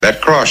That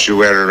cross you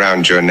wear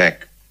around your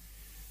neck,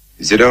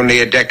 is it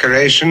only a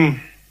decoration?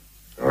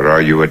 Or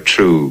are you a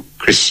true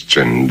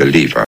Christian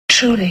believer?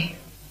 Truly.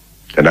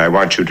 Then I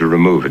want you to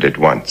remove it at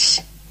once,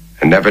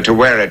 and never to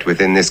wear it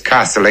within this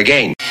castle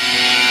again.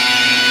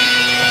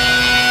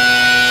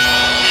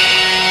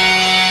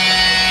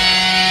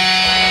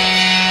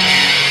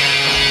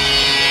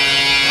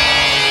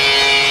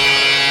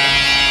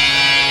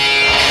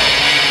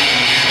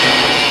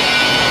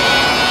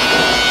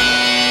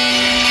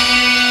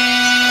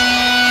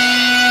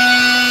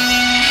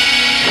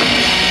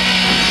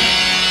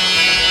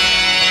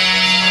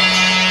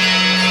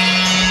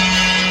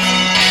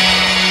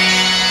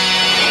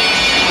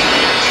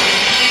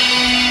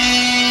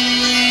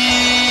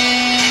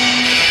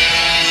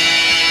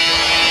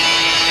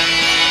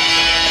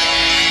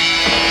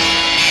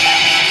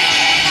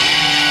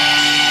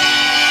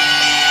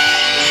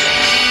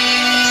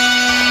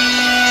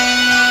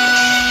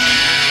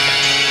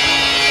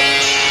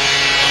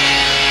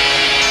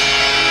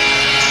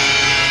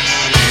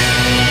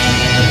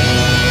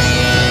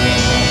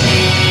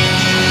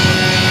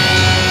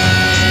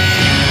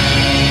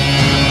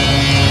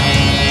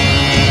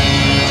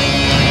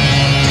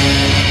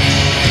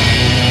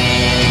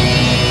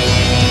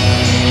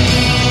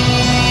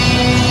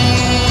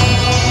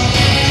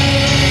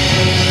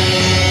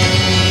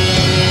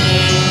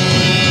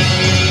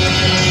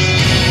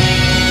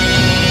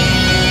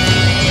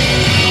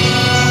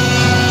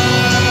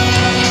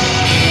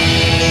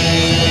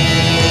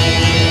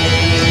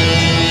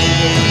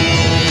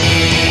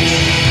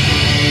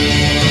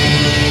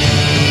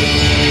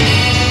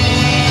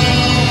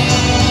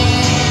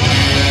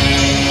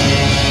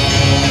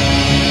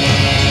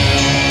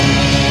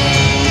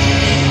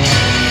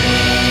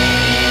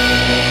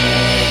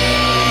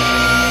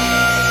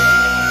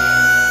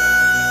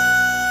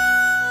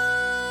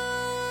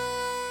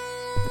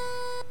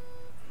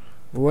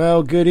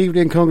 Well, good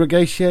evening,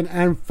 congregation,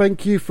 and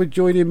thank you for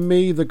joining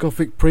me, the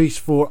Gothic Priest,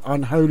 for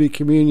Unholy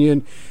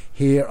Communion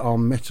here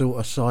on Metal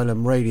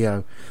Asylum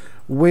Radio.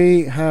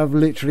 We have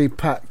literally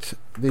packed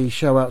the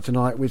show out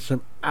tonight with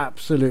some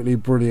absolutely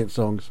brilliant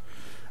songs.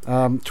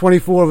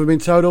 24 of them in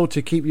total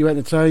to keep you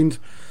entertained.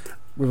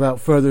 Without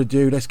further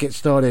ado, let's get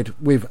started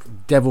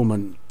with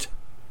Devilment.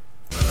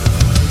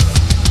 Yeah.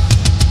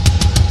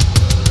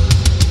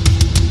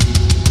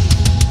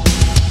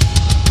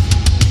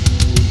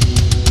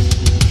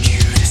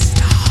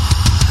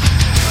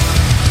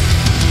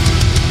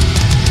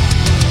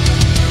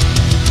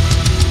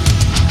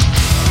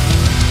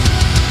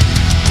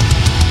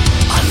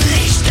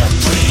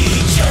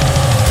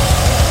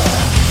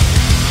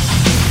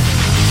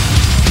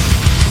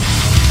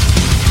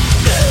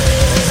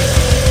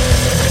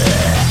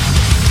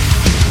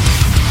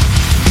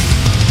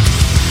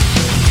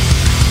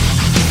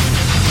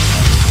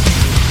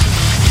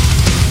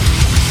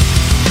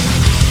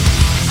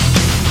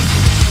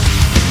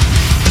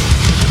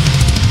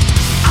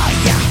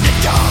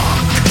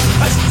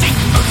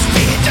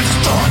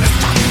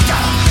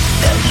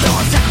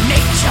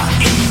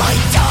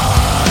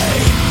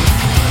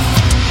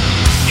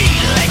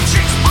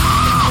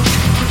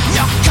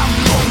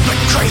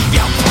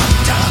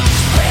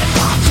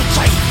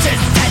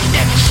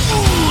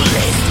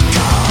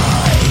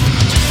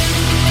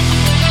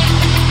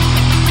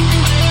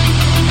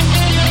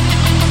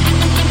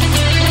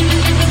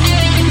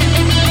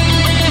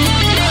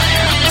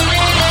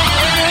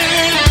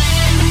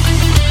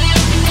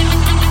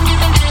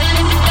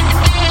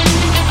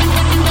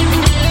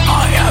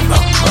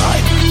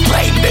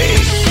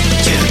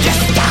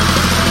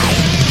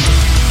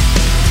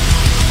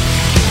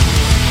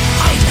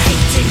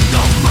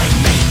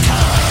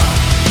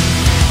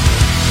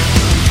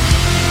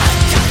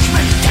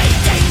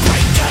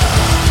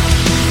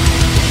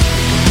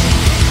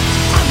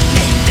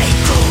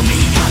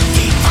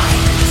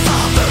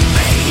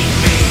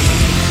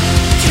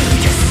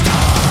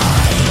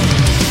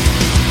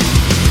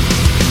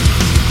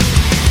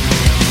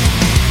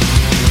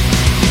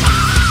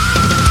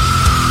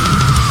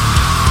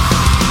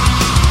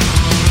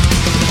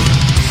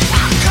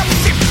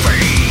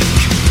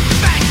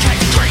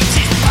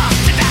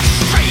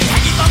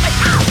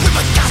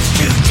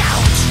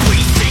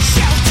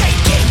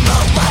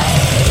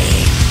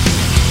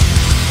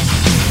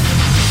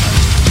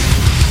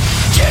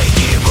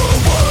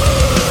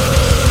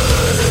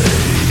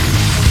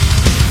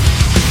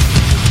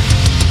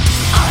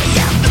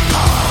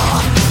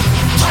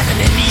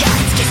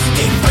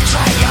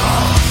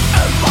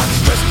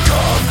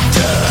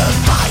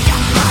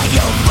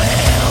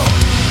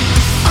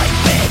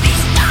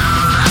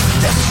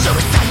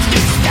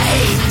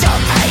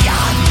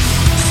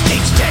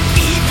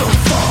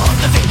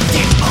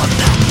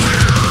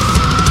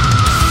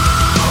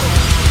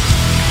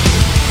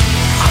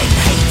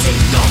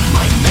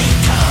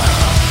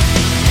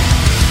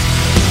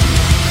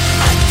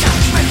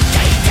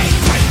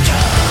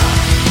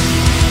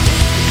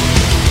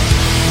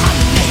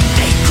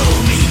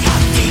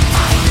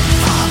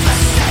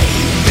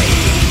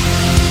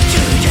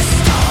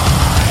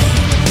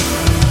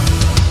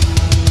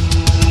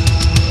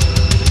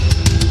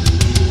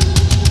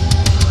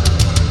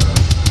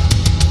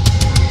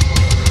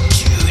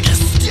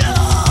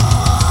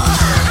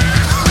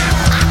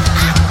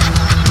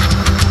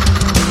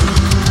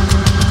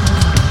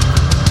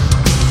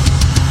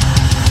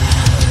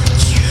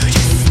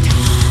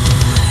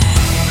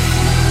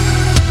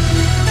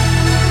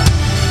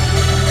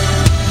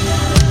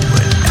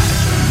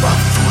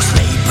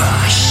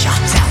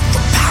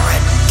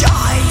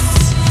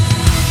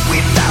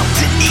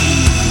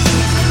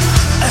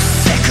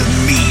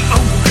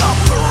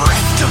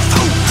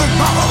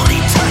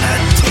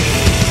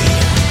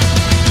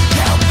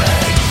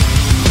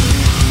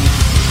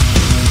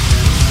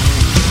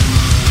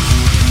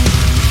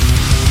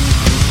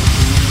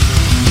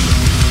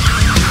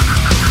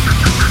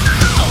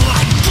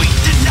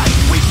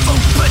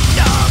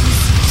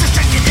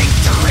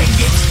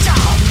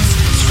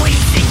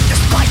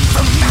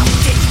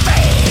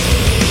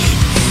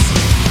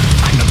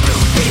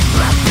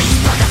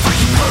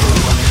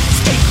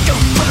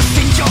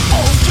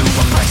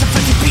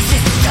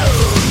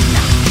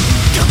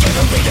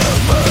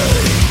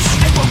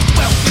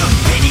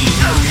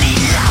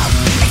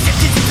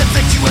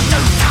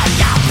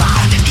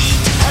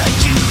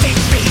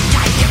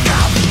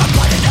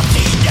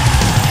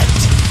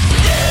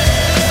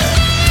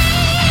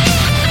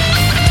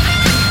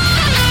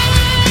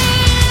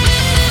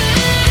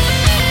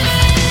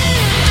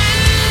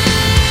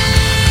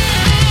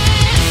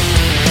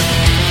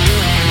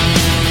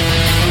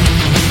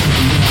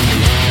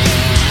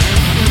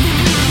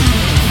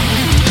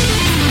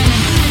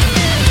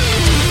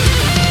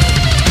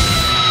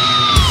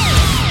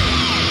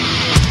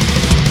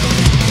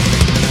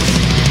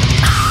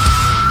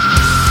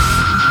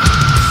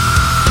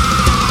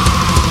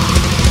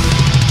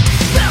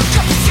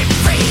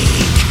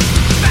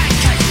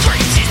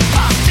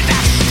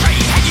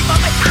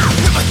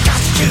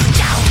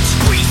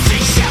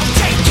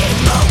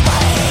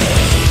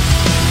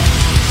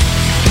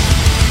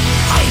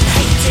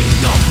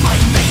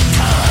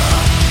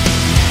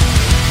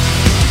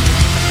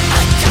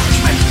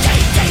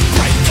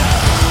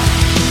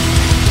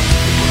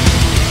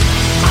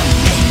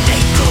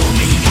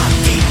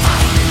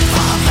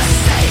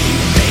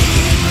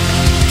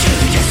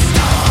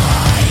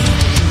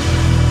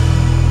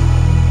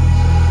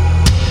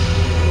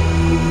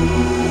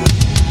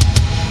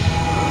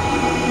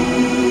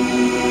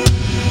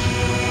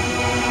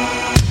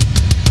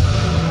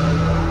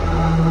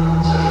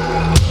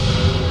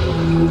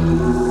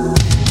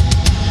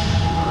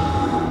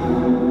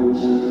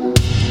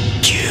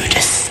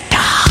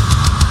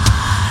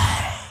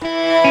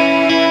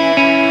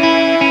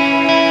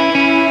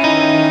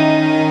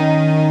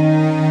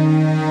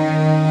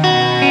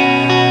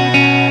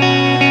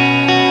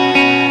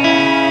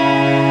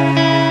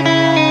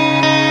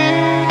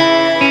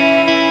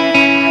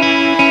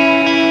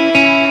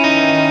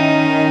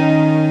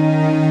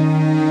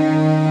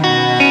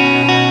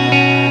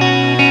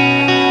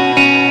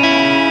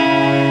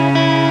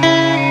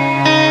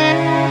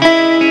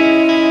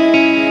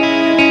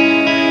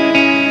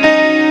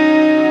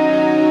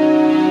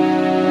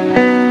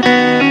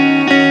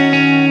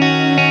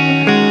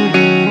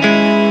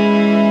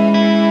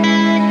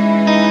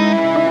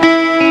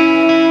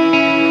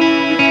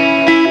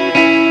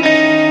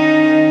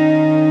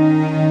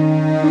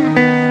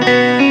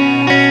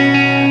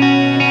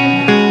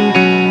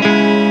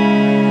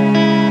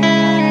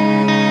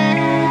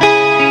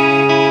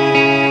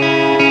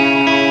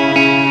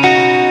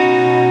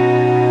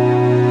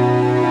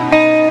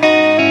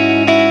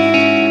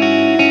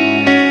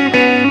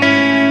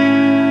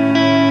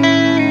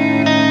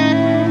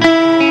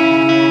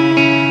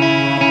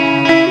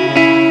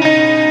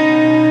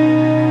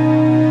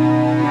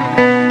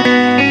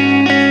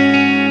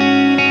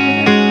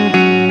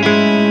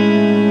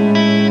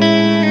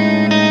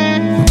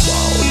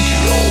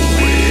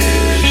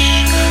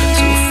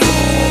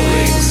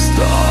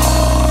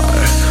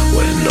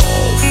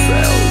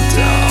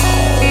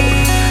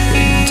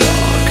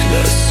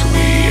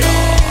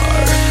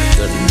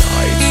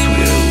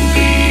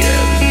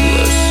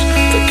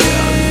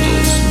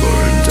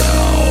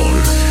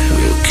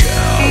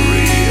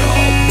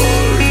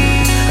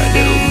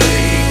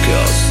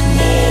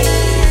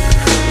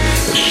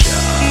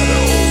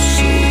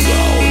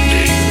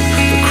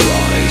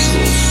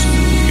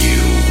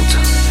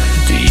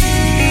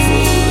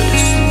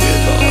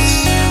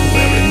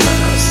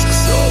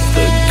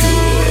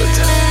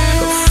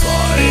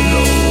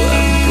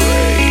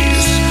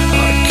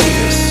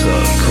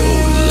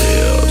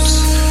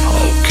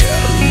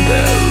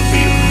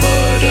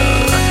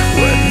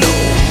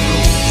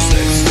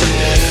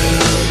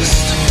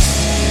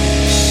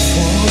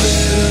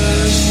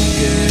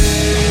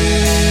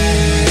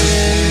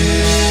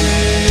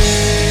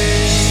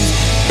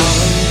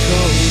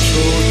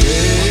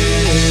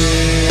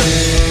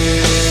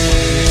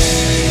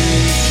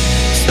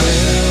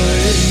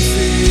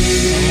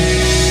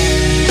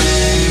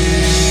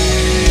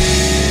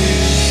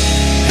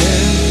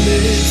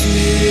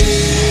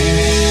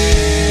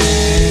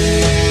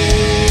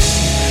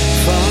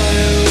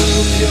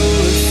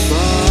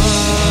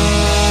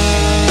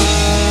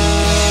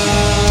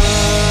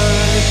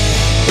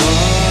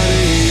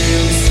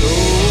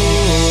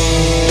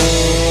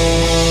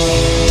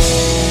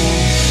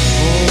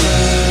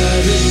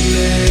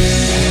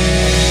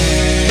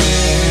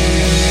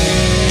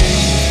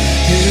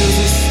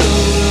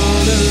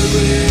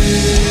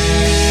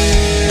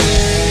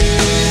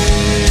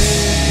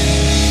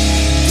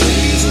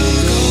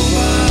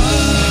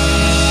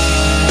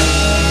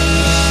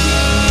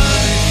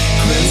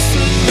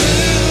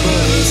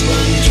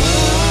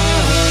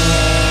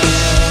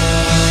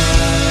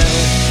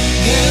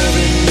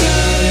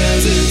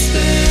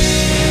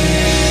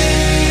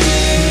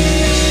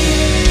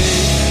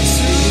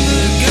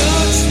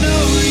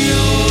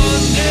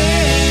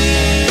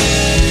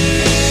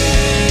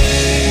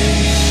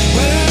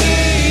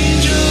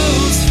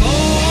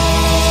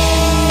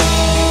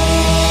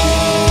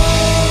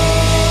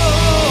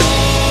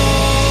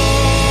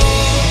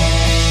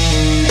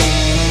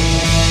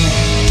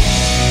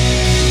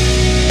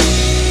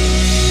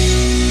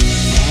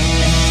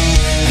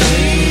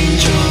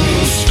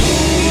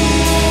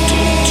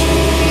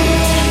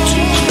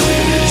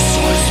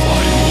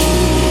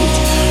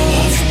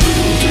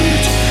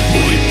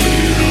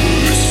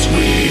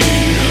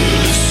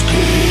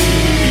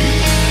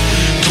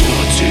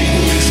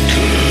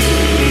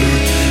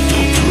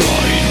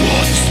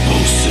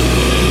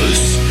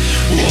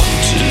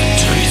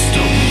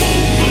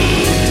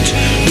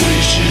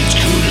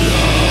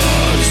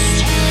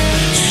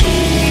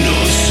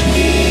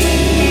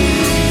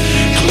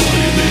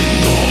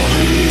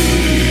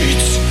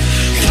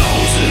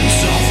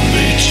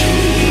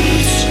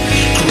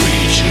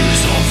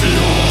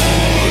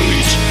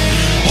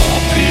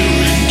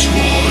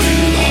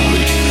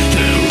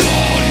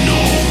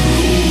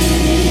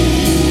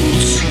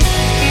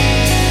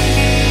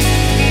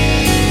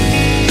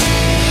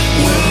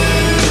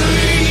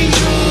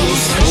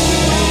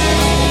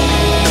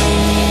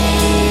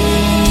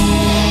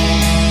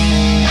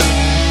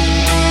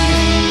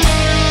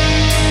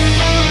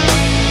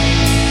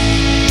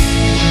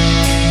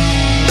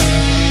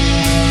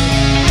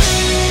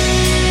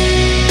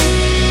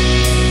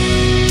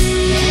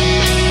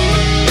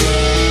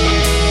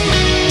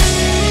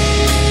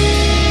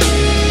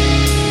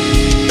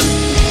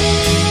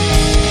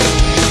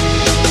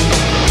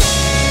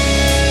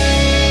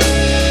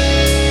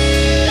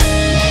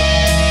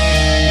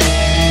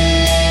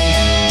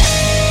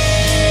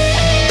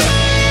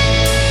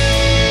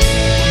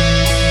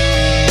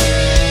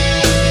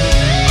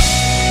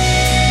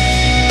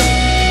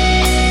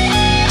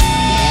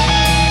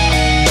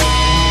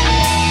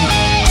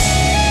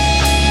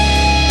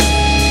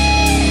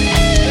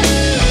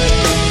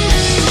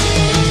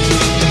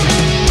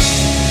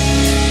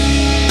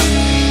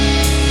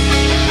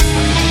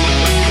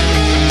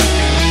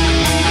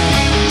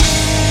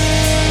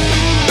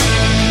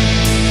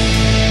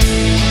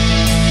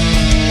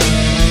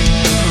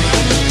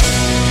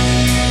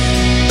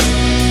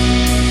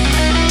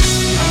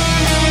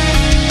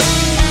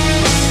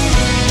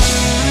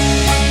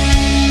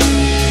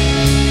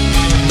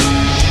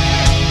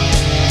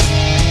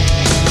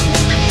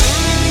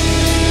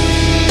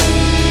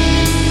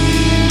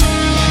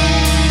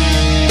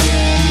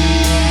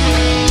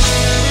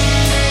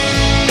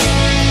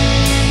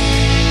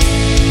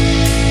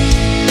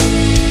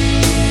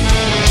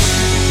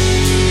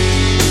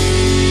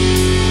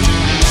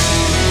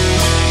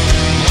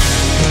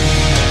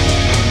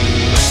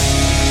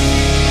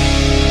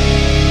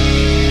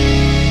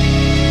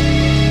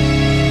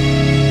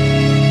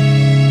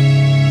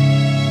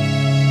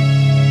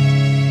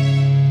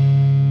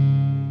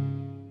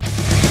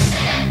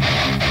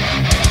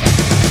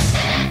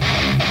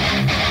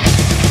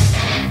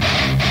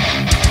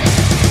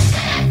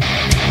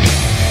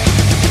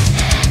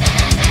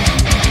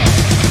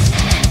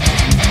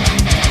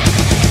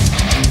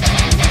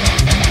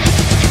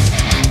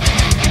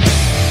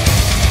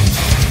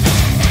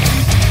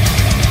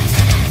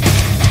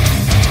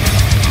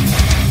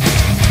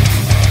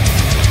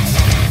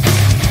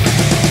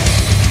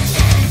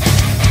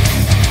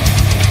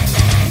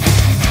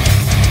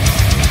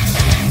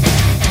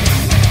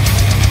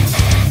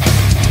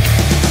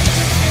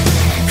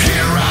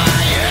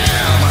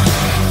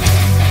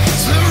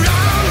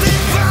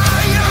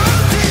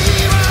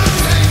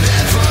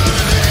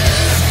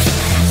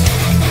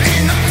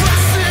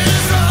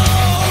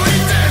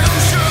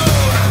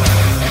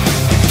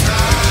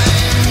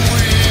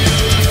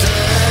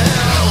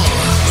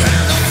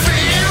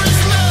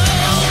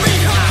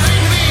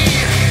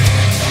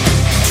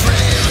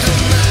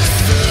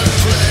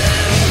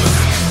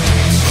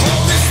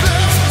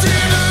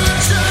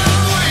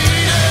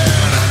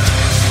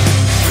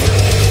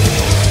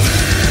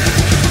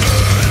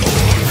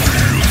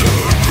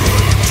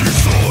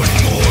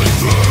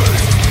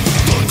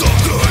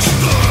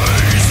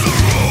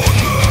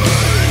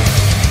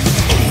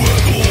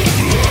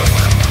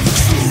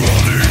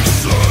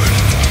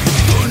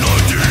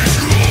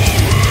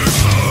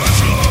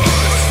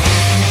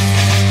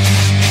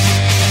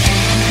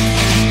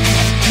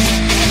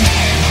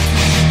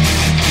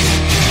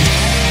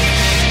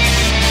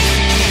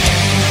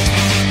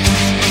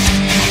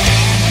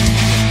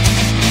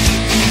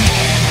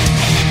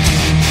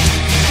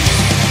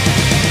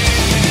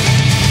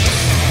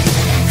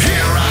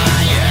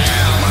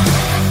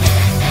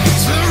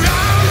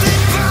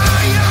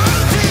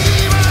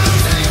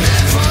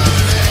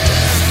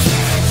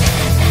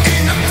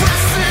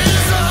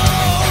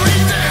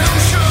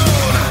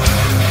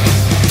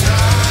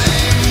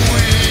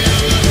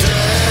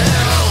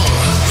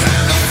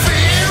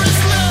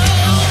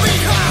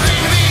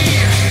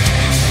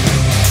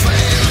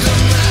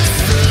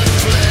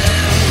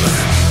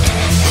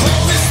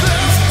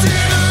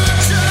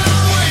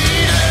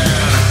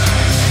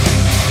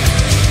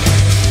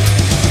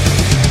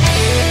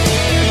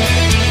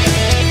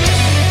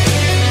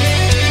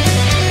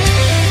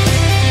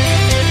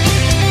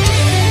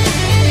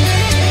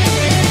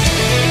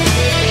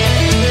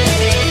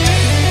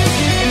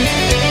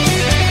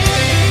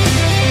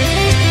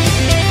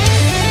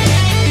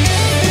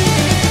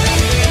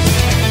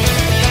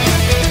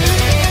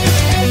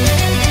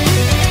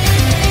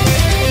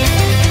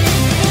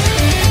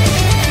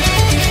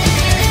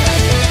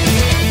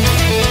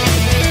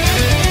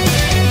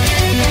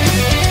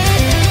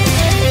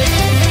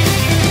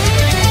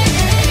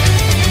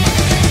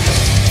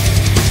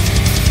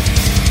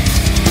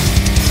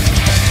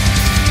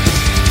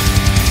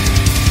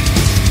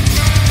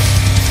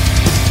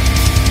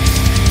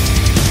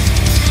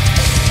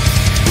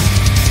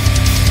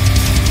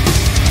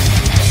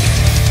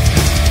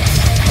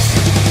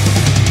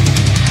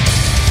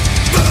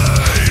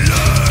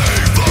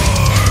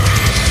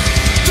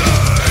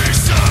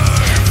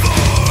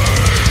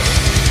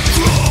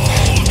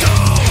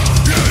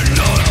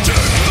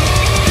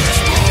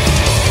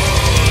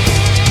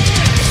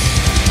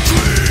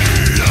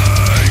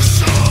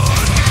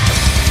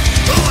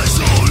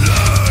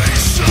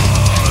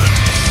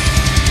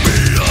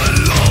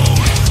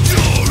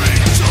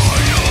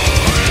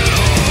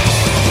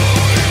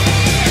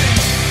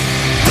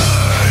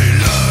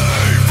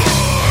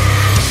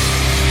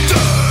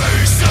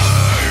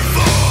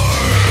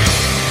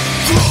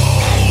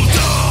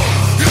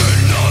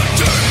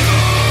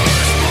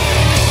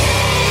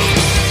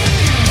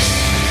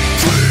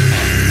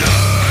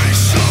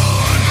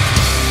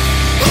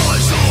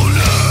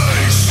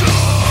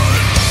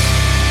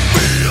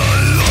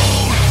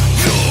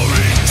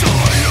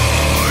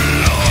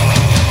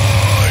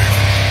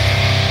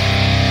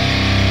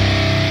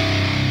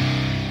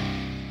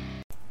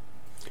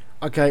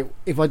 Okay,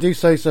 if I do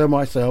say so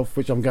myself,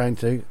 which I'm going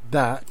to,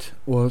 that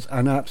was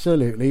an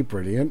absolutely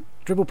brilliant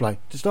triple play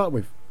to start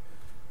with.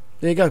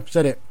 There you go,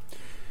 said it.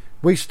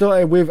 We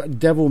started with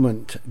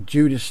Devilment,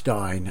 Judas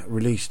Stein,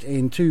 released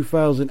in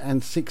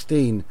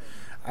 2016.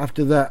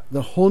 After that,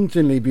 the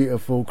hauntingly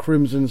beautiful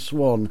Crimson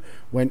Swan,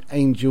 When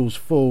Angels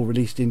Fall,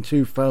 released in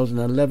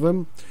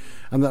 2011.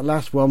 And that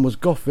last one was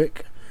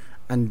Gothic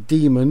and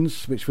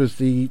Demons, which was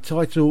the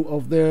title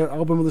of their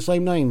album of the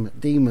same name,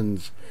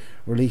 Demons,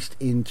 released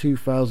in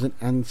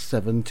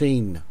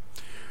 2017.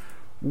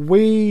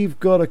 We've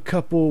got a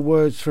couple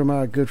words from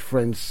our good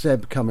friend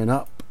Seb coming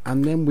up,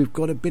 and then we've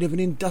got a bit of an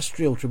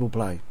industrial triple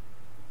play.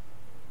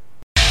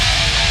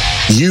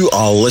 You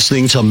are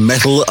listening to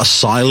Metal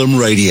Asylum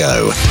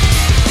Radio.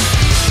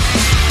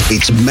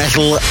 It's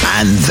metal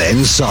and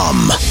then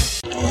some.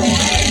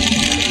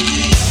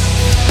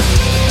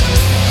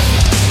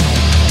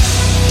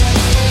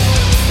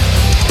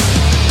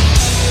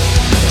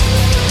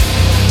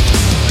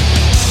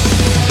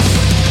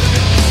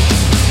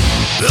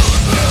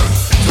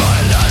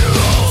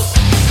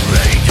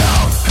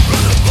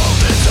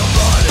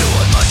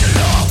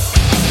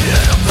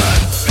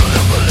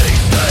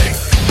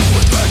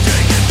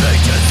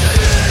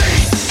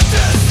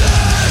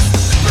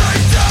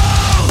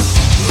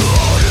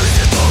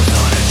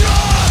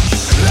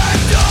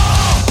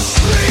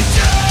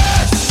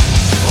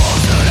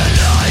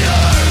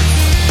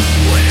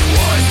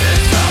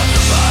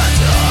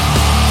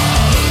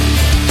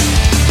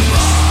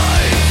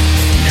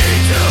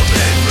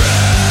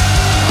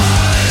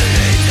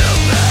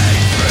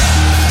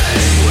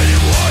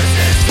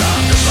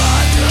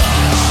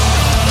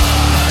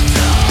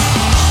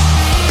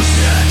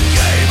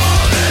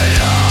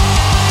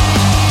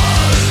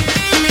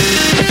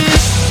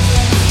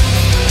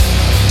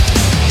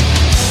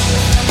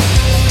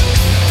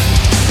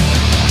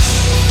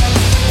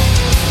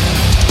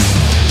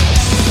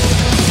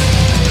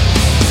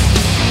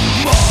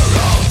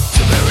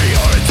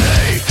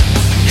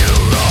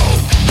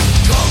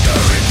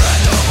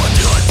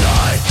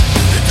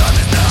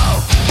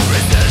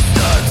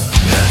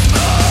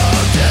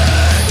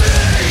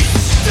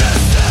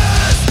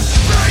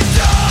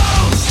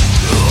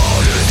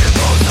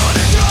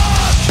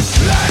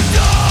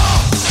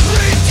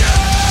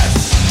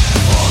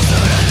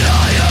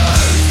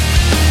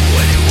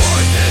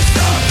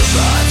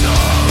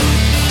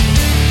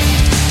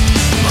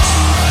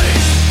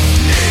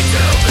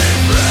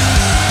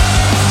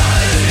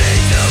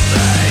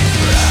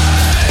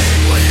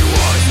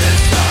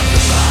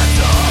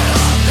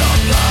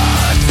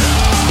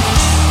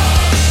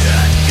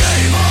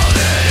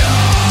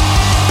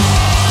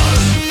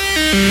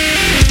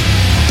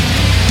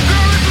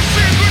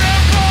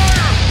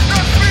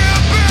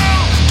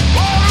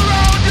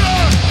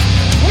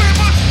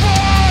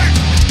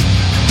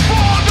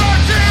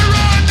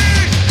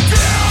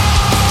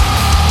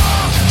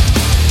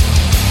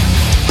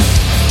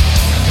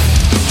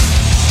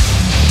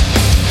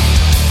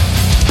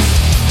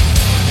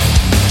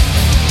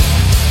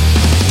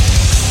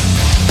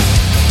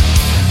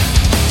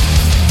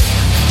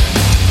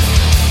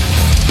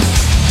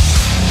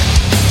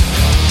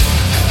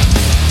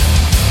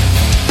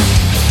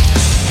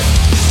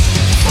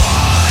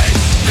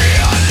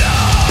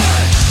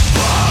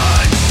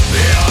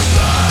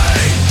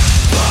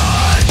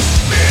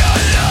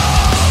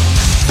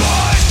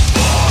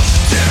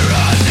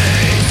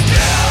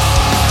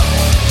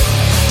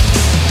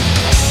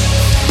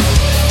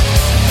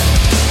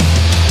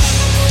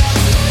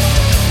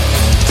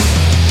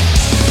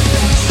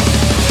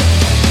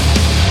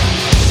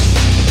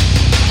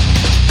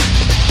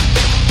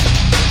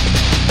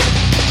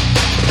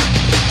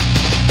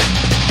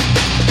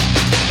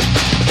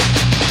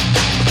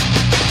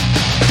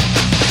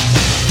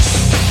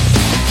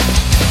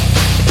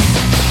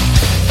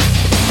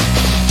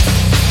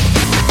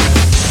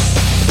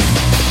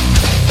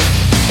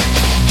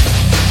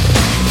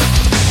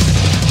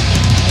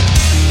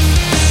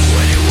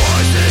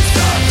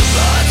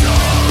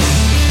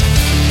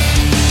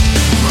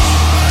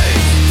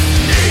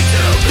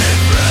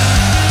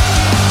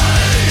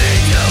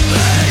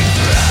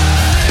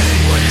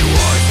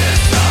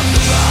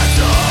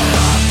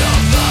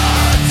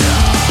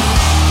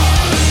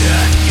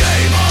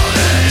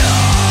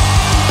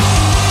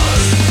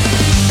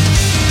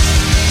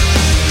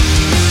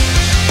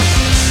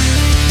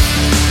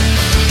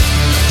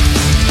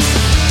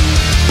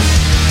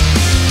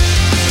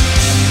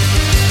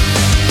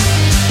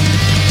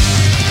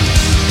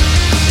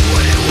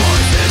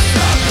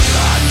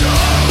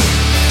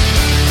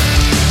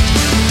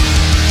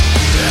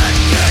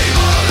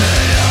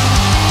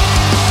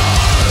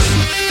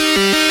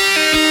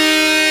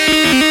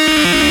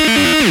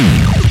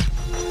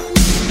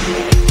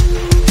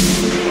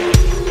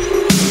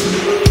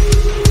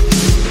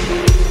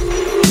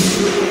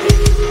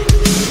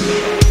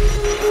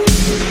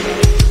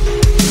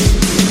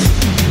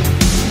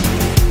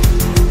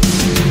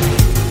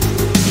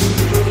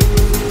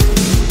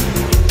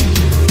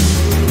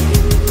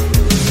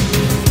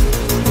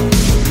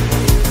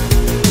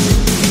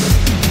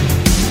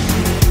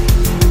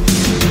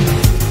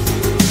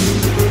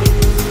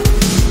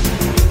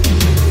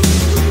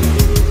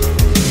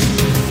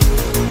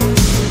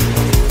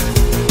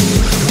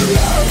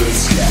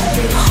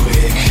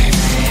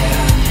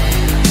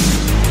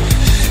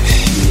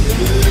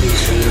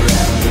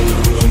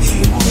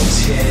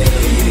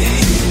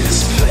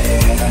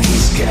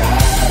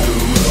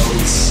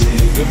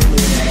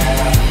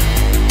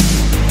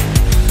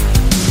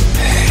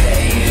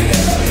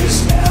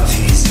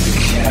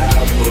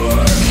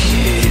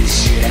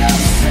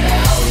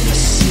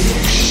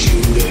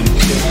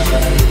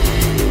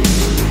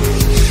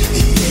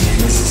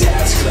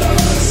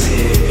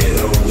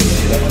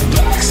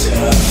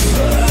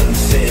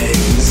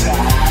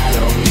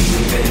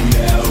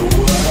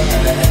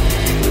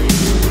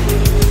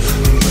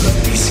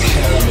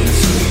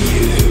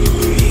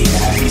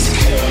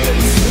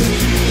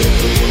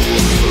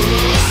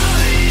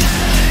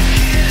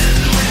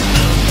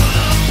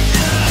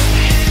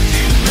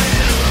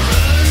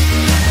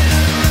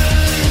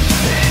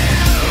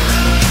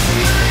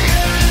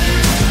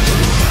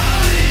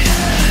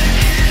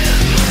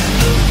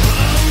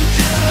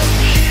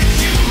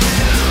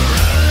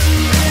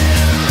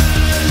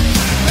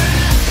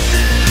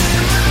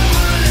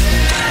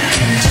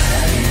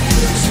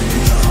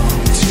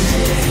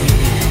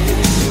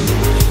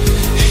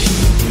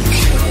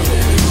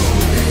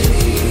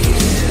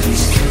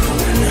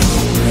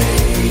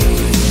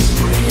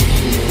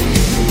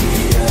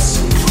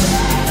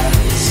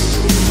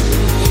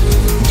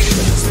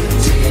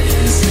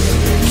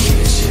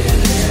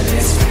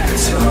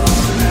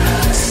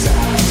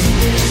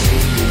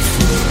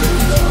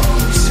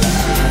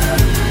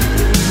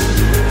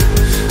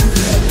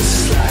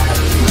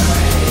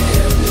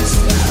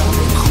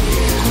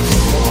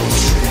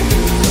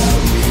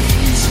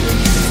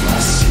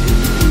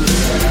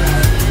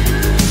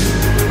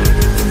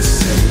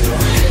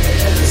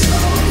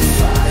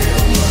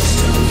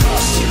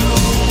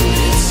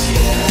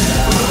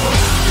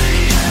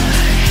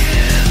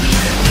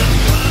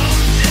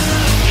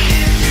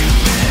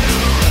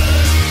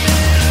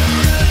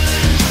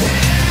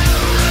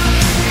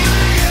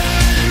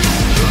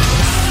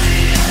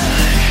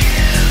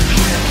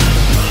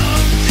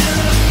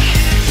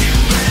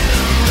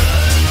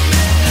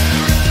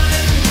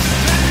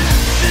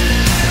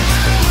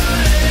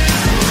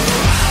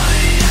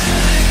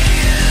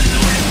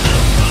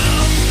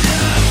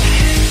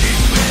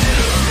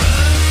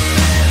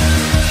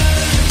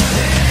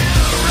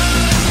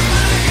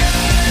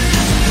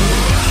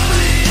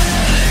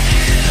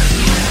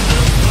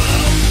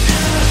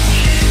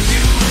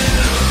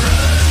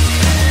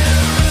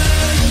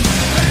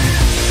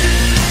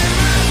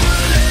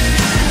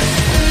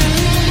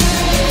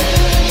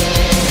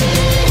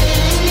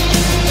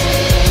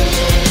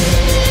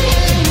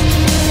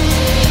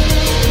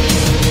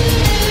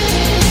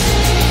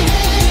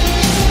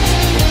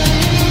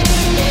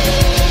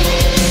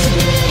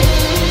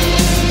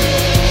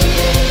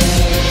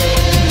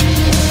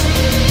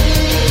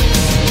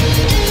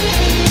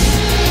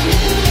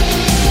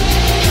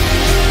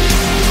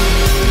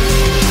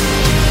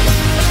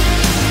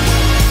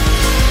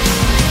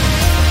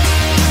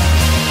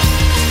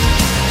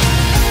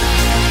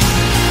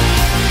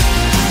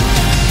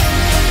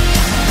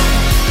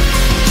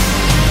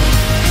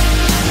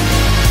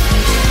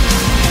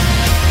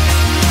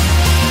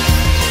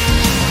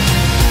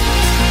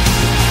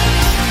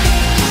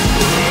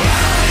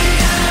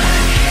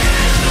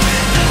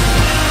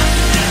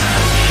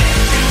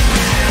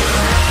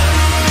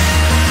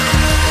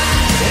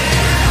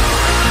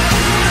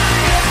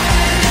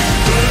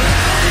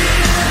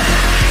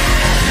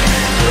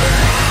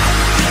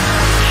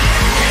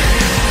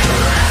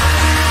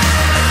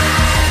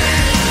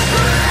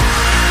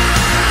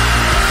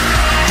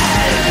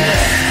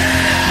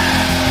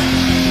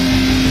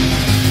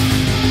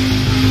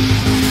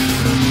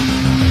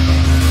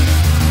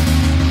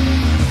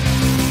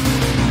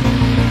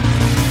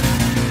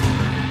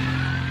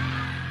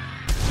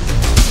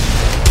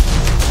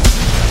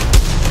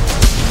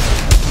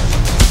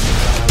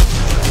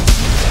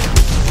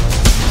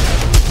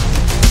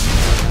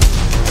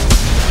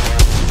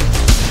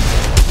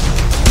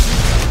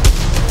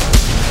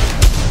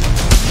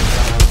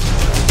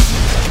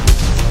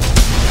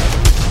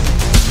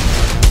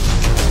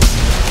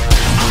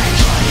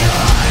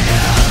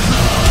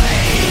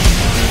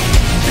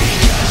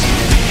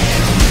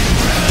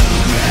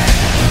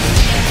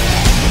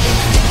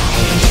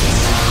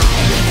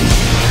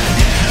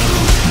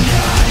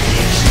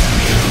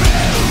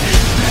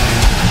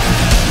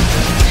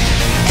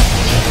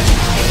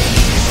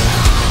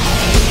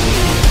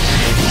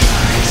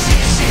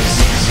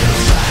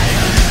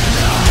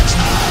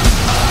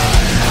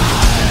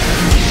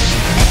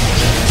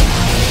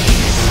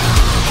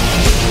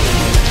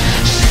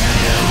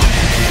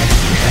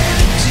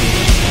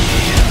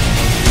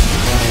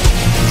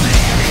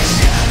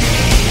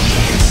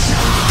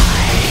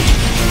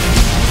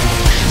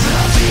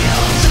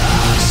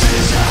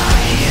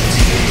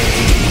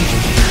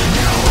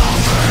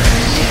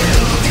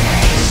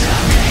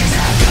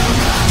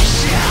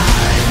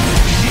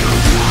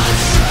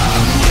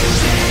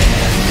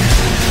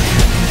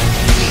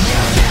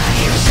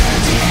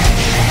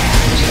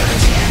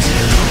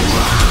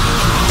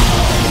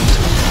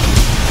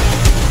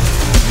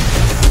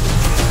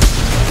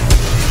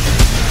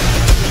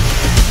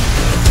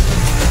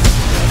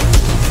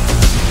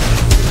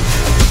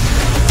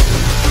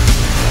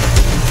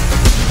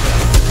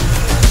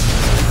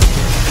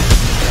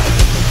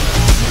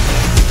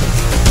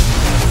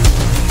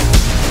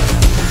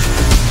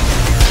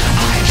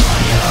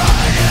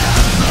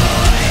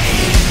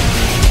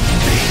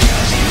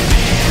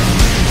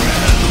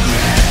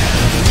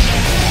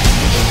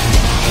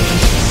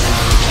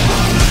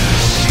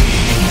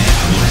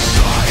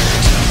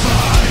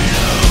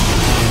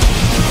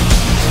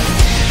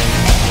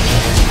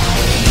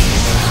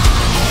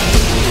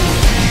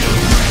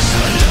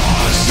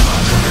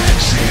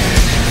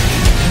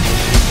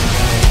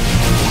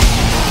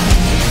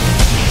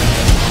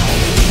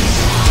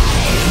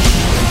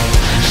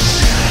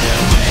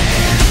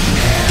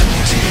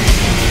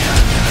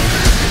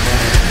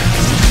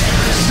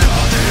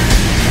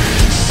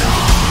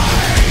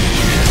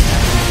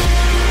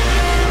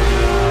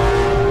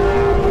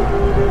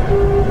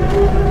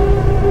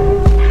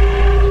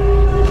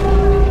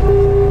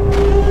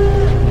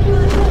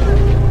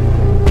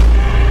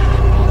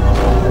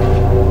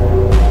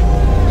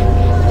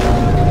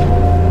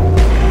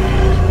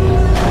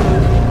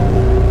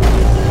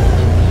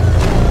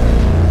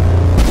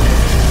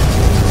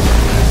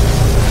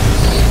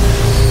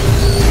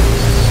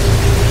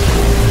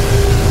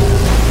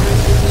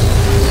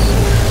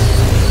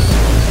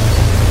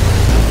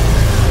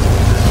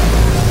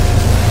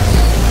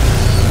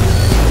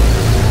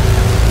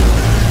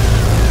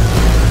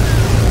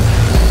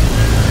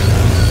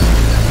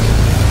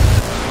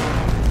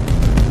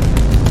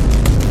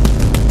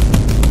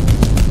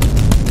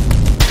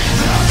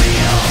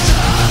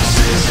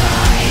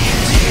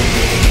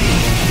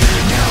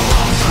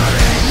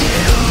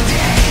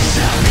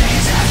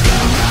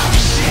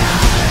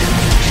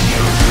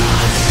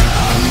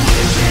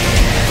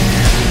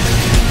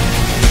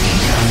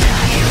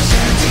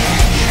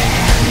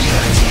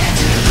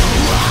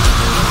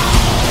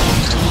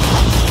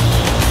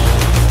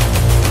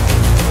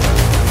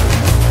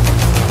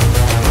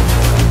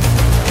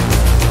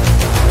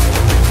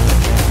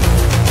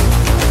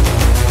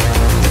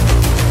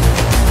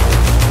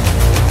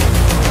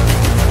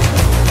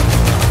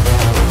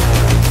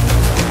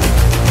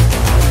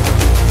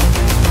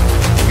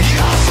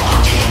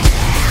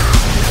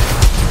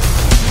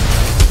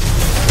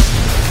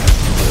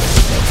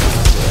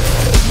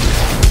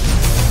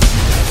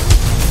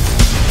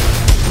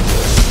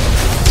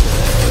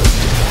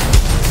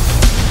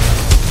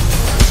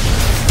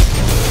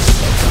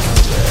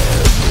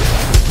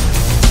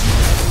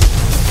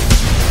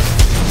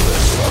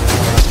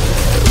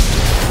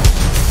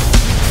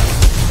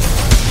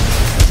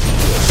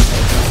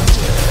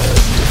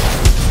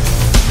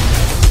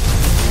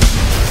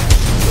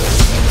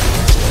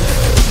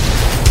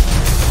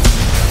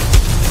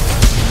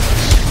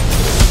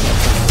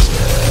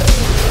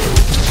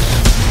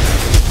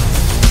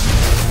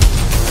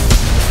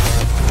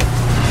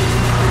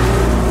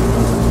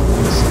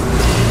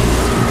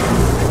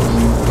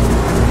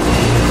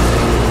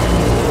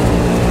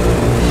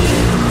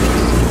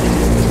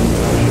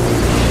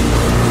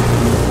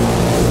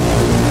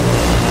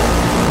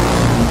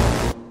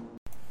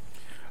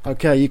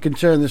 Okay, you can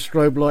turn the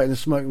strobe light in the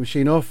smoke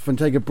machine off and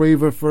take a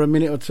breather for a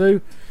minute or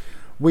two.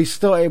 We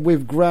started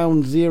with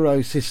Ground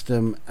Zero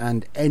System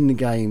and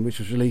Endgame, which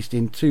was released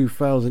in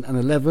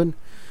 2011.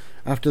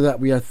 After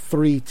that, we had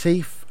Three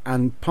Teeth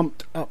and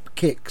Pumped Up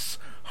Kicks,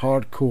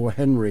 Hardcore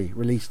Henry,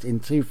 released in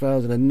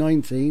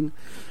 2019.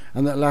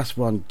 And that last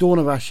one, Dawn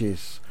of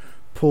Ashes,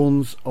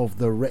 Pawns of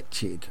the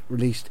Wretched,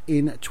 released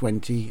in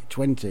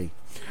 2020.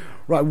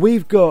 Right,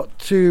 we've got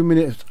 2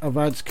 minutes of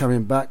ads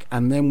coming back,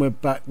 and then we're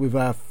back with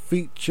our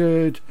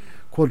featured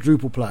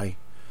quadruple play.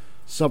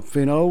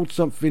 Something old,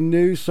 something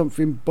new,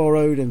 something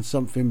borrowed, and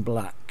something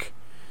black.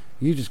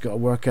 You just got to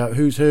work out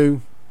who's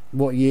who,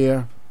 what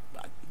year,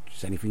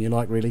 just anything you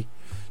like, really.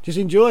 Just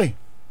enjoy.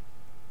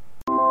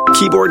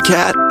 Keyboard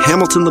Cat,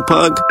 Hamilton the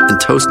Pug, and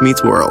Toast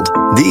Meets World.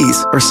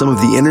 These are some of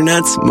the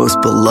internet's most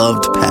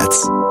beloved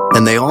pets.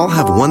 And they all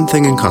have one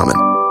thing in common.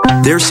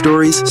 Their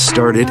stories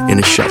started in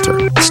a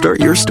shelter. Start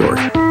your story.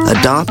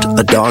 Adopt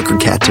a dog or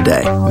cat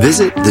today.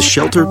 Visit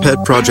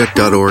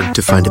theshelterpetproject.org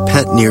to find a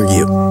pet near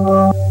you.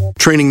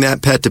 Training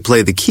that pet to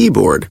play the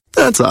keyboard,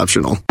 that's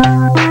optional.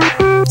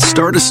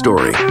 Start a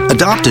story.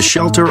 Adopt a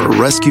shelter or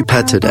rescue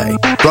pet today.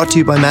 Brought to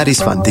you by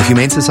Maddie's Fund, the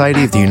Humane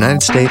Society of the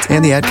United States,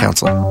 and the Ad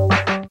Council.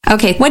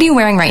 Okay, what are you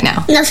wearing right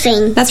now?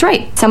 Nothing. That's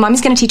right. So mommy's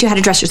going to teach you how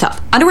to dress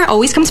yourself. Underwear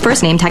always comes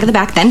first, name tag at the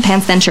back, then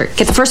pants, then shirt.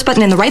 Get the first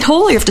button in the right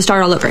hole or you have to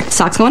start all over.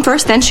 Socks going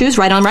first, then shoes,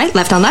 right on right,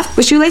 left on left.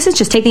 With shoelaces,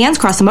 just take the ends,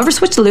 cross them over,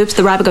 switch the loops,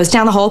 the rabbit goes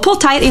down the hole, pull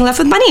tight, and you're left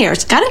with bunny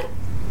ears. Got it?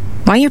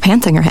 Why are your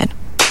pants on your head?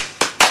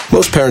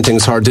 Most parenting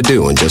is hard to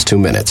do in just 2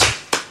 minutes.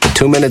 But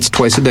 2 minutes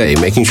twice a day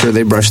making sure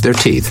they brush their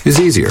teeth is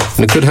easier, and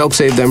it could help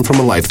save them from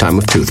a lifetime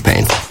of tooth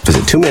pain.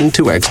 Visit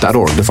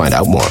 2min2x.org to find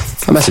out more.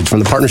 A message from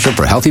the Partnership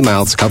for Healthy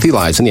Mouths, Healthy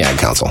Lives, and the Ad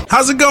Council.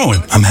 How's it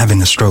going? I'm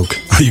having a stroke.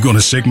 Are you going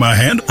to shake my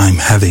hand? I'm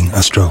having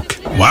a stroke.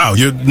 Wow,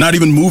 you're not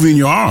even moving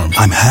your arm.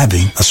 I'm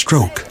having a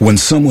stroke. When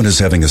someone is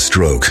having a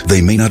stroke,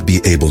 they may not be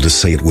able to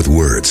say it with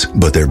words,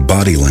 but their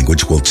body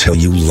language will tell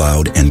you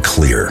loud and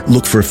clear.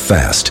 Look for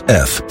FAST.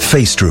 F,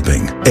 face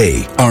drooping.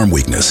 A, arm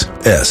weakness.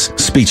 S,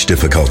 speech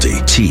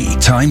difficulty. T,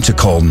 time to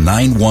call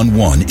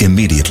 911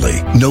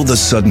 immediately. Know the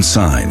sudden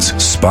signs.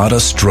 Spot a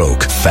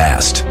stroke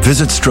fast.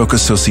 Visit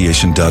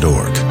strokeassociation.org.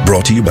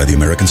 Brought to you by the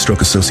American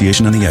Stroke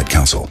Association and the Ad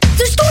Council.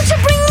 The storks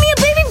are bringing me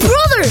a baby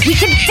brother. We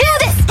can do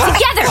this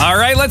together. All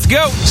right, let's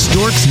go.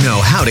 Storks know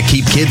how to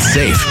keep kids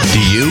safe. Do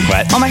you?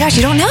 What? Oh my gosh,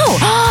 you don't know.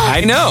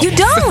 I know. You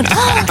don't.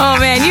 Oh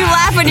man, you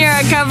laugh when you're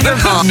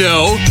uncomfortable.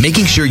 No.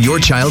 Making sure your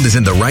child is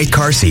in the right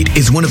car seat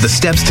is one of the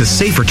steps to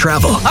safer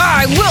travel.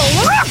 I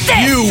will rock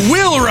this. You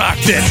will rock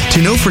this.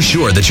 To know for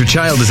sure that your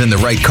child is in the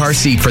right car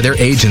seat for their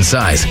age and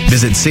size,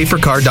 visit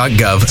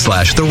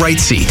safercar.gov/the right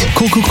seat.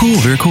 Cool.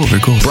 Very cool.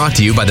 Brought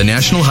to you by the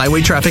National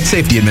Highway Traffic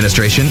Safety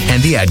Administration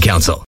and the Ad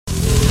Council.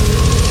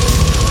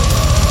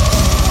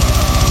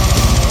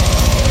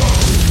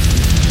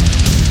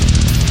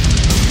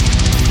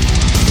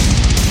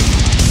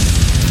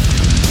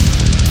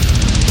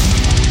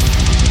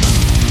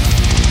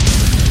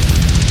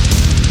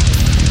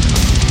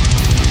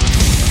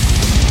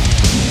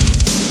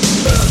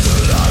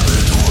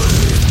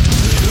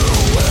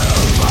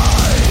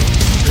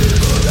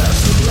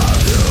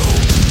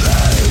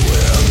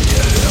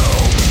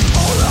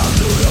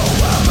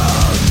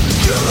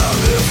 Kill them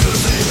if you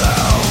see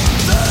them.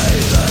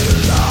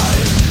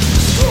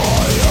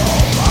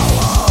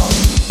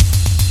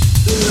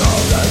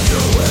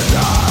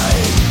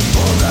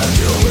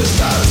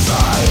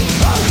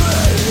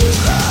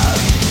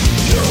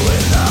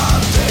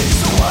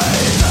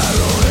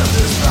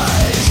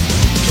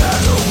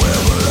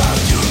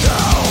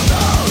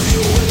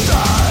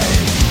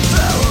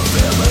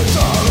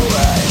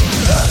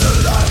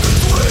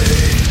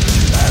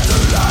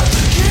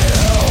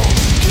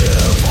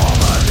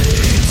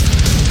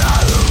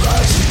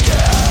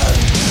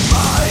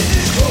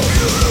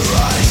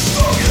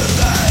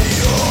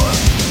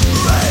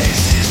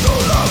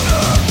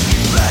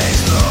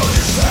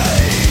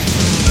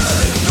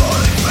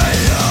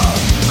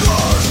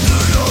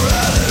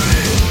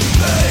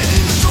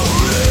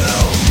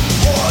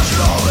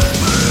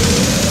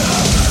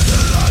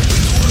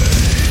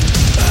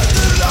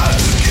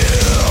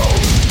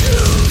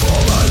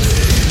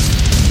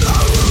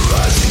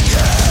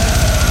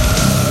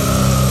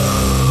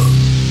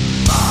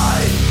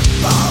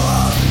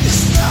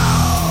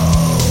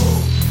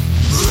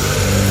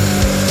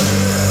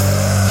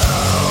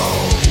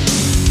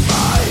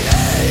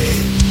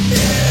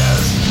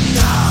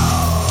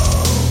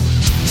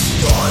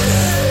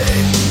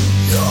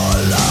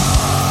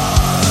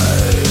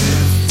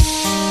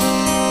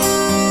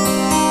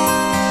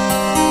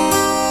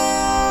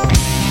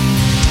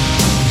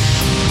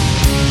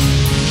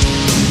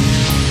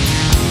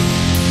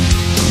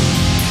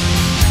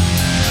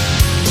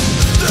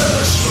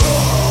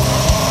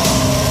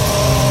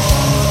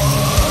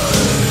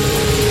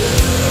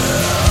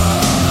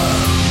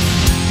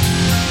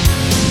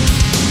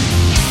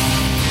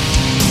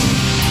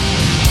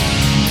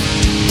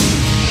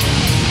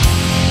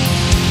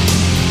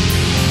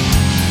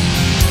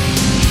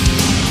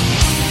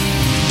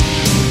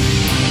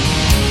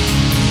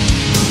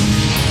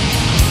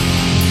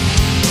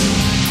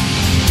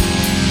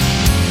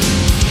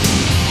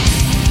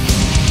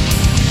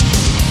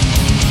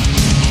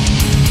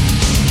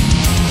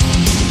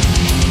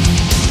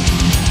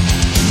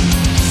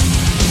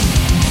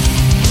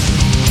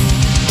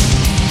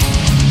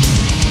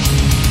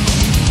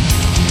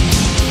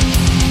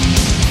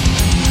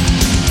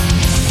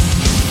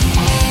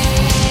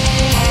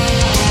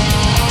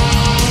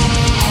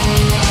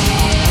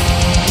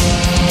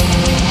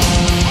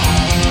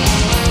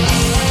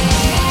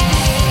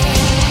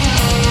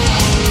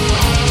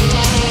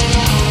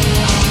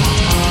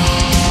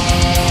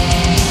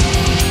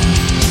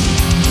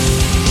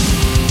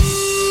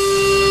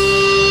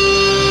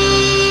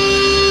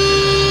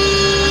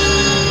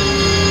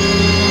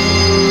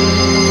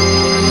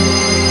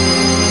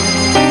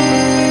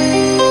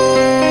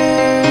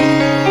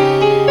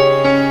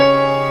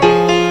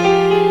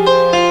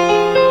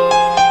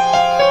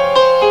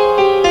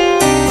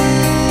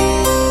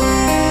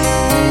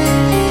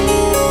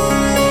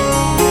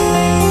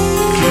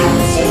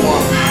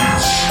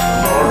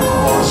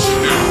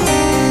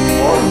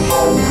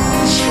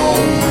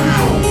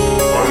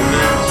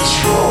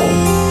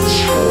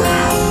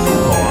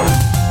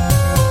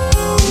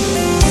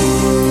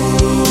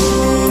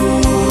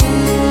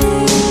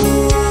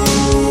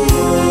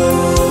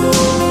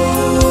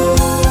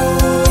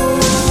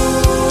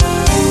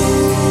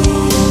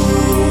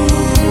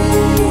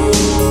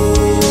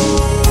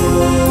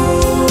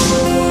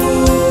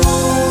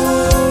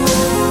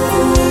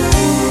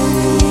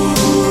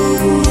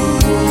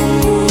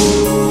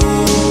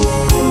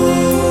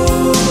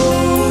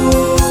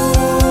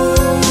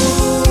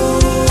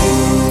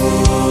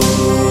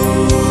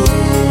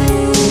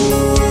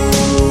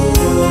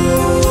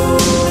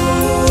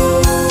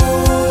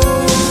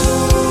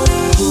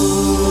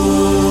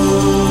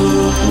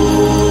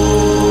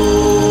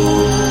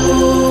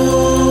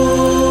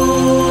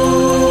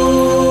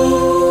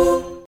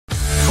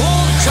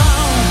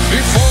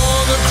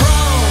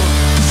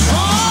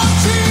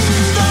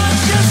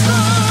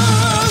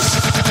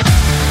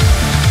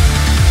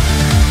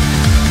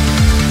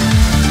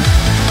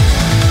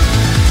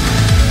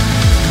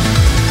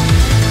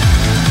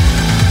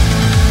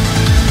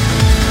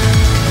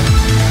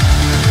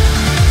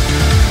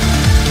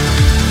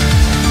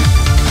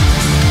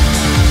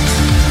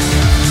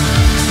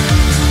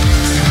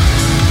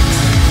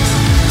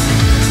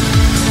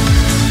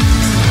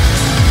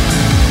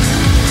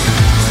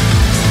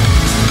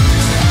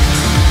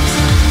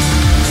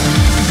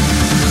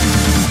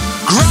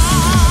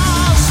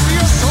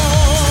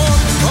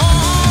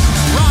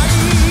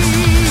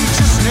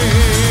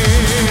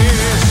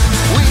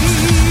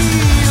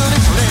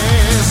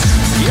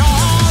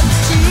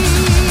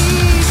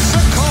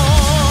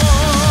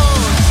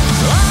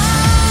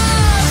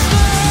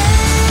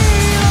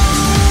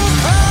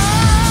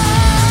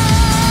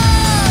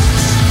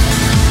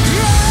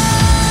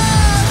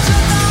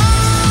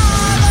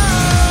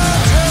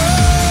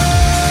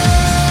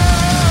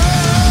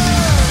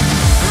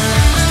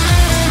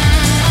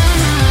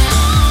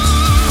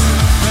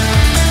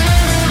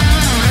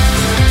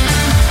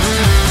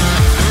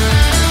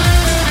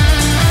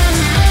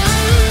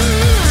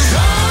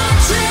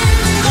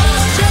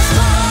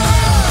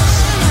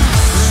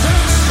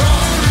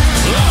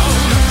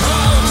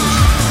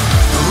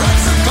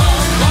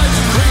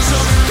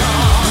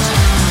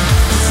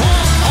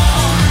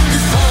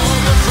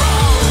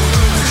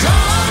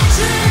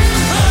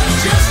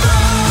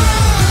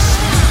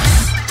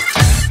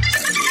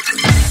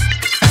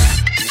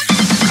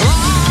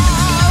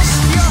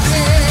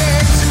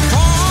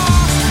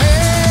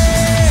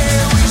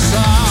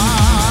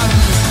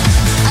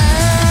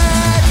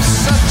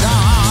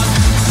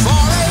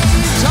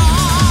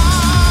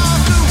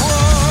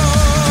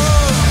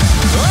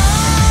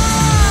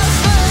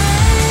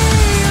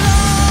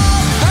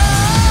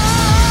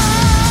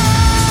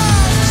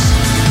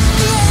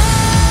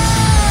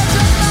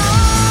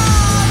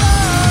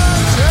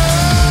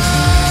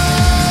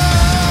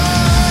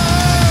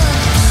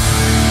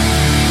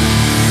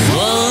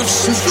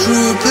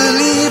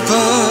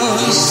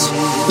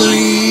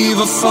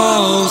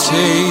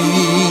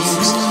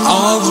 takes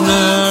of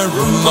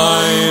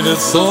narrow-minded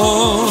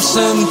thoughts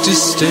and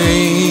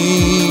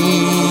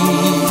disdain.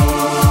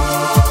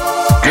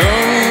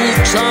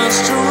 Don't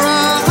trust to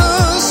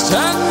rust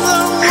and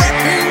the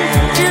weapon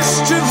gifts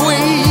to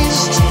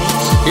waste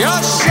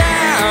your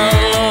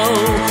shallow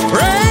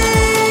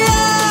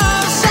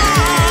prayers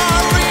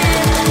are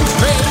in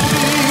vain.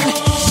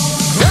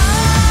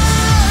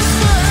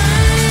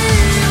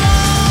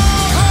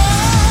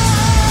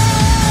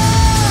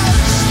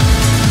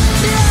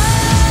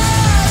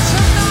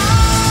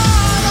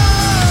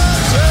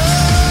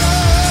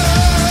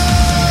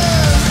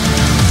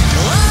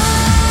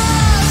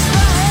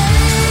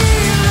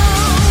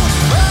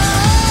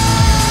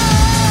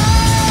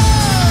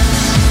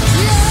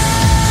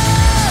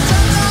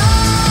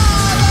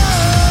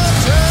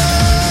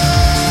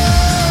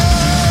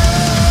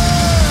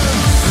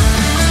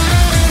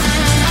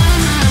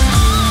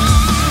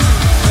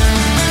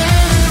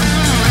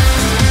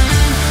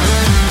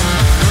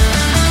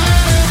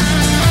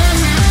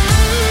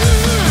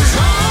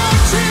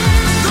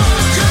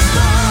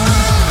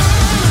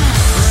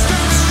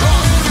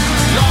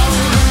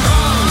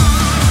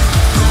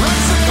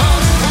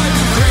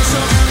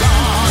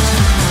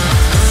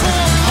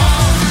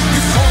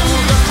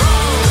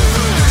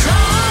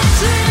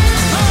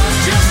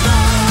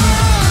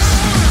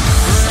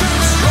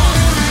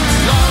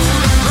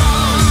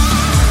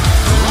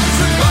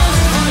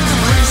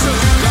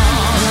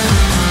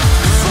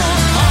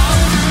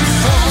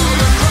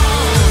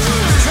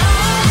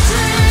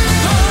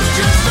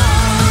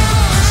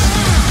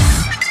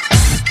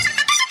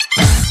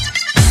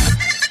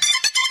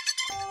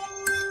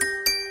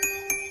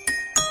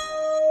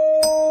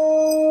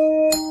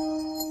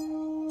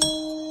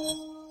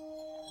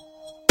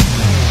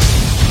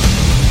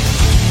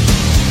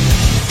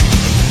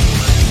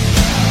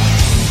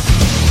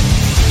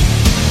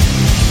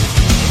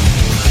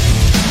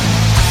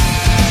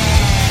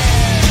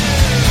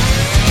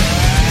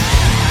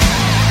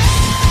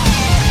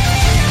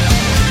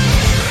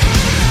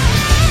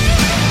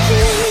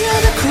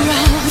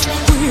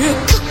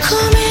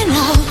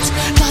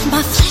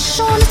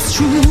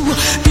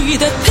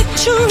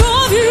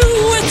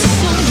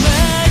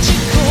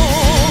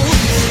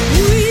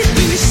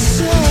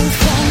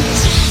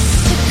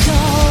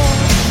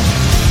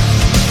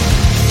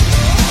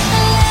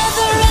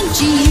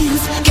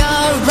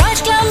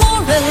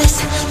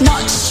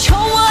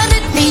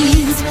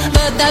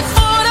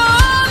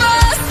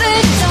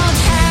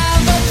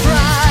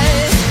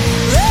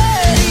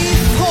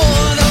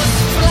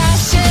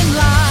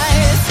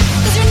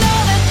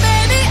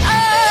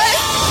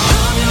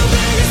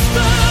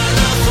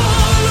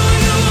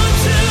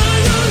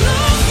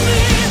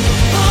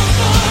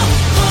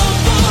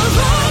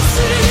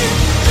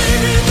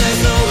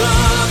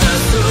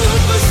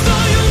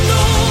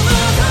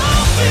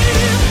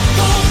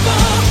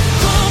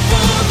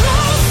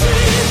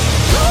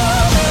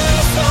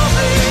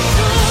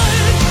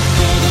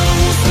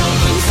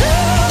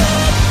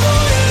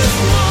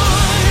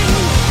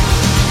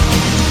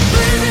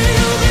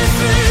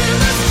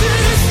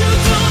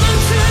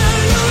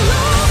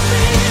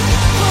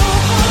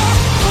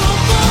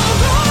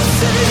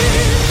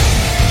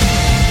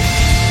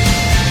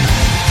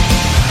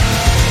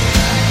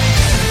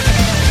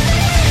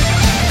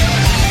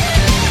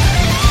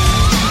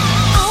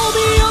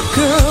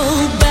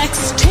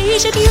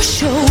 stage at your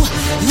show,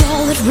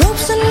 yell at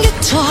ropes and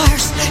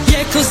guitars.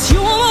 Yeah, 'cause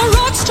you're a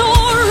rock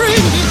star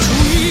in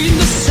between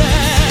the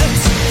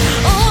sets.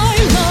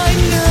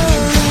 Eyeliner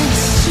and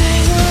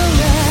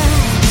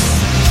cigarettes.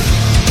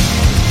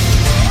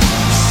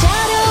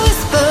 Shadow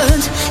is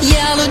burnt,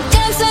 yellow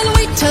dance and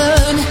we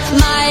turn.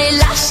 My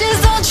lashes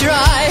are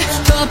dry,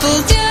 purple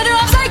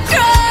teardrops I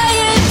cry.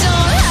 You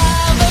don't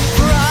have a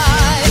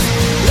prize.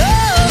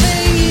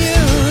 Loving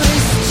you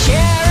is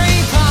cherry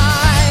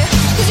pie.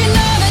 'Cause you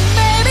know that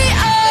baby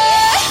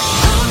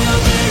I'm your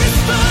biggest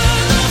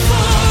fan. I'll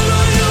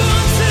follow you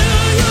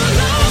until you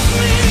love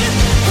me.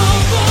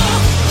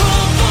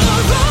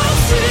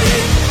 Paparazzi,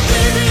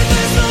 baby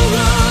there's no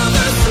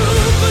other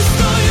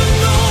superstar. You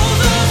know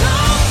that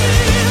I'll be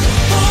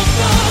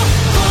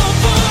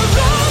paparazzi.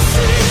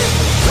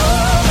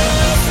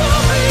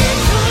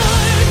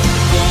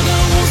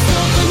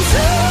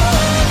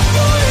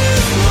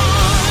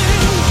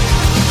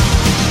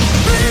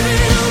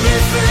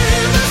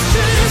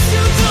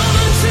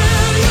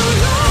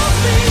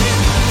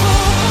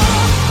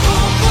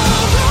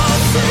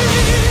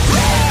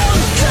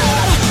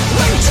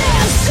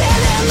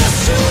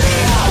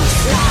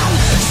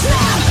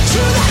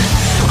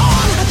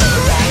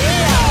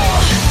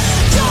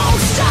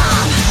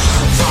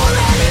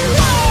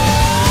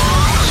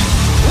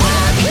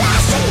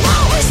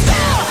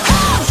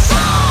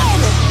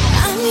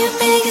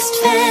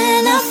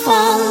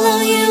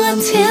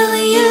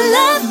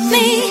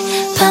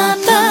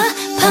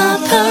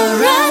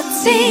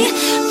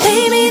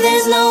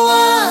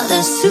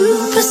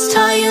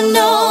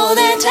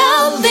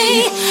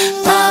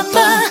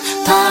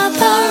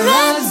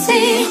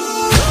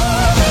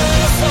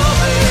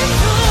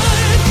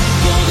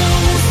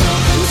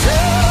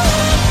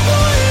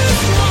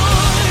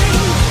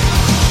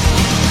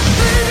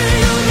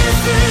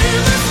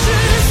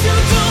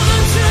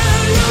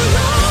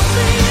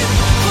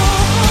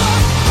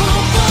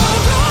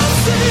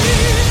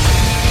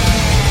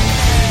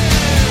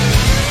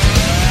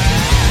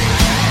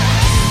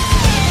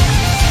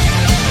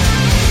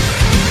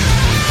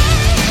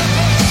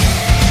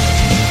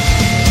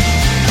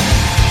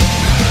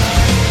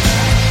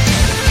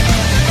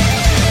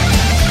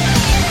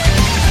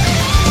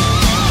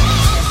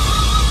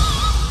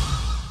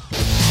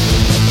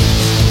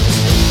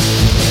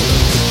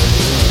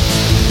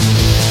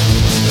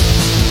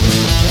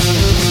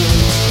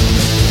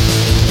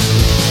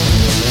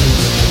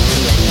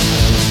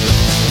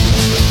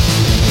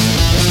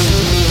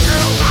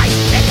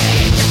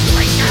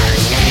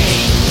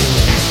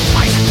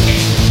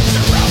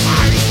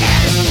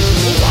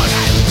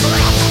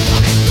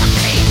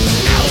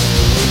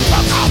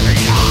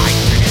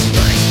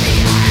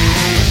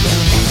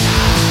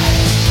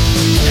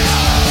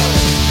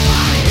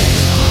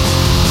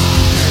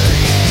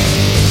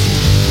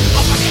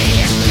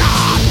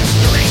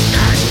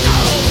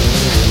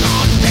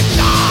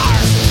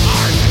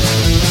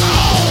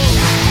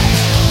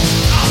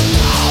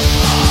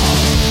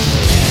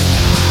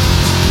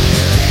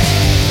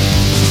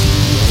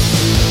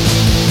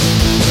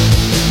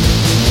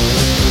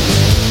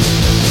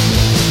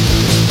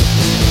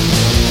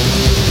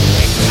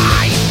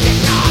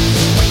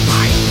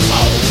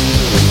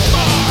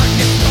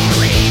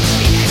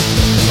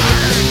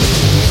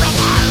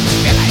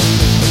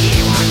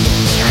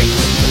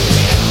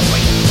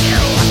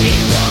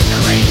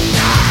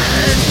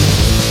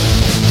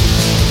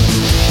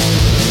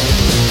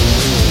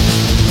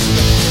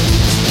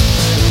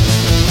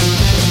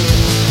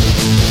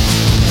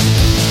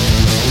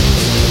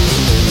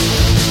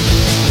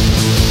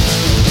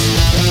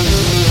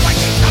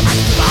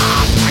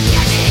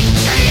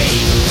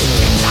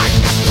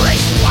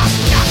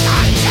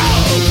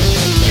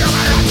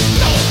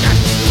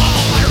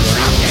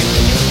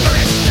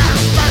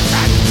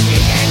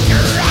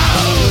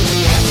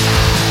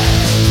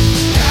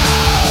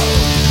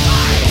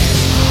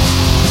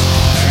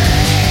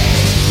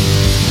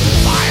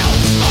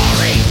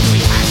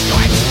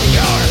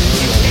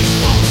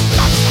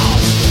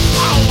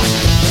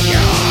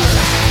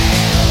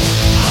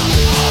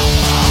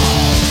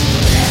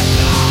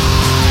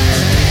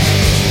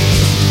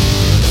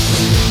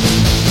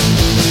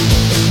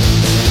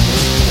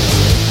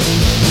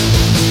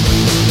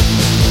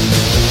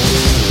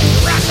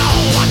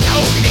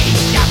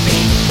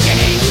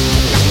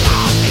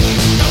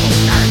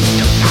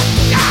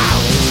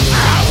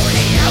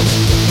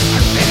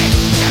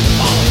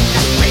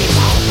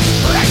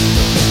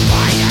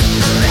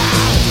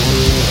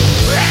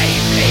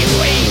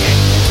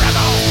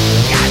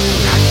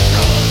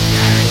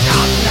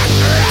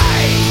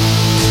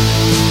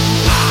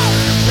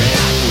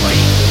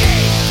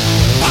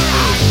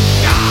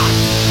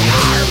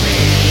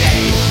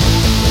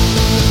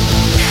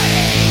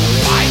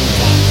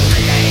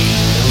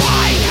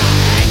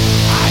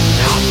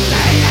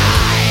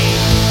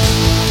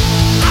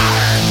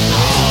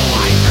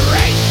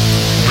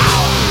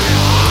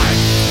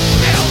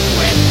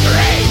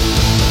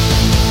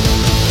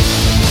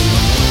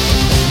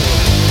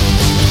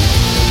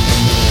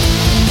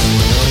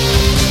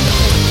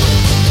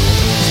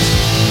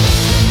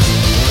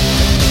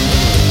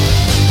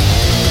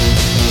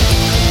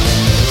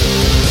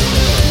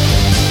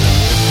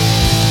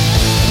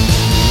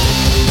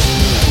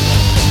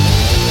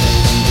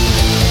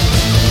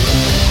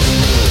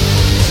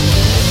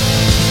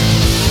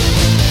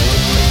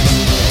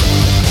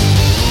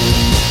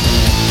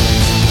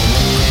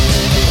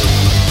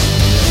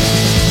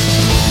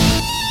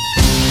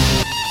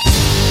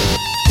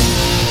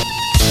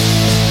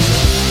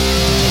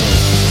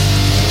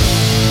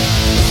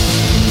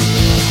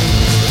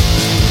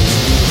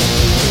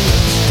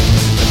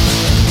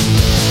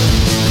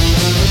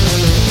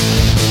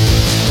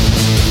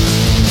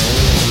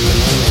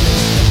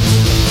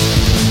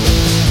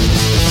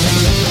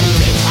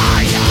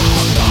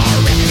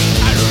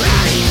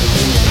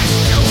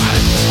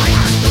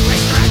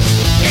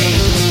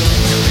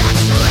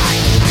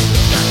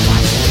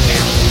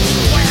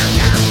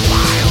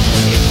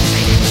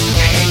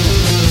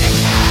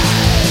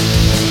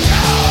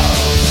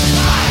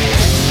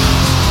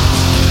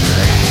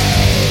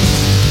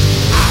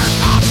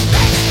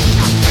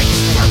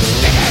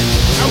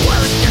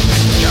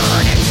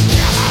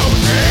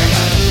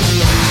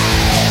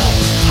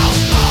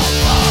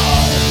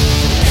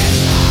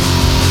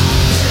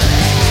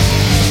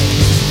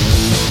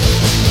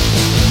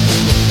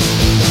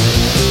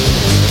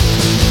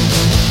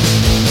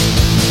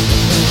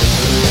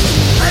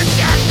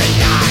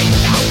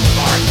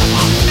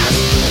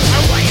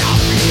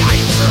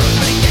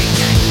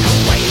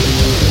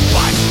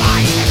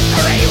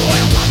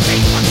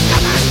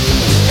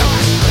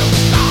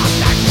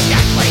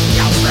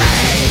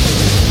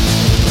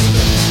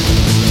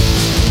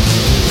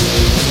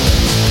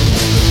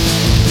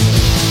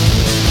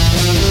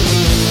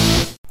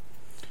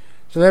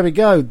 there we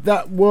go.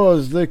 That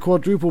was the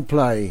quadruple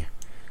play.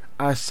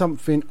 Our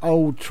Something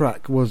Old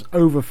track was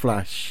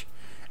Overflash,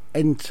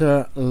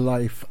 Enter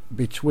Life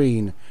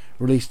Between,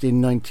 released in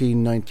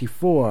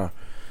 1994.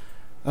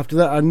 After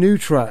that, our new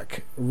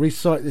track,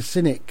 Recite the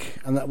Cynic,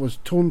 and that was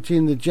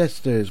Taunting the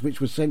Jesters,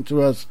 which was sent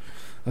to us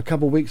a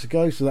couple of weeks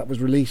ago, so that was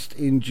released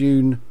in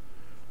June,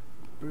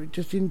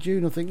 just in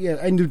June I think, yeah,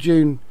 end of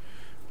June,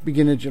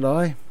 beginning of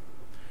July.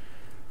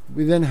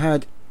 We then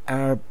had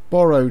our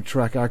borrowed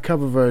track, our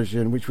cover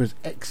version, which was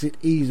Exit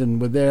Eden,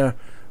 with their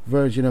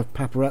version of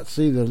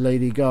Paparazzi, the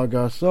Lady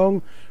Gaga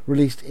song,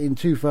 released in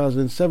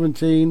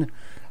 2017.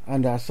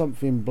 And our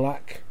Something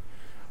Black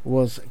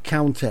was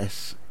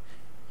Countess,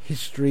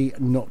 History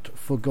Not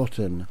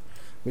Forgotten,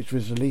 which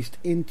was released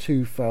in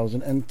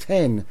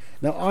 2010.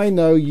 Now, I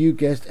know you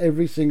guessed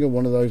every single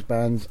one of those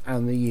bands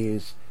and the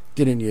years,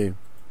 didn't you?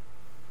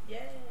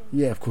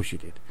 Yeah, of course you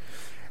did.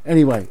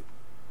 Anyway,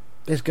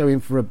 let's go in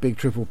for a big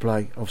triple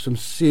play of some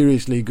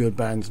seriously good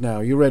bands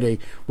now. You ready?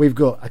 We've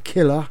got A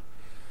Killer,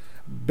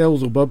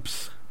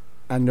 Beelzebubs,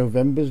 and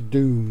November's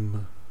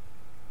Doom.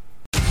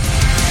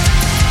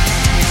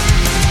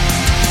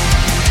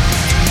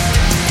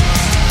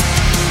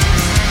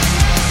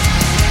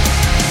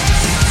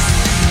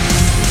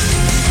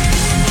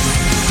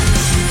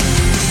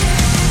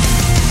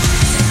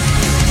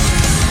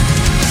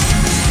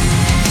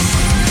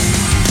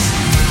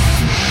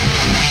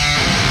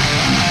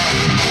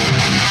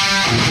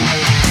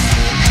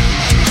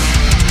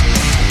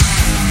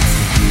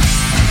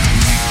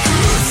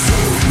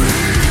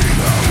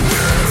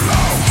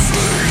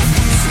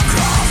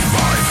 Cry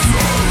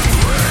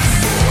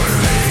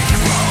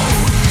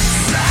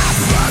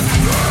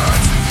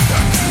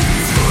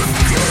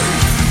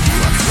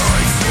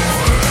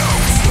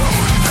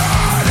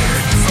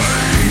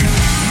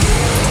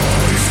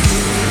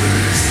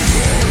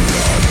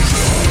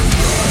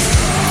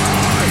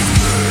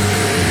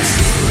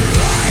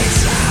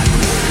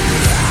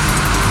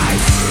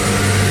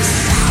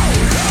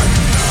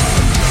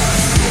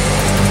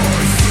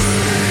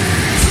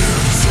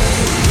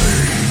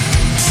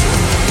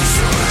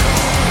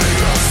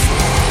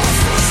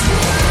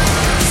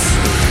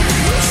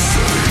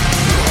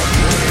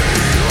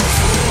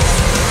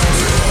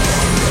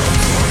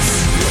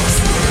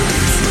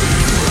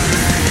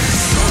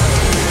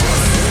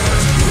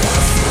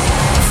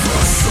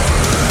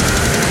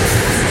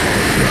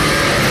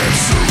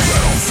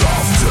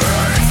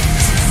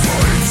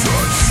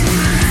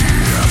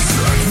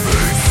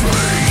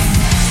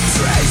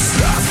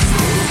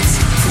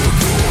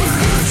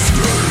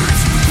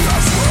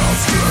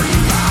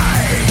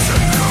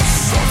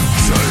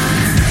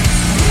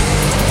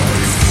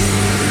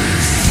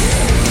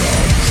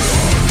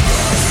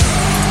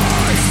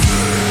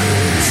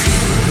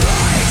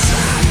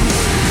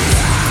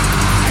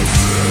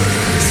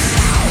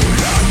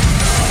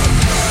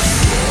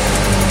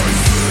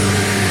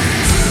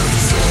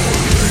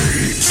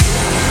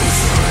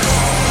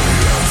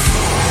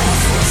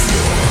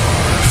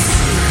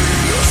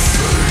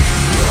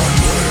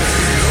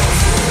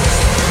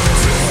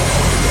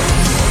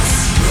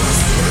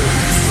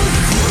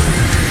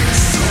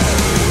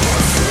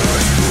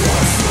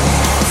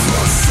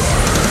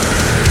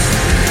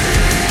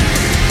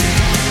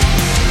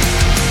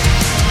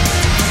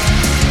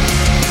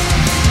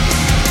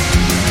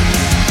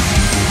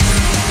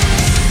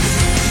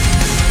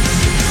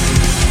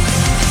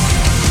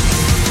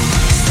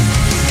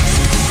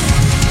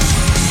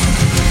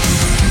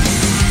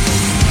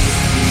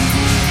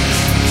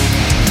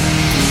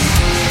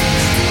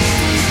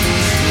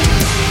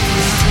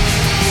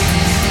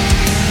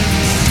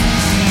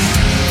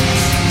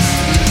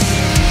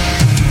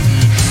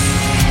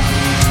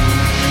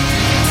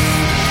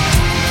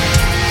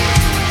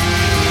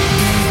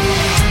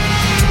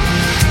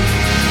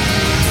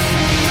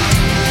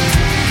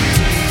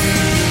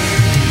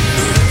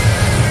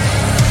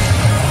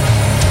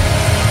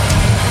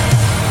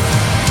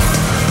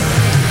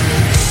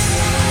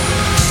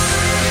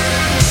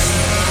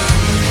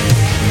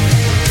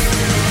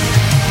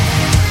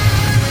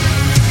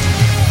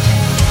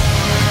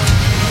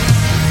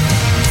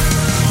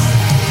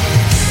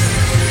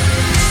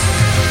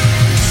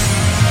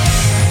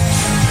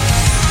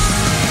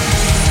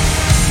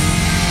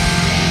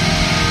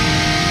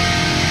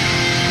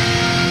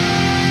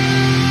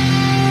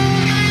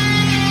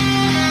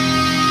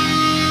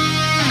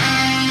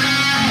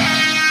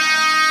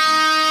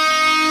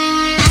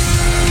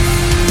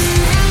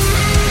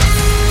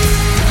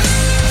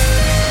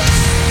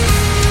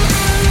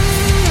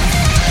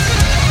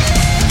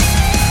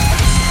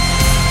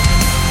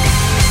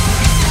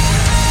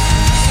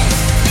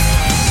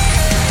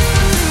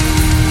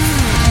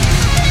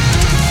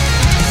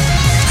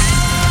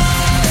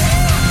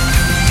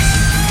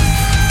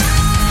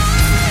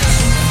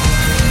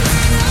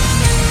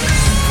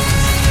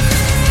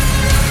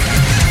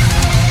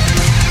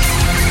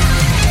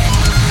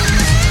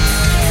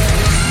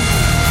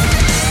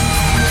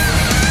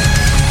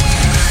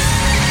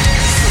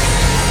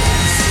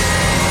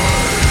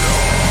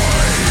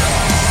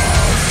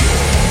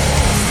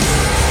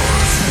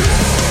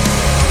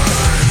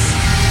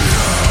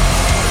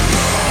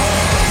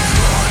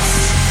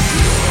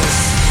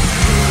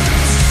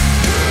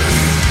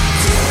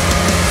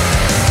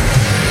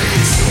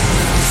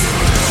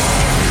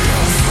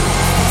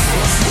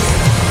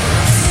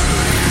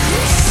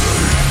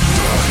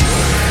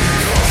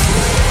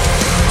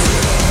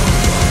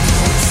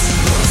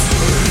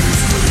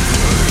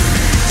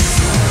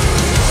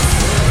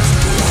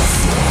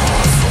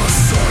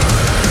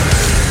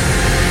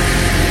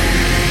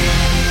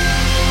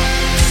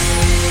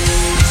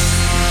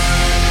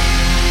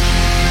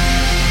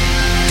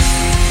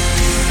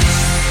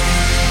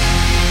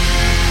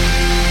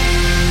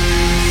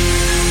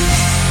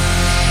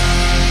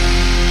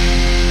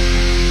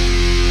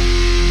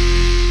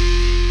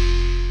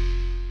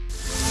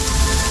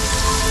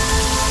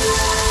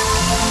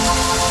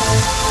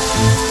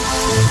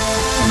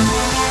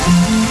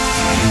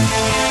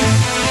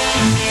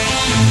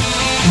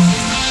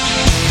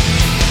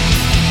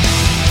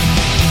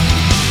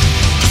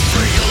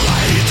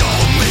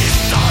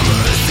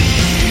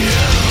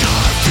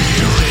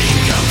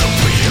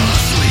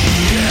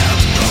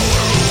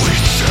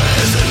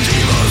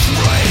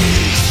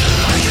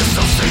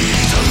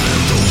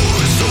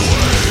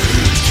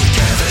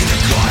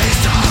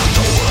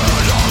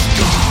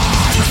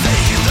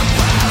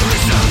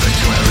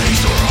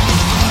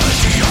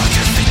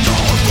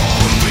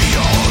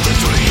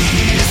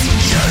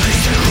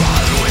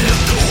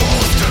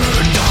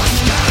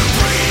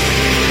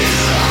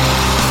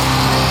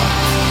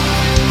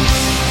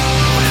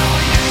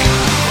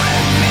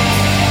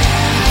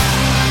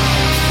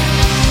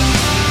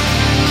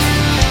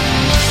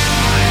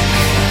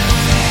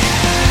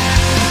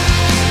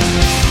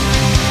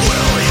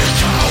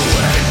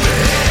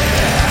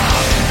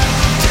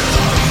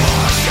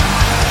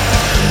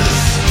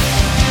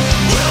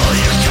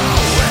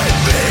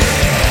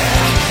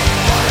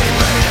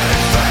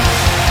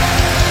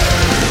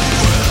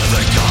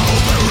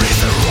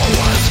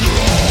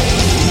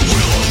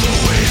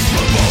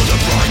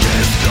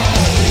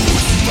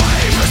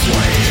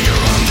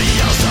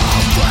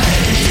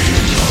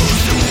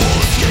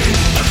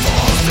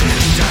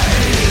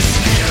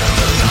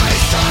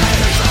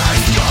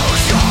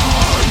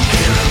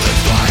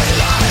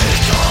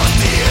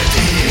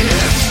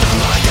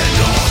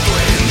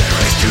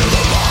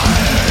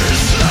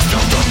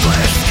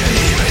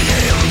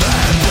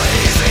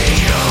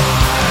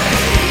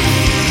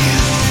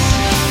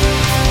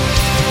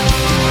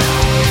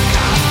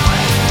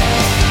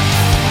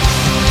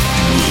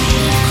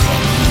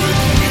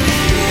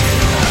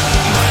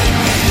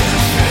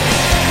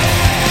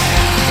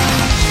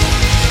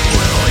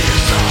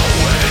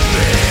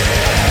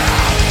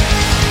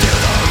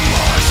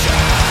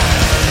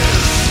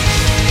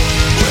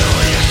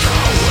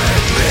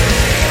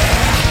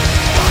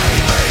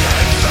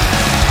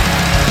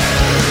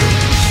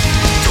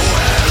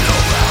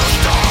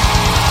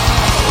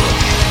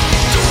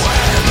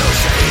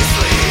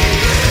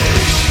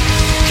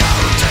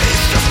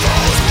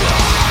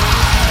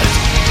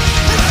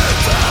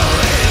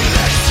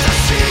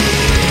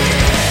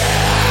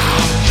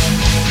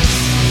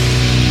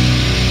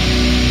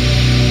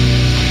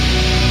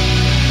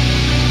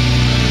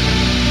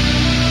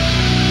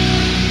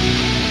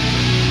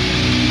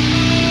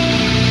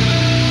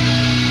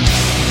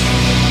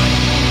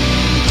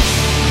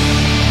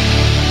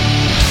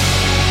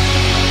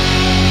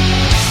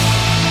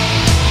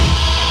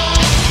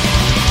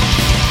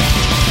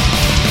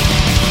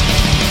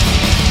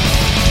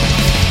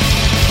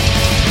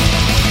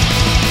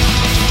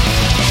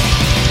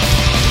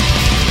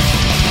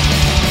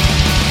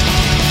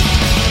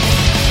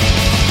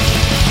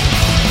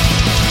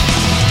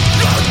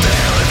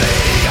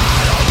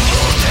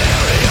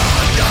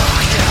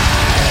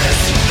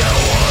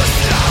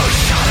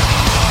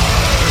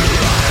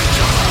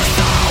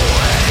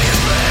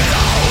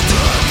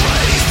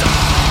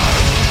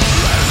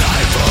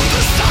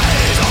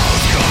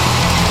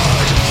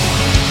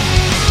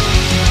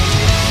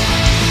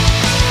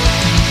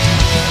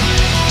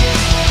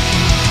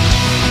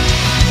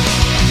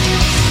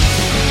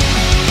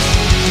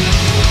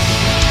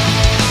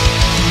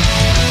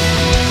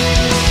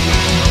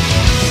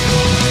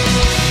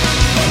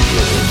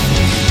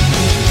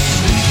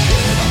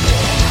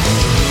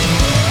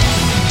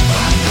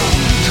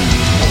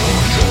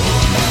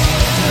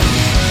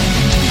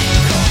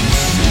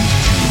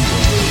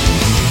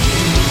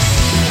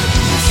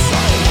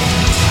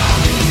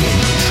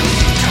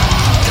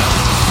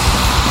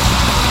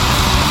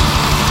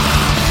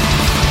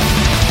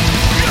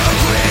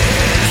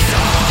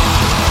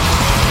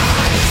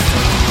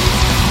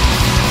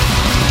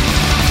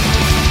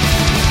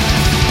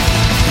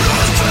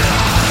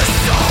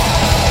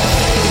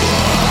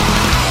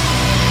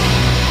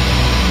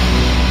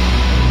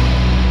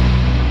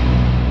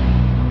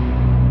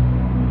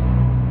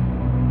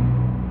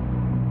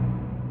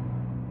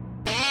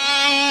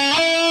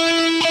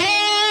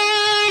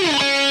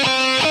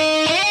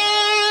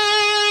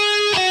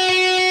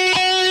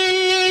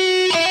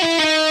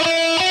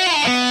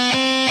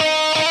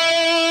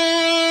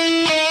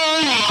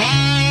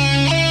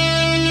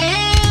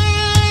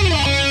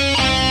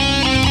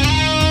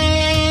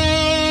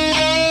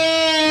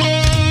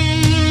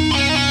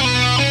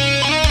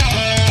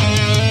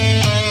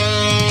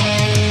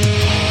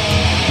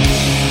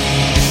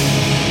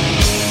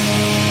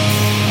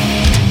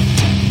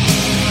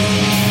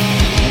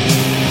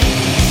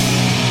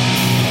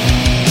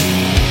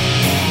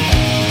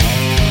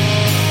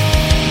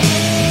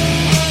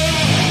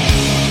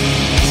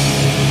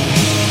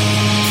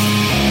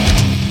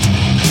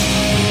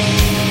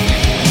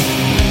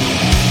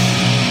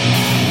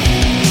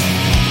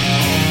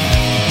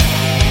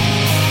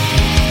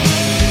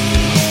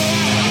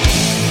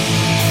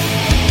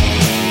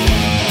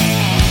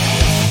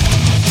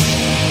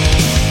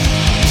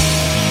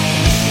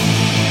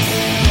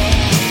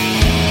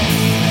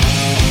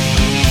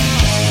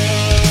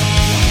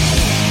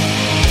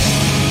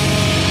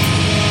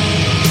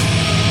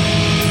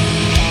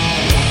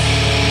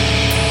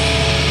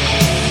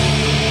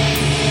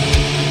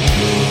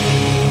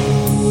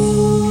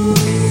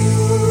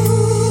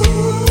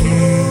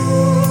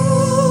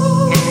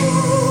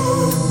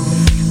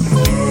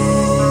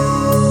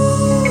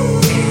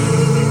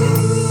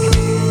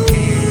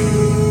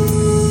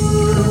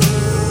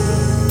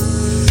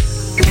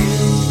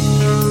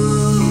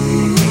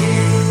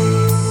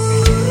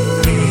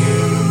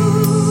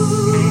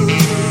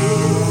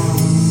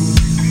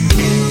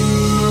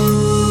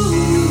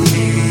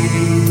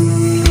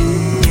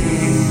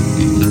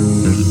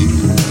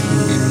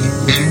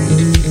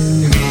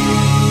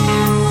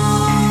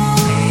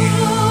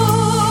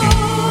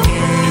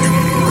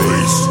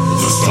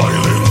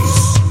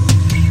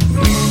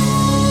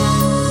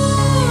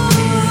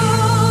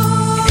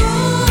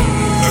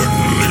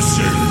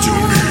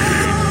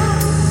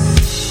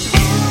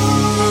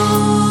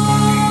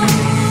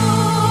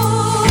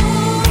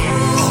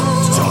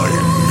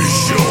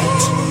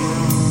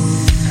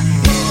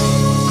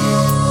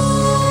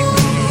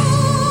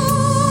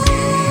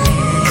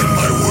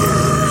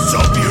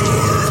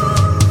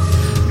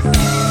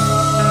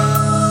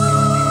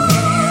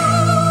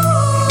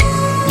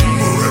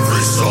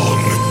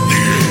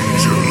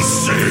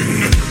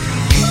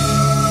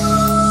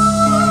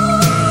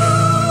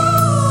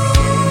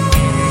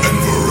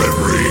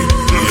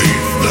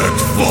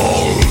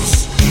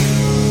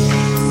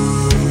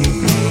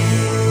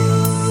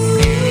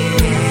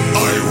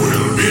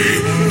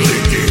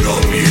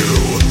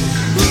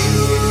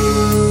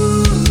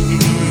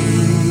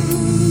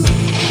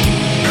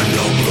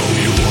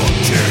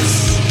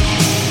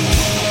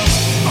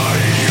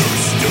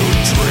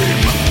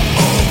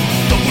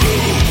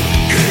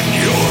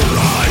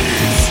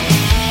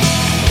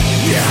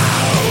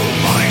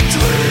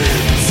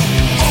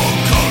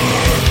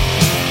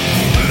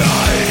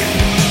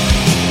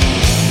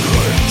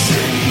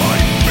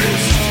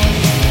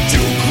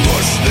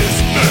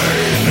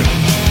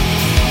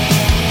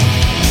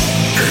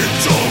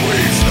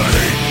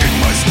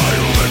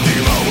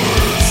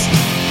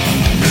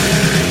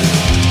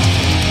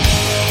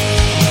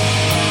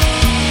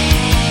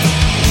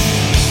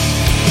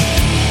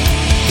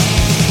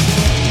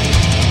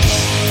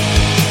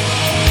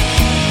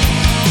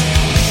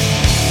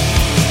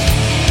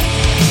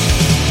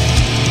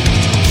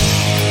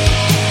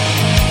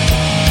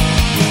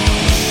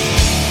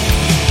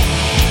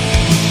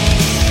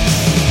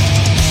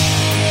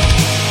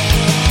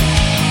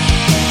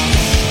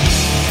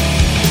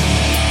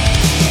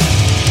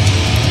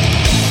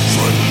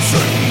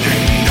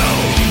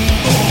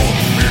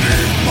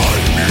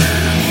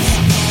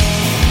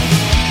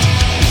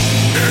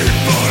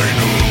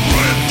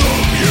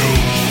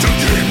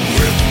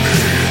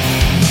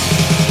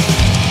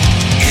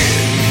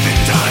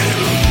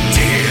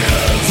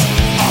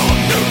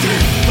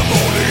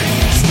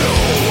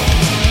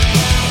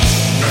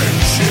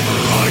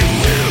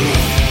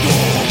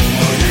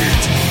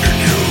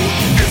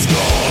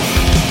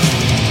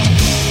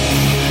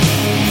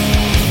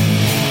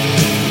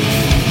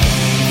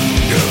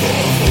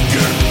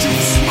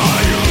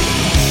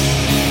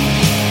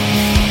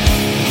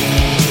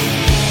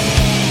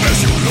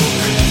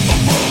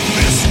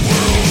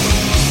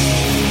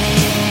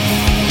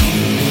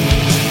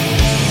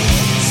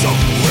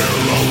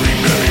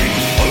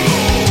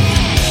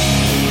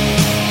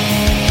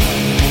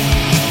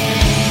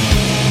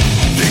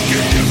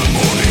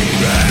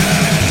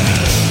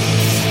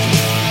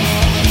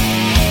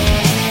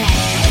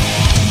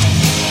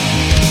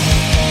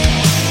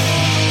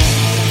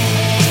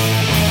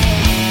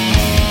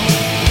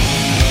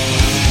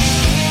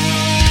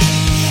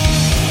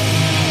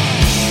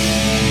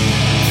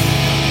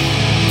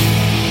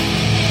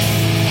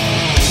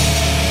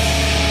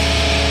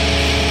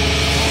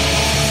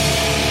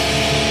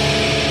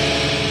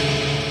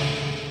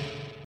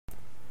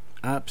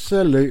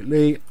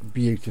absolutely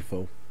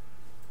beautiful.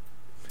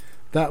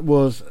 That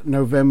was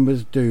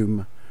November's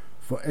Doom,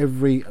 For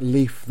Every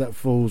Leaf That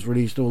Falls,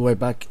 released all the way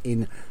back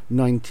in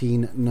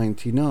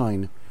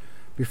 1999.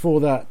 Before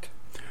that,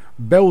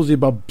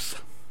 Beelzebub's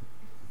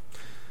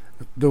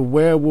The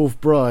Werewolf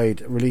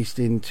Bride, released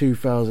in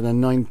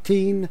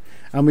 2019,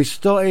 and we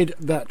started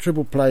that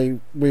triple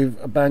play with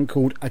a band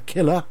called A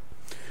Killer.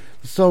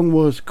 The song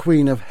was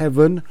Queen of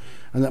Heaven,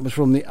 and that was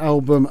from the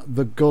album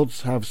The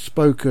Gods Have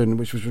Spoken,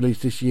 which was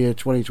released this year,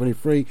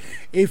 2023.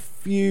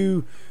 If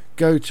you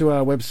go to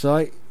our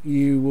website,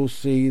 you will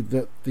see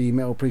that the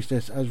Metal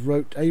Priestess has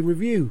wrote a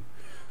review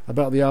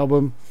about the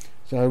album,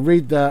 so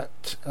read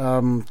that,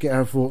 get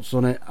her thoughts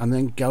on it, and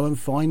then go and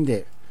find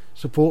it.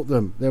 Support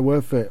them, they're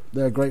worth it,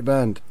 they're a great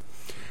band.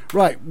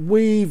 Right,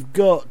 we've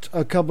got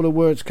a couple of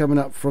words coming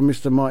up from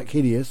Mr. Mike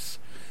Hideous,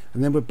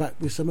 and then we're back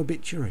with some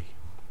obituary.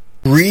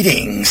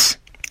 Greetings,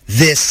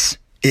 this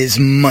is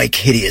Mike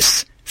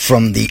Hideous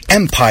from the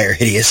Empire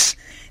Hideous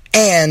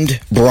and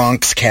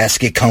Bronx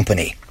Casket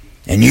Company,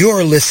 and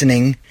you're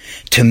listening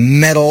to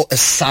Metal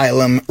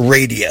Asylum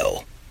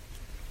Radio.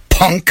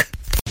 Punk.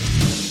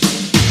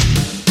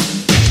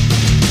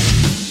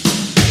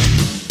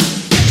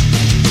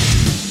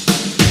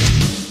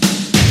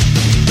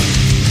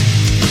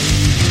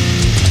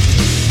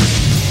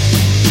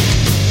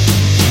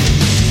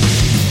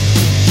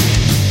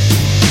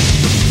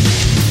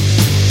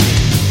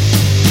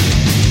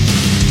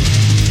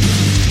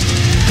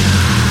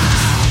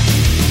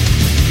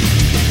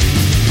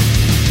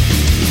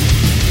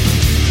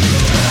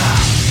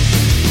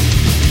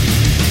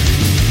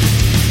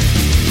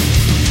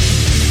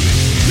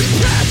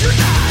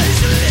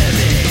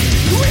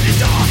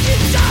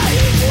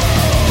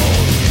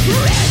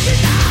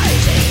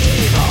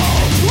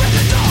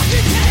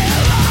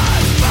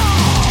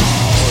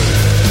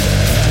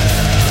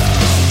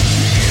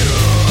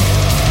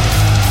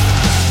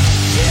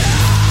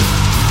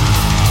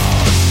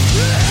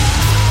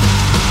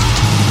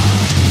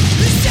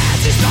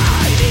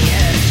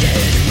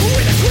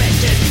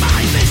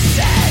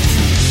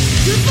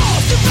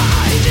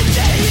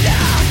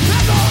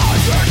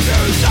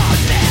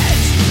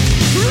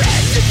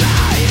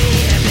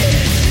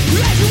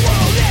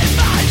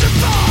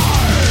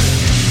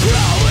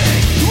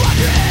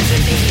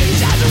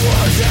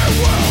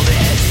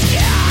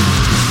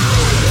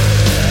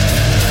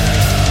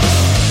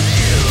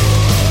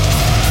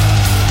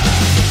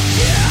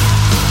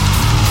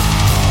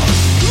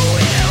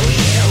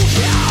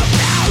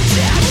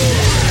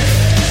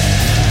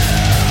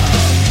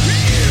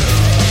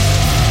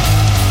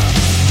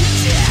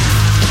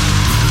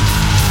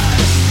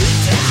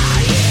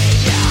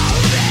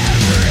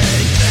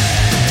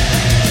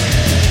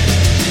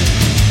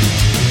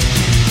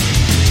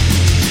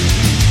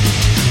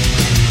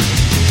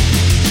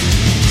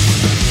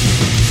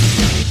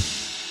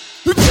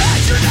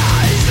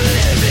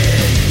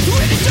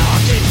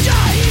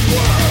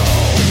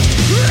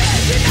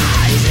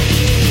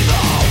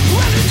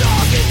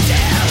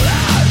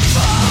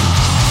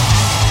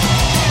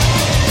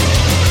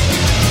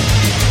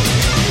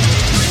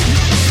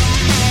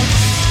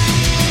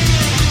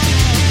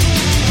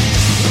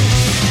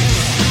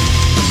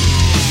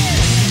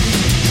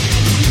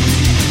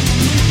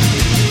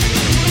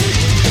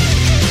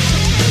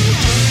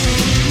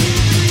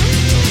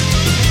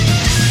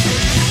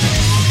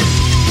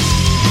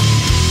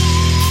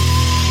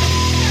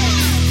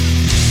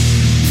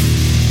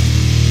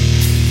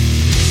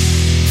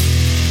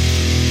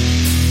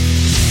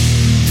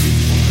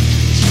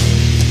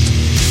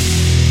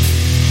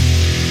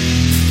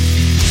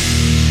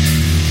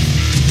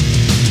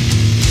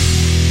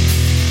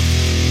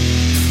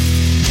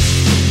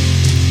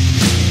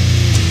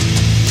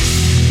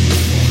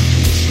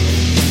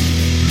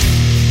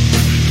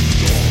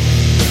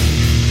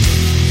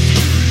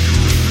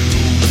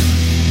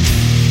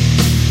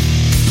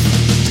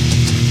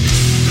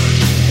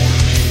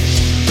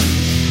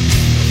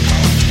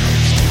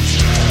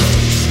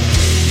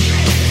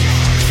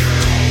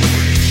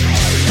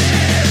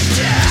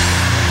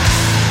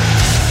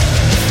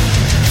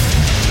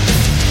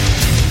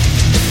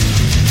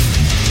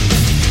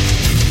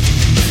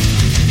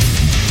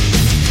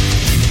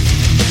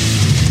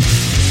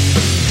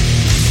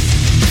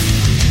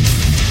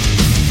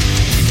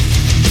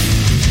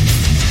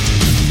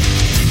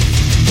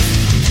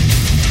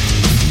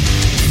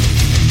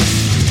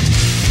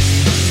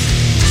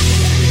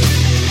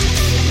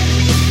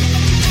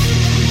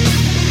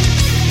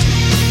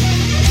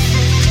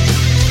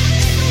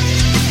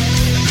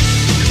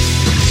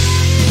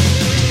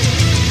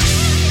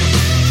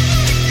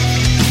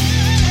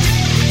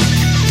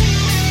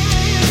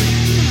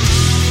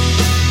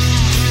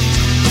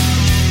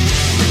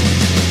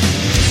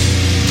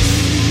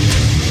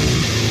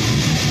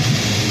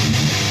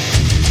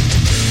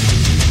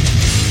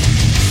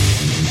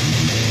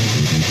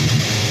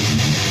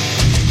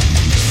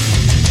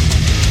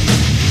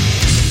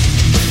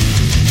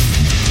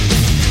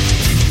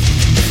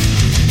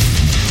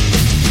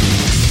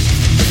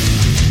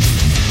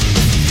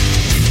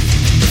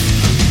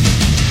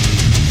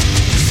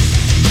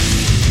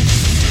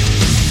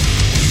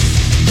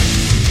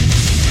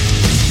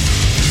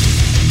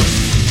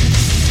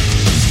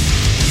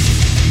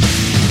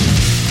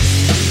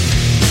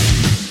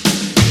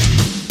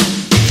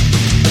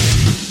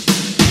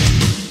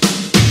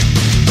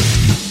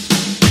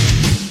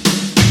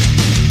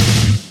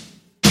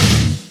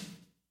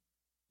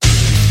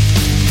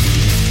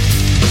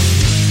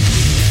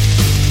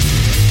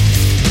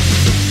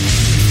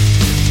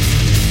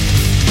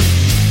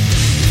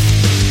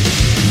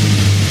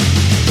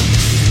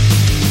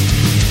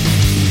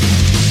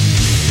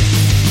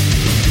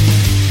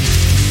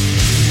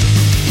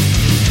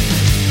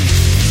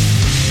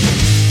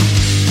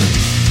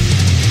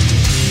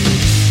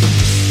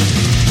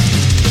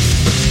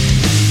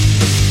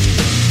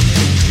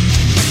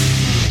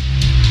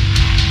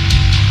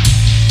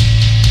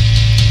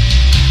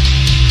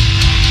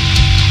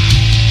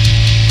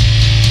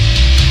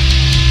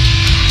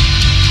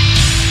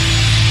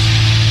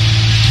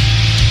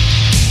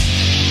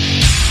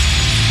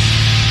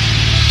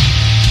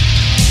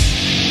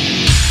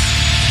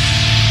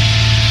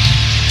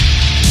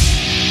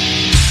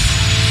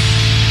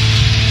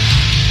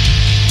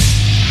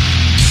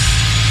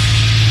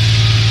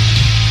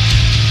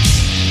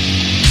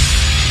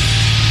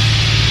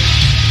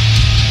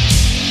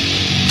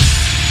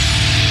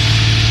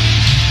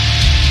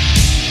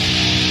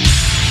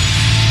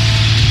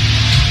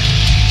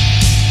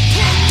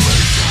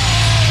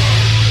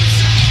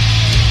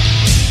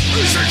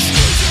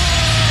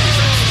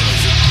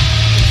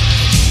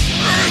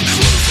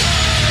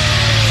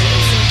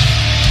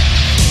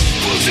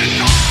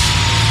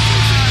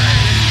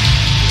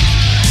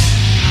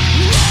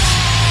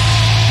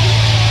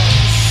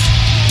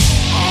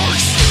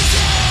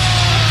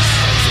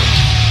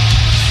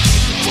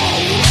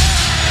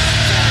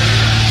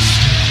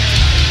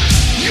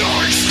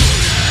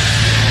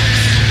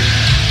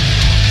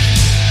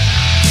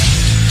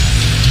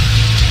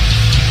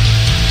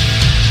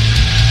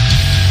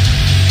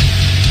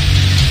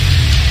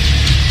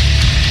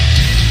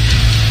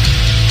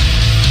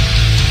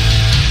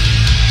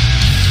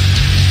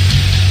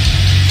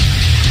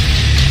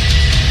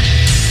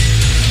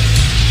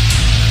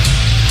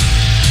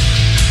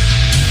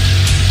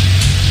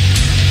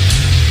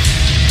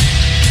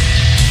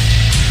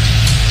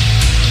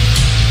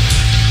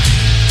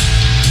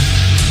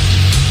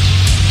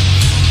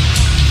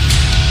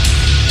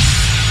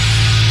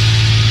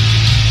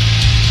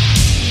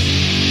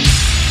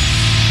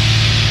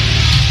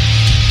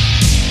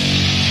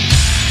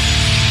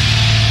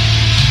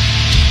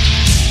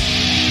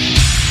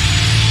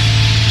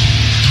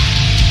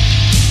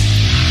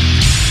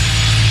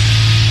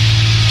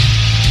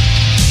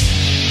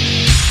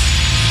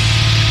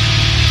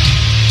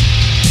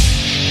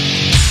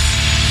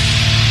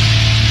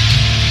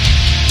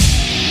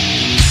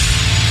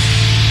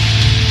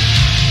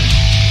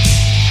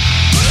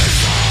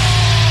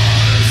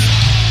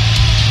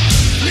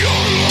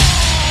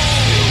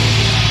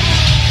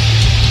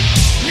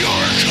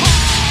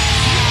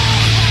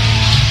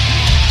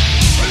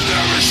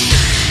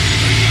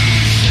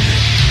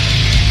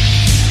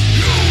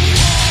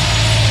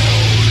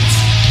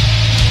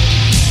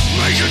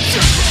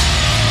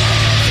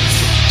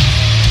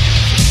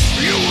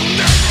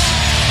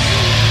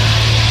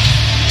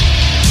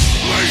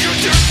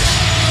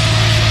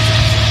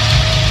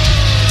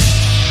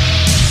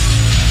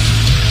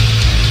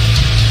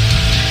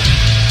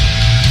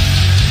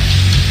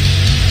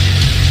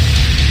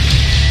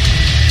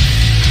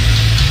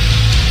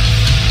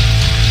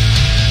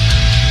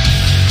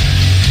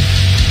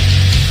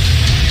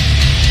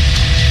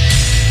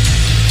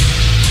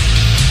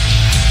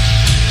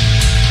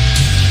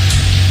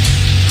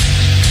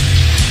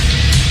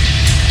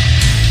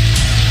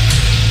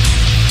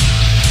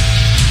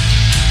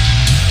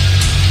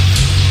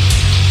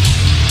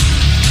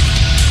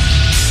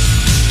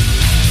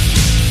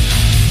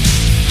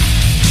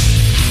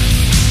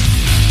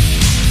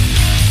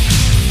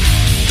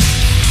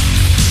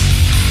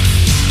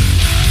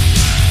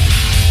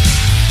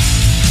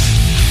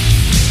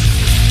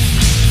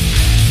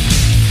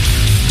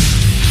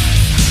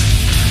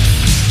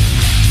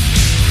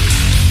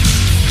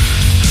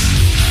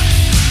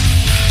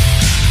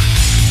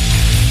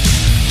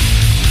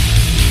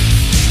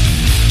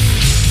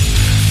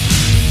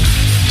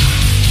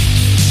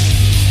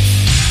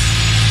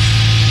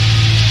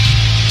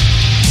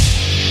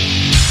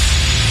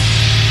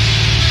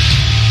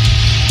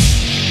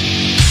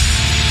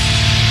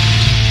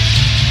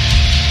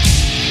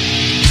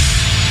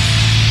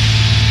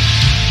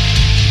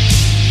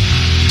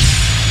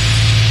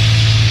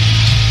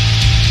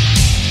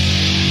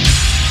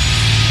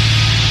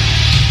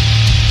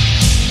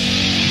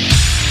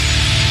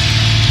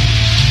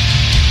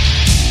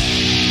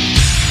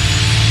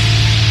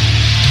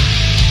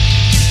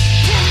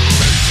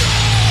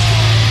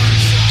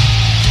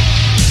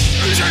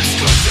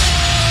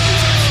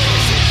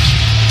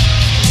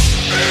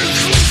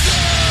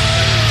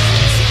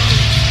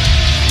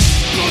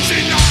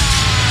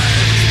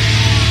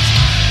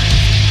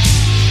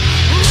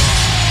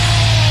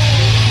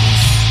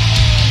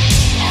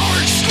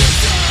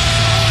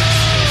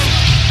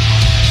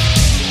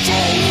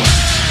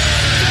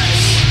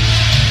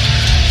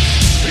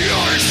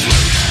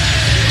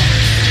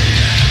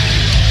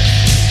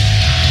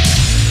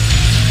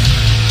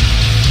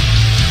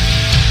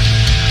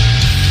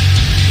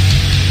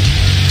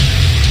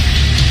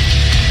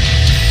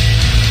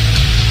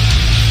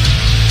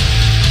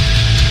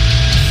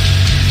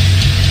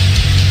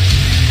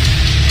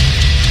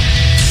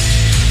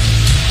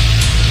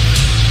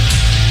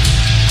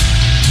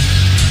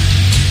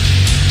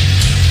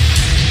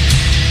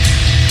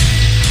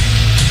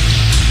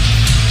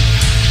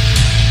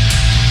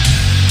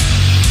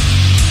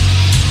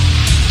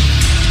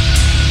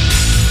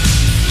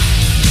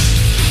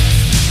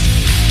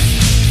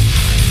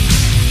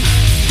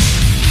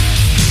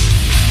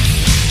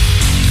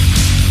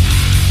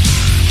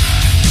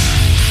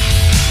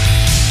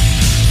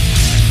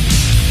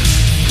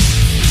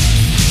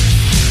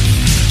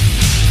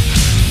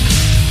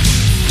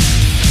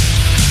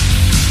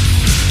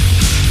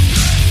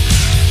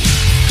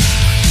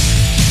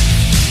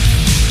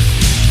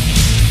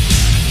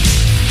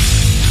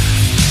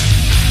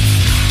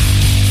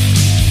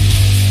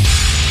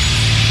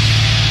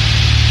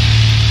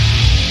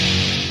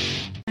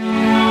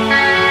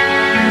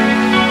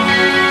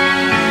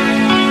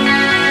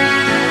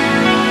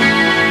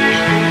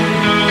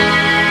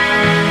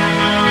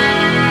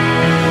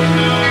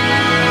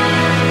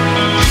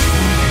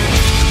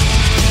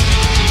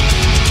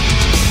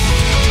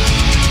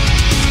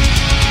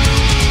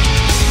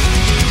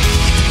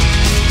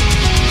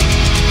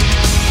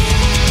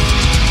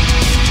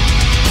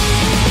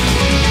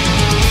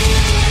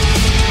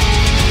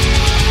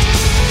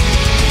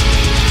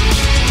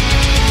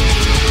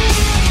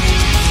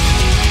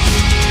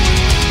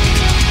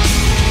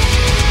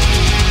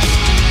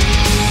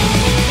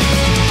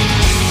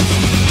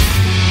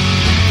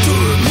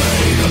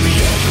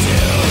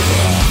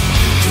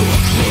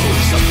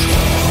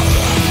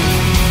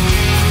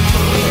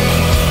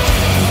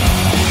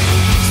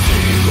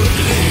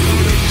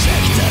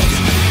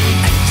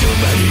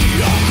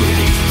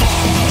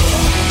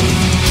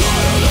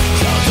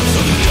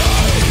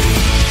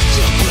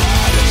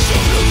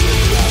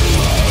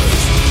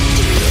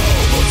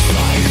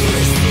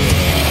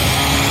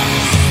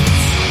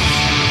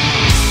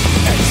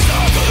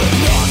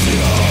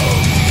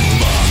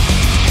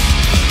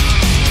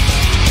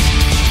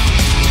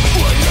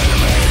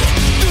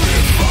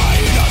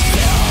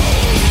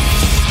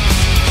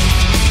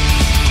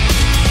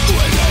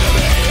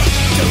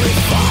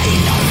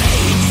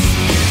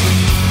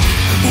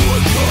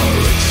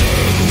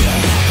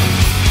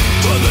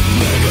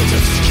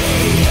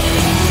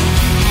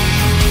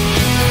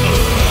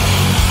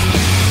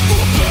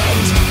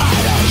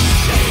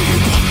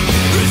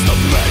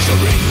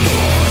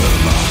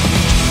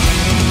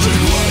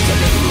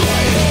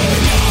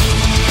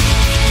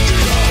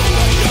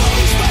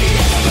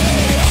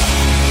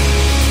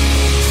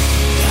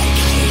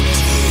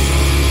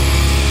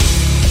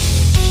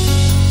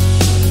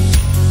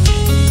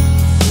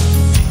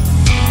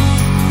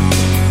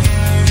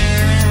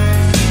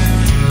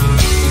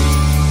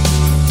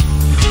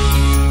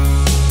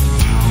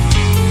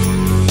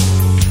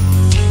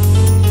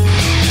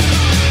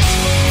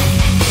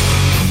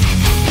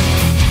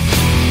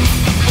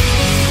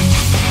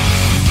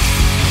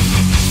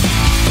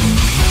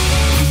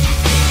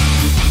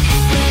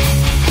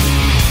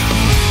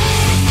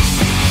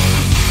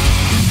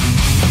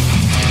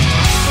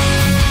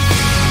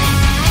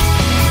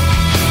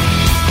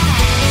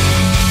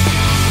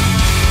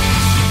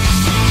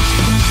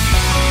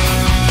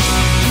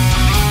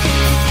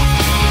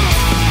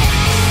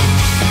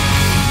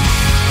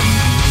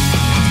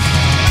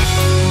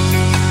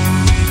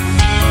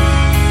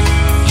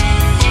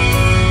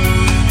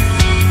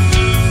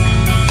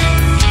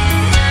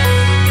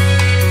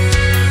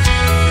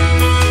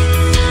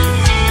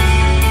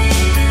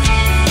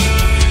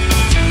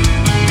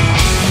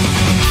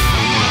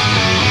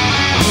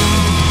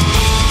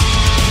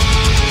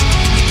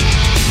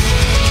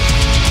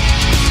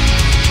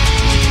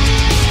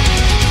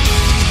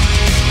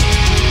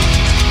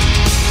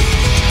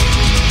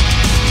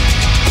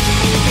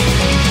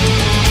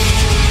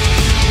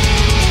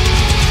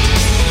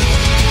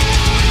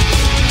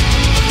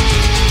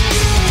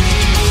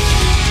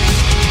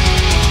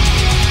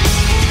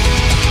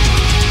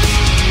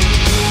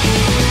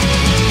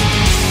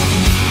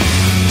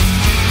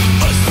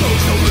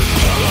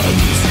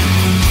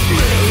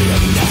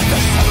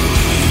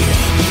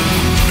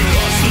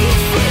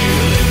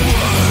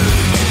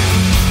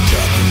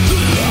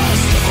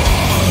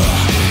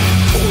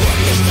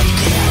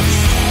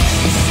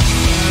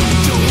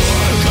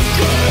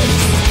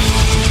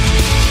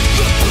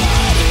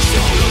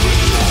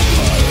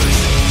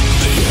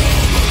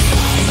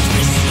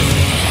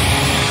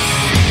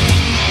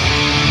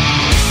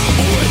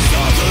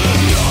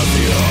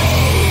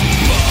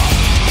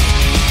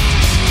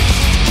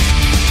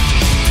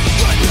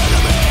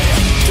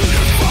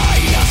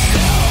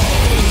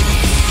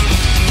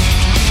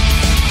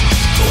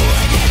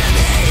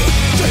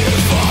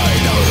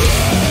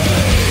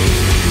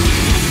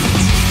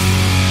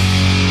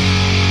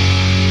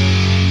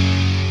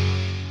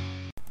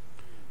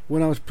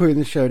 when I was putting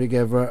the show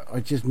together, I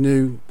just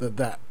knew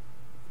that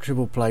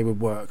triple play would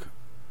work.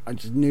 I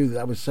just knew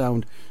that would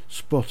sound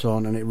spot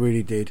on, and it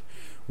really did.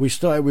 We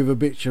started with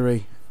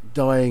Obituary,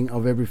 Dying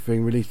of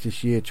Everything, released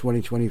this year,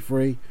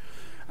 2023.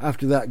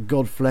 After that,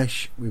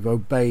 Godflesh with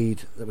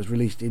Obeyed, that was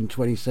released in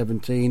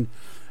 2017.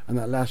 And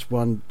that last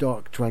one,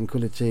 Dark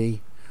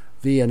Tranquility,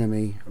 The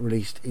Enemy,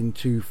 released in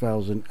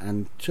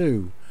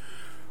 2002.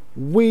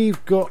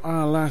 We've got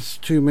our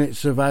last 2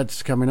 minutes of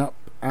ads coming up,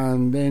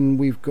 and then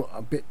we've got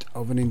a bit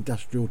of an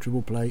industrial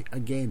triple play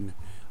again.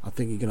 I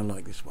think you're going to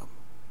like this one.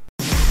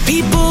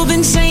 People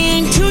been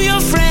saying to your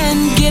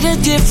friend, get a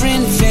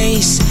different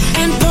face,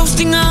 and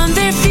posting on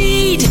their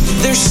feed,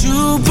 they're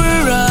super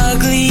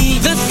ugly.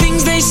 The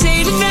things they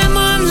say to them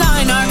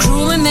online are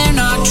cruel and they're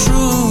not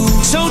true.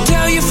 So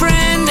tell your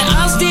friend,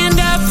 I'll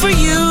stand up for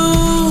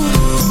you.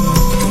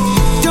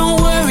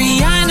 Don't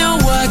worry, I know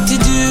what to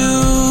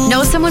do.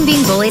 Know someone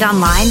being bullied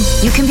online?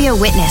 You can be a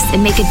witness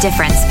and make a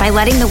difference by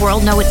letting the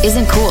world know it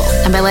isn't cool,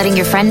 and by letting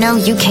your friend know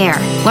you care.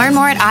 Learn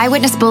more at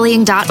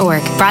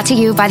eyewitnessbullying.org. Brought to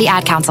you by the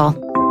Ad Council.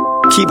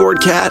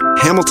 Keyboard Cat,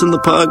 Hamilton the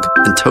Pug,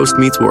 and Toast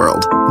Meets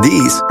World.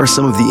 These are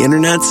some of the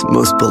internet's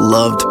most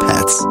beloved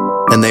pets.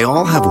 And they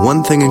all have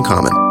one thing in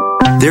common.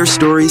 Their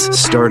stories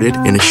started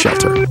in a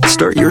shelter.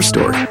 Start your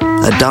story.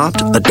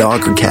 Adopt a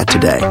dog or cat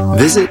today.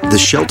 Visit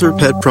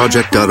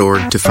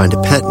theshelterpetproject.org to find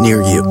a pet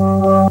near you.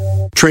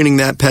 Training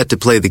that pet to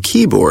play the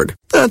keyboard,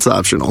 that's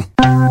optional.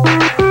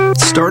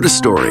 Start a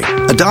story.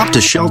 Adopt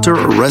a shelter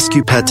or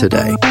rescue pet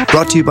today.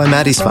 Brought to you by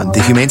Maddie's Fund,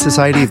 the Humane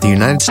Society of the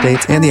United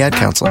States, and the Ad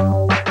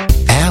Council.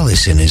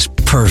 Allison is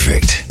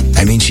perfect.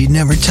 I mean, she'd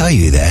never tell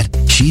you that.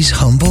 She's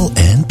humble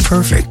and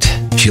perfect.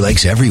 She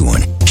likes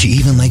everyone. She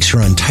even likes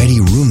her untidy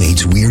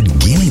roommate's weird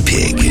guinea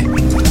pig.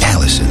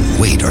 Allison,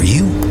 wait, are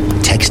you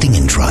texting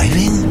and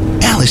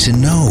driving? Allison,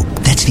 no.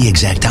 That's the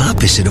exact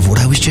opposite of what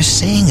I was just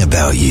saying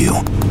about you.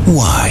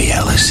 Why,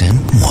 Allison?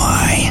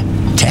 Why?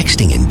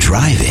 Texting and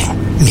driving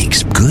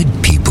makes good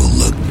people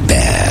look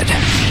bad.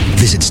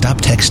 Visit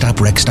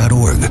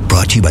StopTextStopWrecks.org.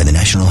 Brought to you by the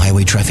National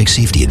Highway Traffic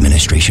Safety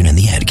Administration and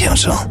the Ad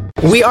Council.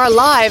 We are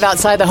live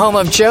outside the home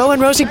of Joe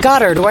and Rosie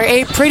Goddard, where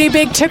a pretty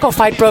big tickle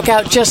fight broke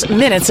out just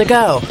minutes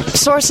ago.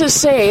 Sources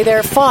say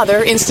their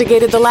father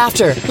instigated the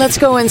laughter. Let's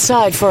go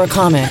inside for a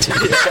comment.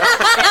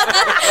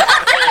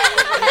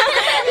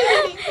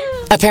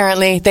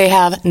 Apparently, they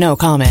have no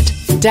comment.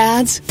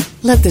 Dads,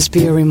 let this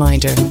be a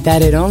reminder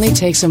that it only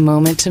takes a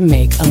moment to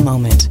make a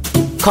moment.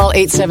 Call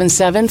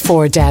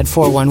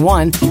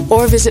 877-4DAD-411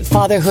 or visit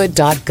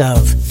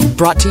fatherhood.gov.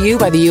 Brought to you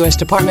by the U.S.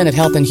 Department of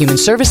Health and Human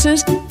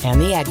Services and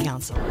the Ad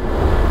Council.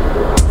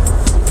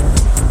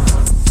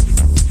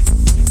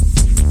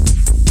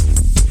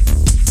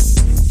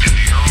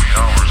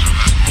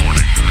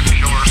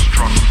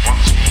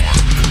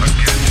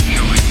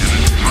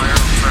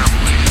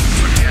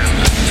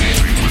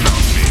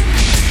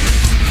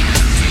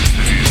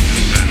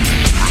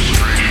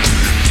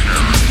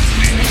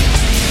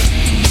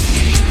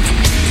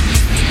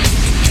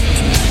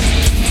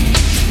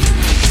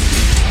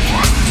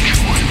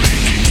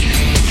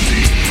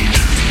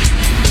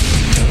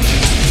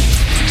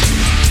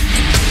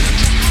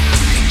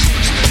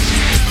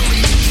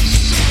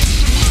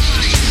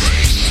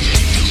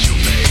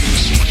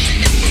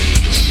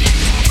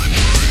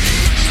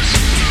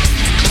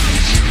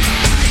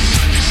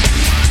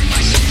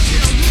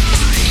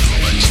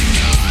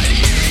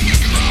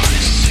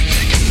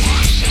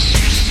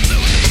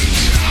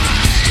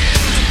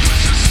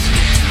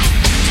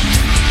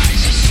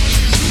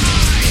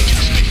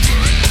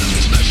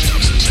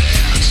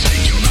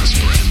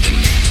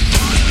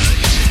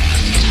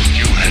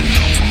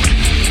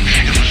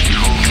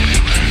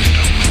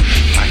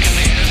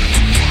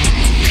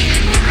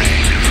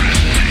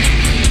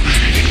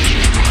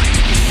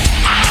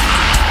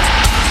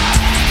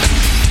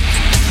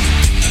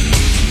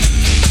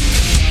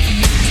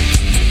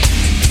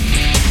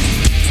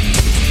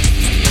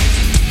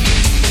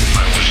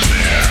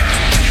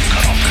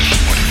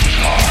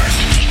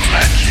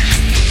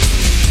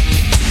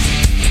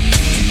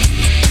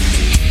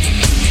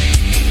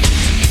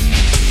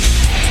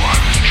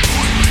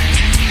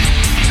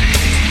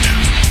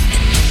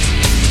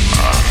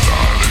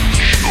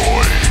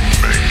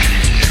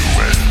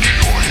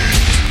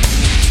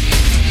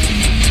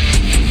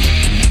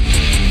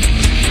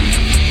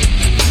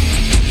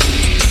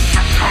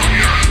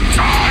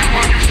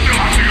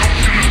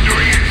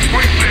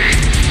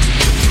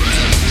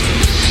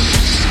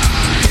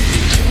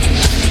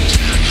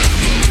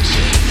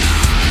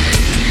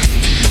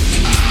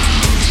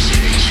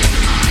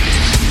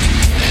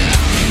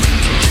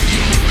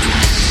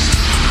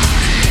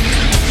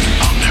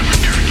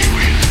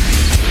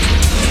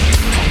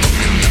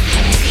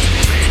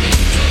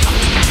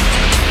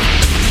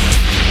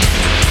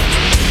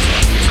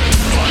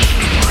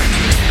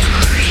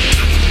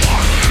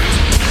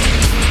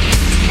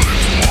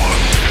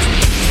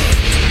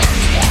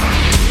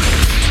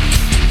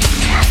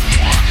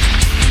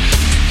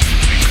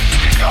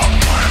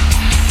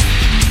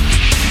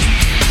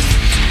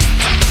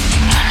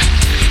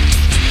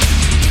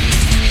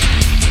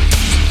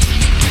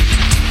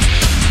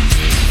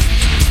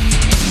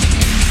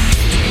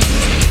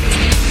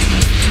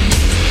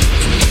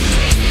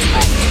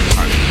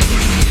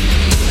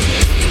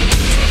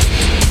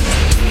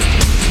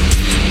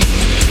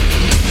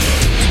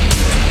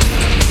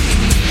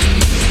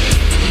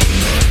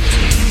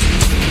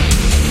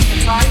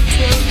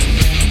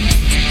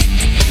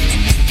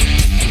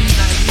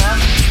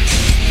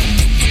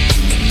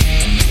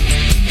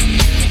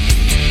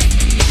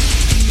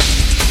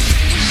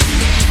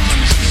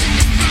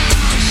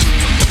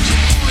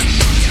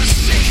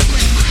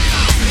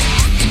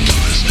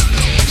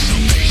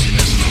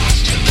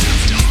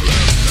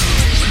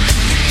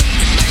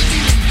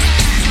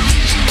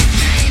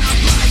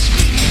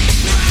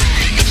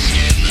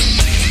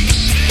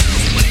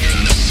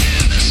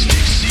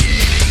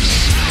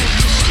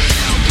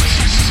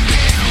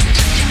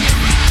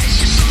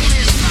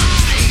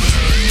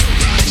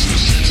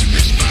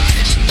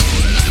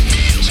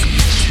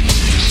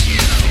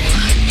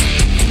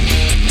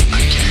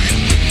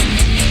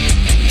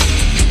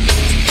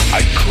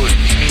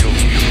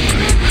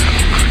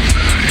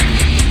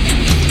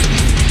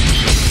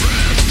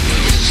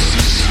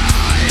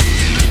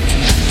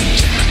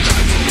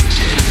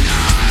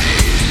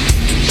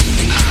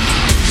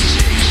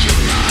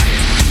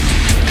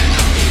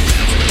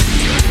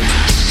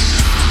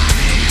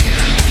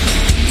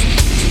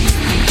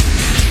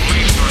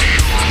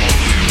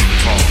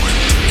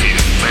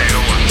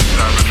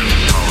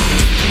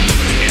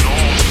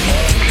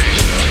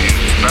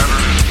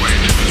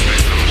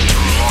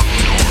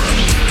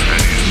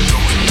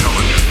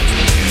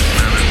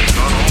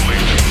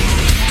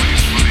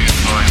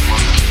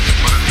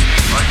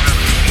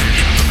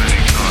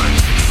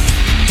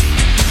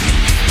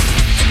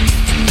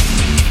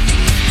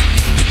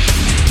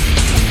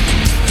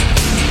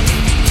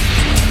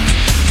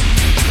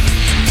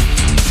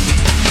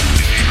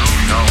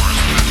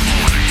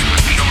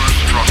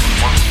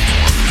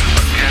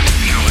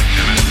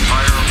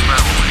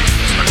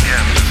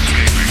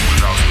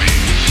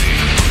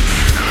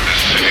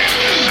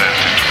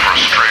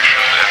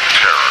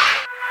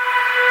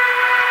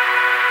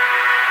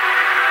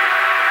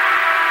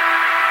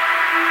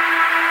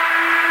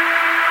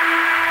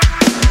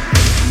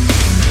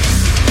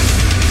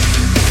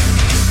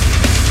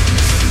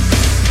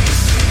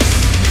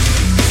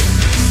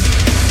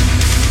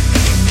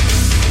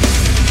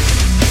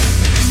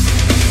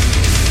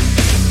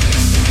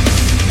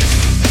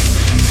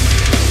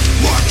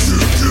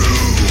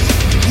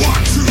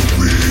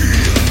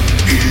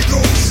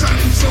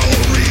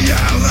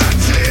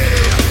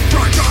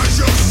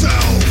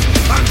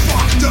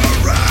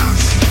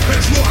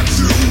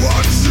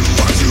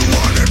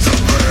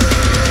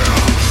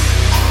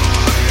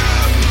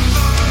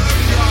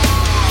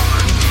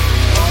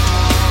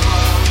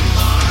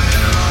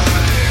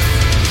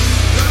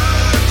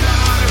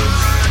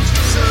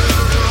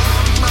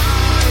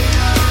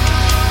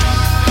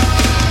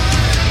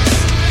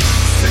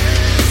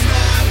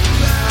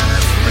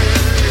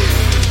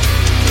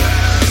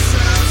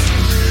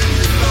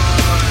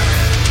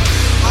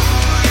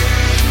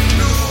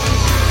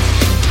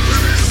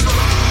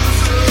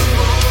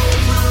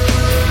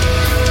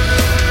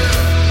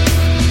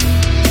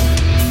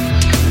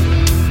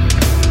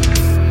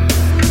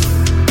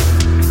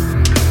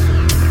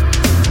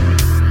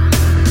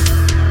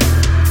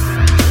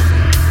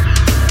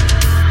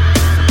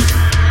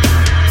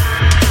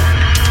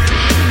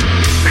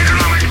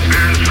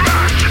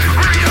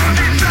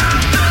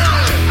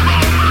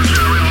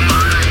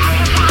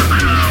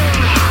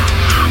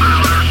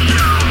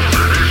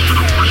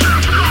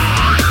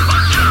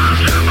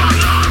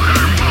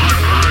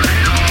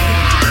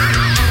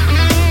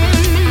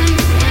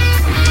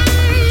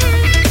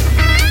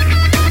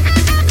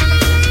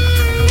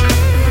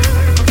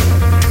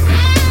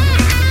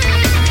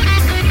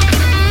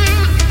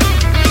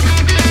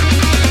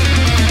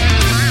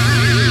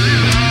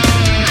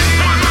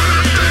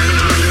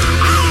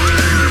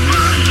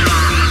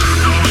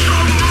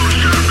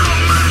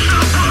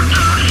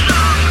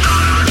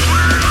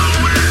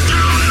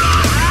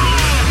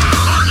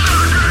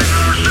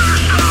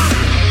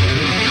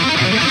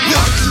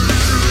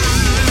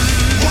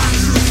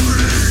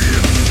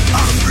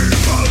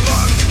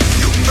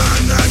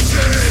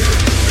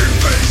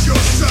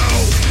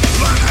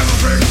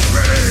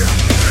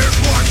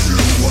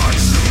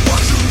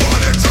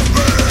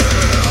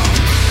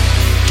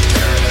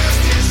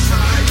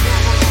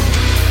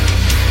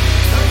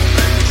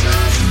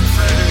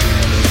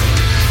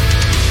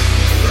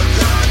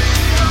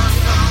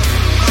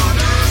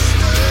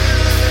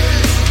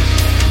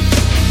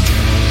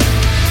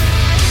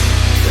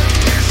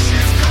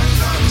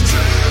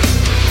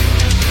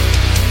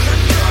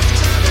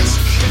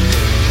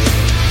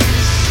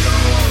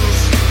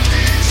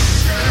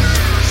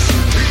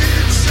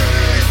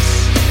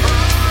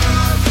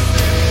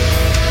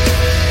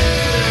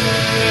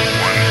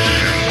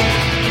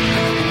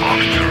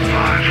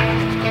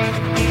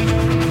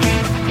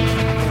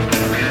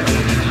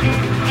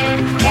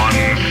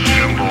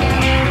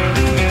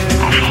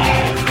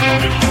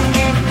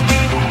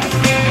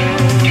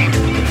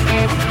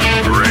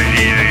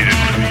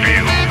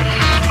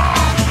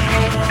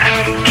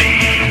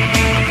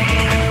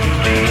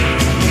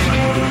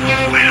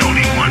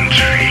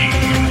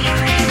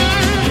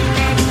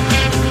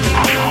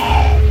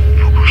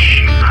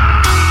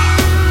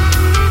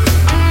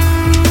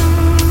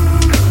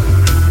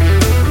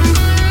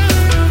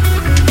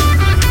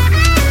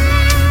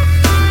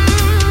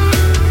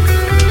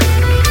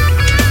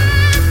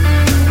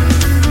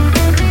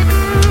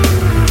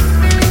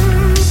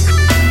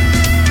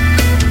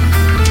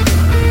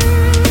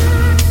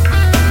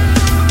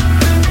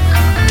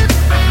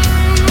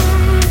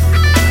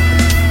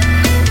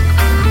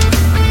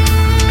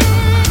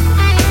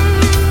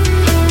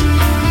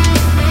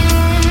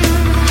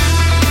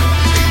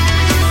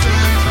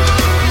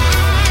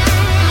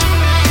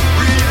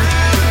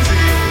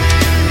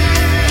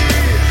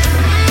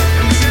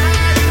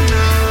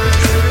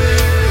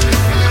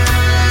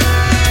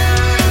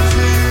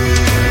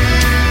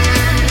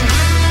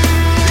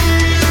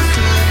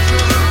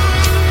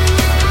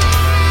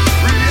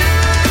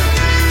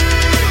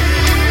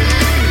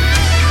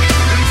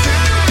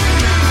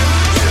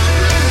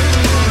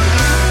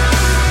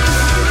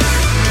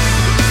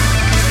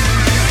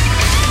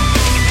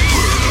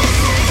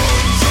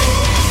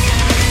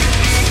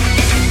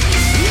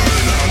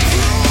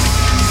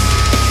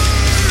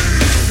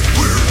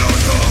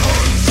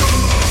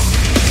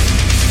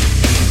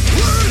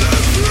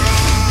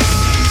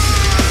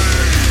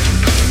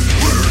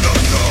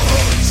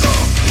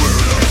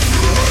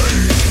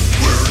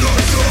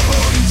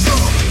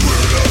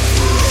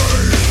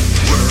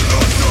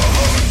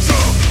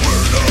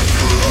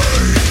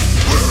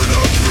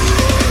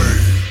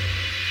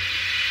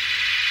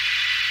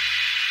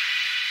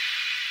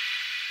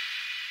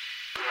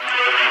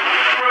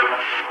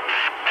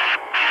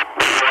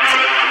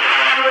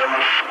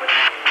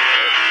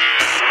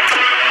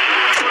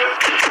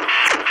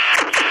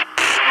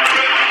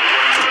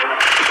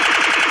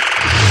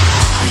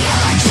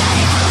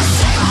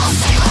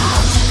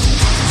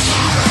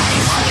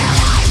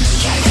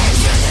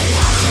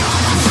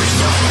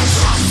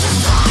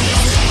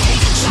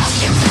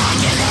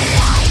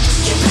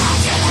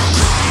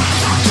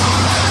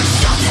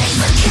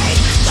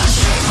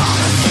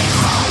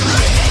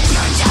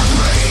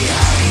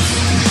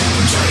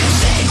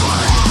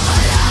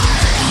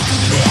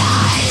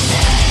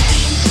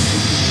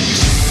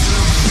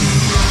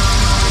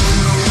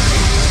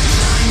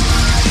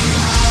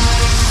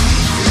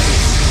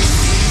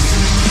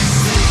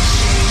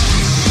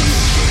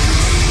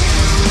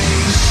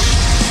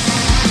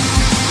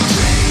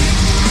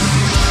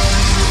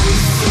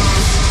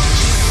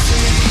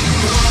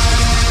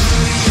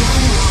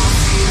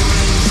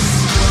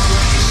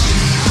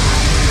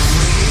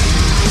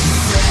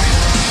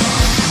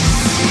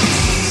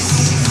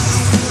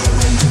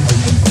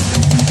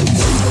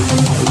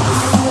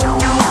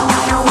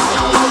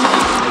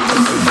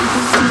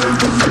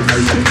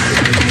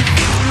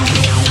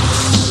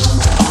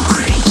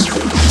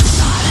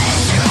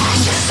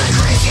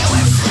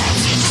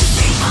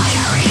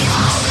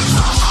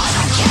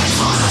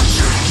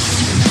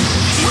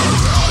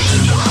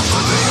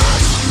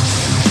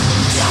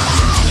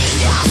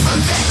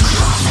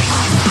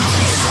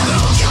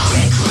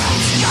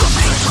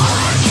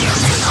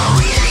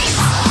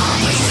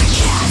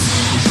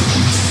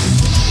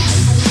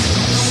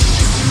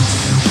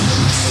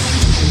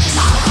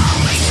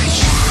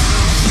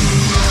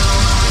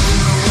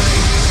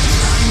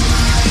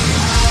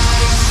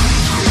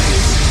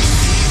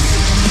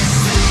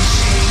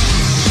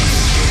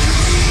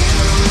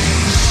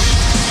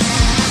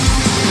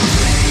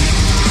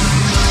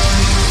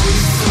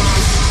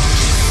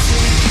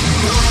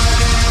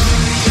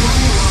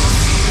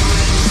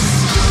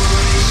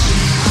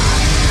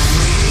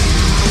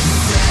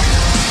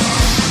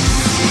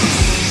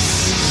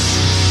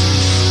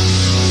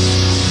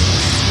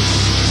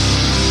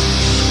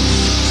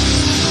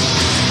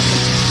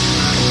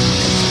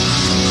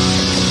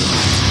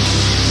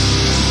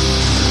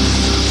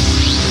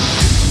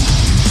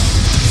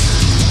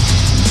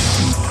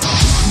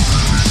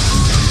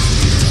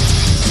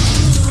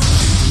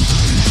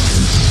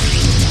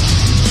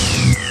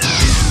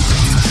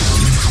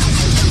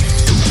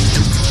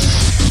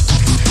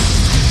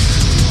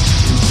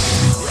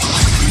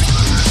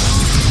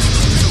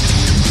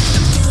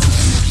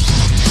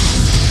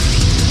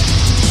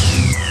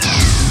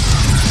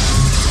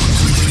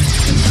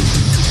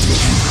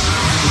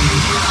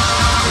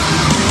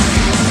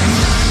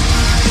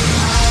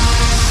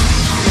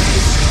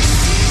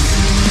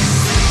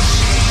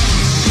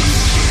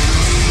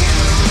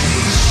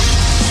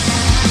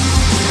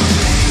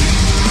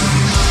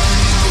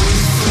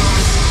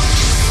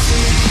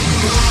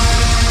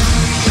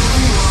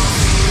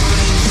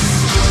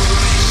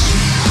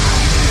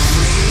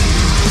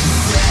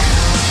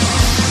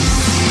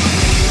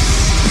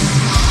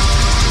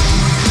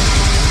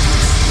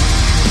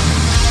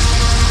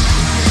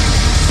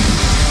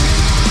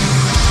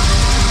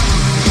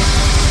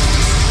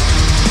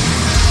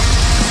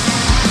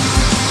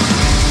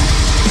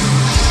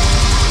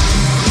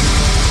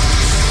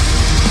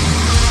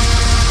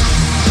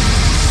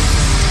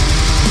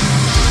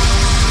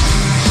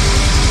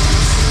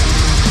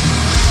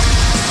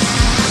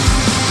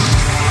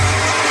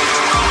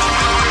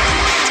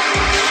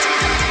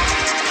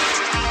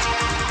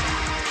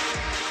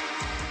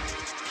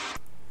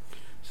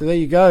 So there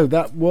you go.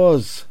 That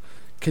was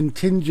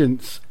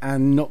Contingents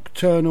and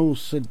Nocturnal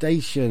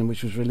Sedation,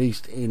 which was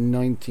released in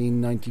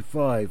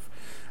 1995.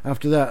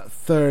 After that,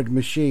 Third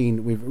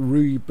Machine with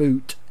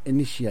Reboot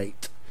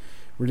Initiate,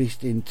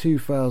 released in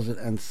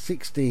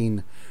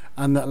 2016.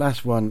 And that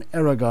last one,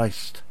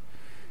 Errorgeist,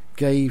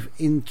 Gave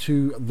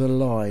Into the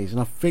Lies, and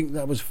I think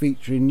that was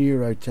featuring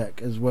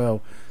Neurotech as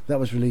well.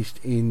 That was released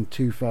in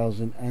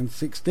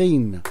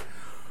 2016.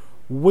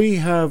 We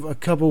have a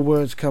couple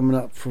words coming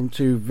up from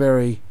two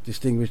very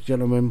distinguished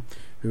gentlemen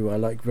who I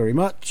like very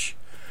much,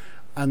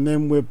 and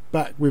then we're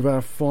back with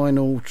our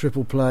final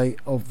triple play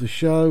of the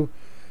show.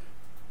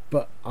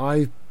 But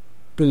I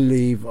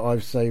believe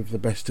I've saved the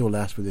best till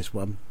last with this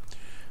one.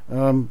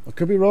 I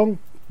could be wrong,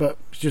 but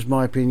it's just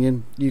my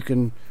opinion. You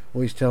can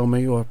always tell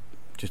me or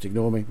just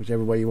ignore me,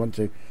 whichever way you want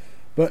to.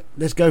 But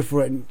let's go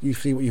for it and you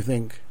see what you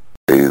think.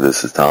 Hey,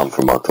 this is Tom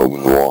from October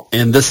Noir.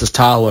 And this is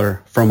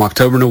Tyler from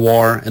October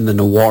Noir and the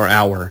Noir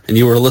Hour. And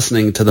you are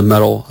listening to the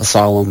Metal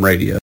Asylum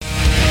Radio.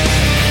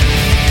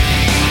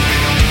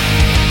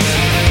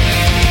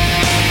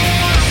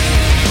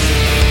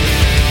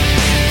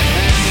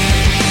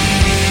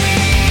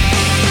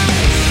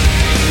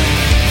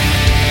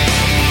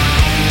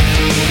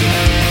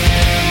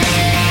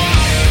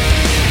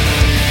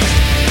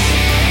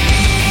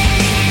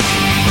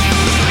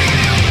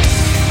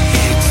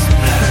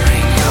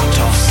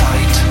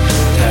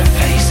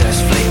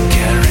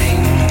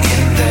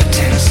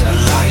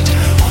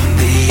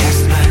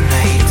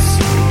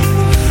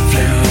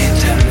 Flew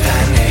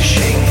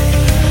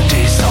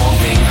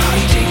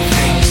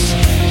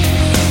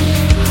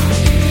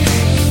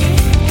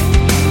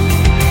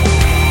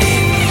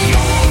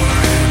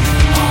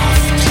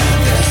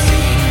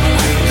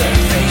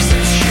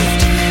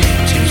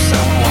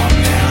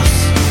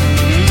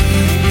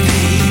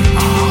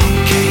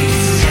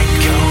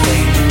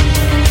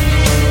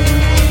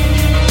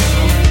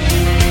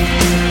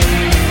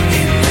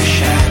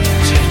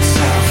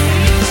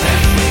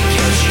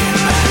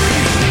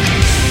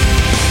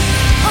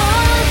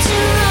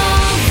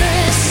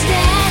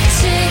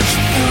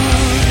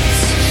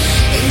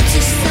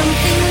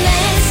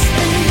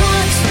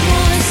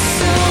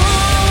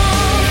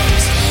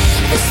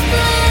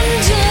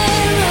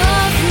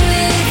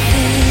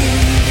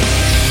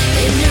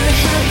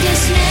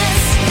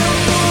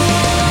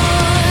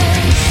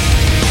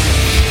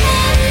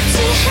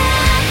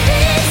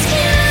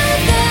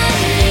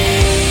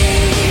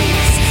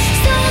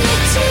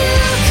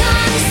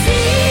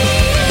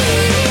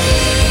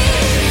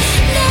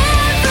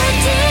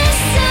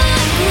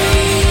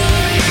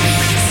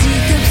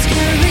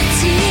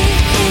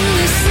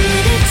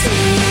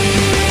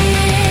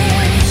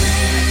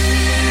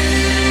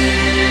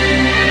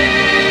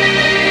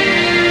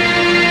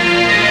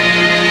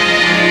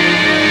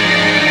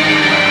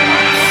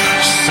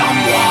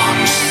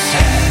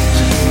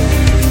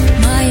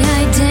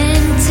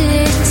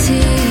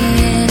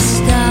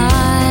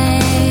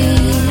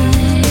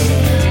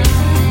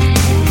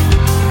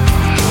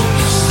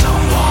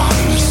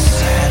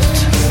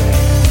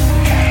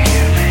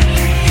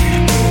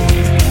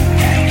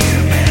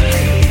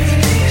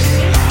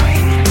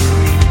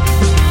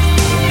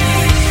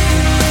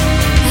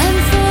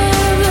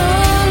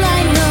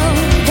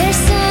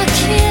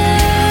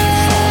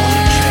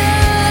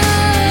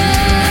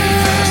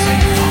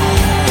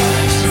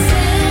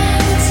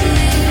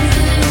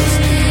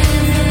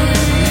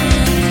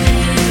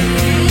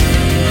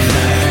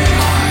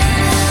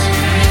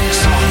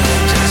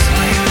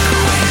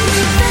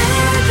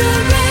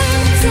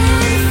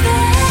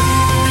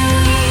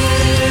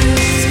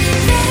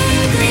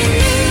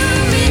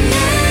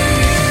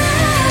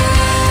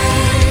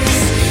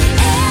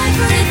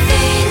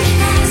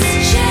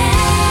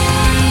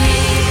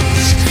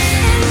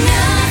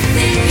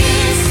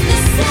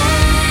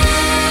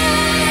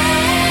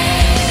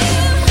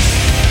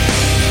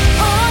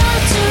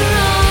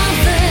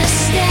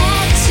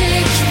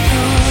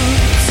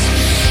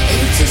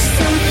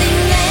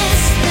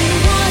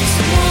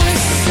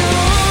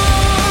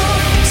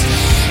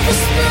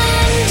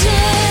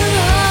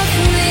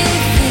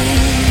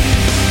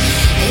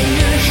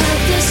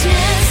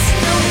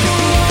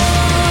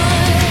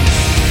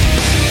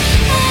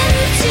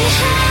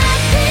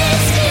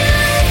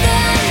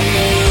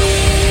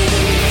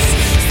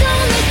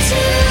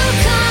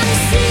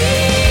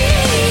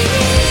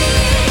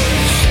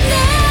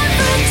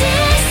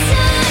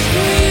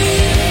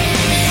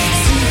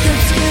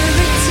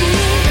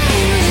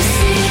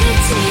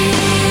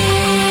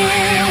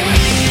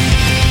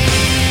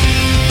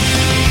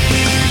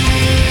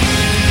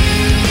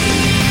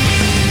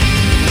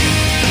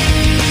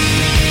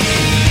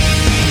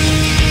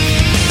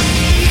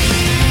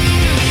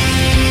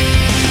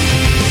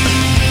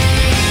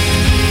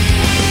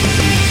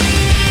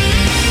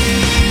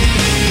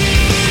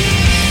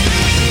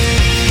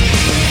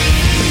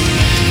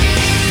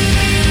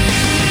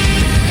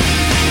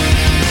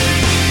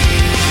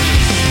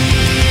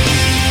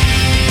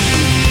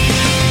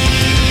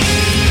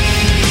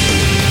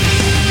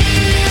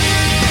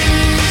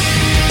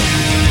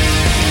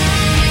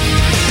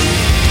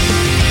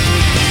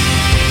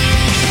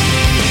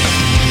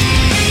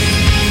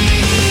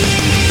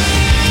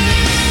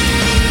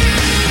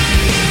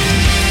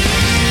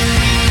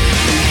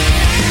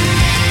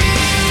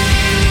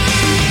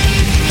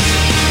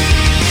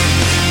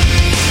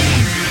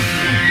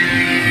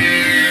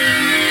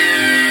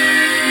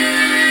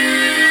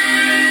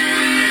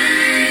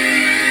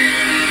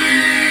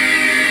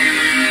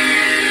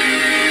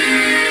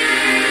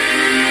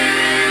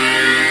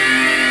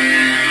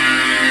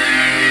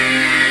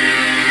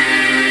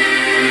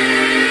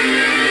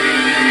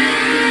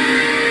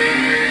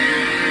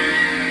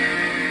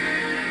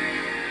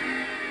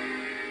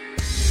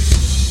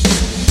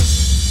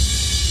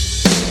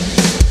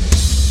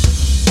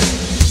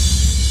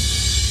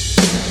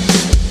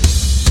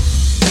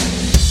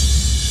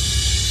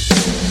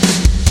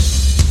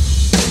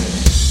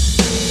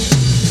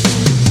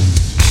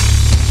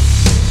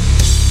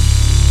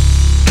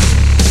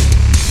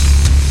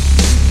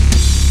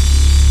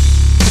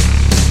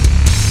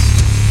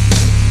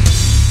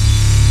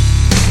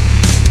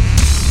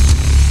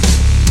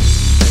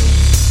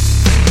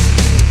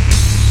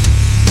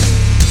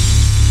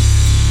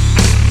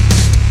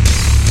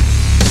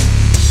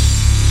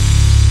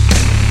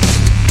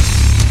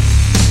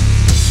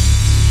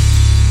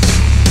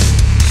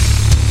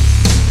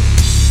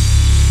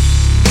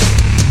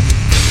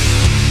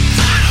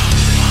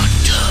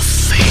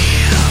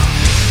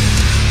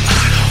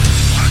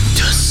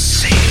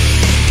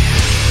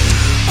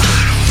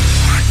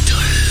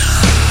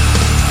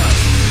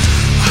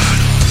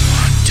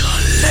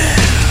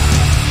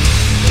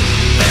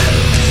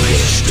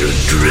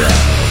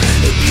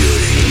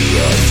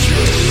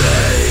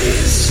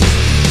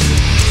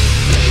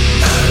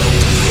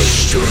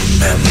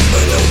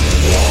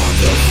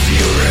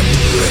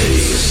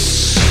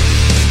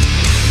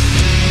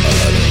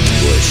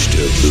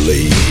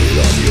laid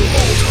on your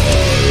altar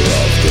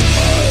of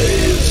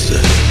demise.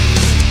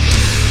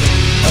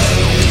 I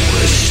don't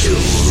wish to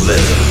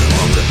live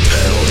on the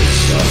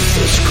petals of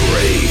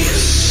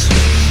disgrace.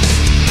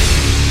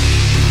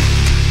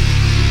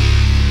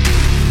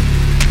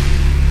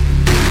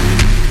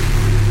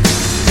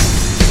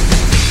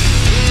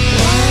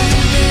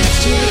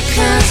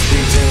 Cast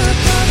me to a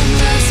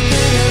bottomless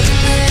pit of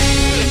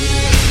pain.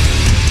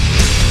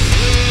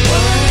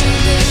 Why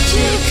did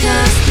you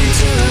cast me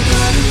to a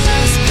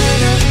bottomless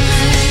pit of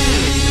pain?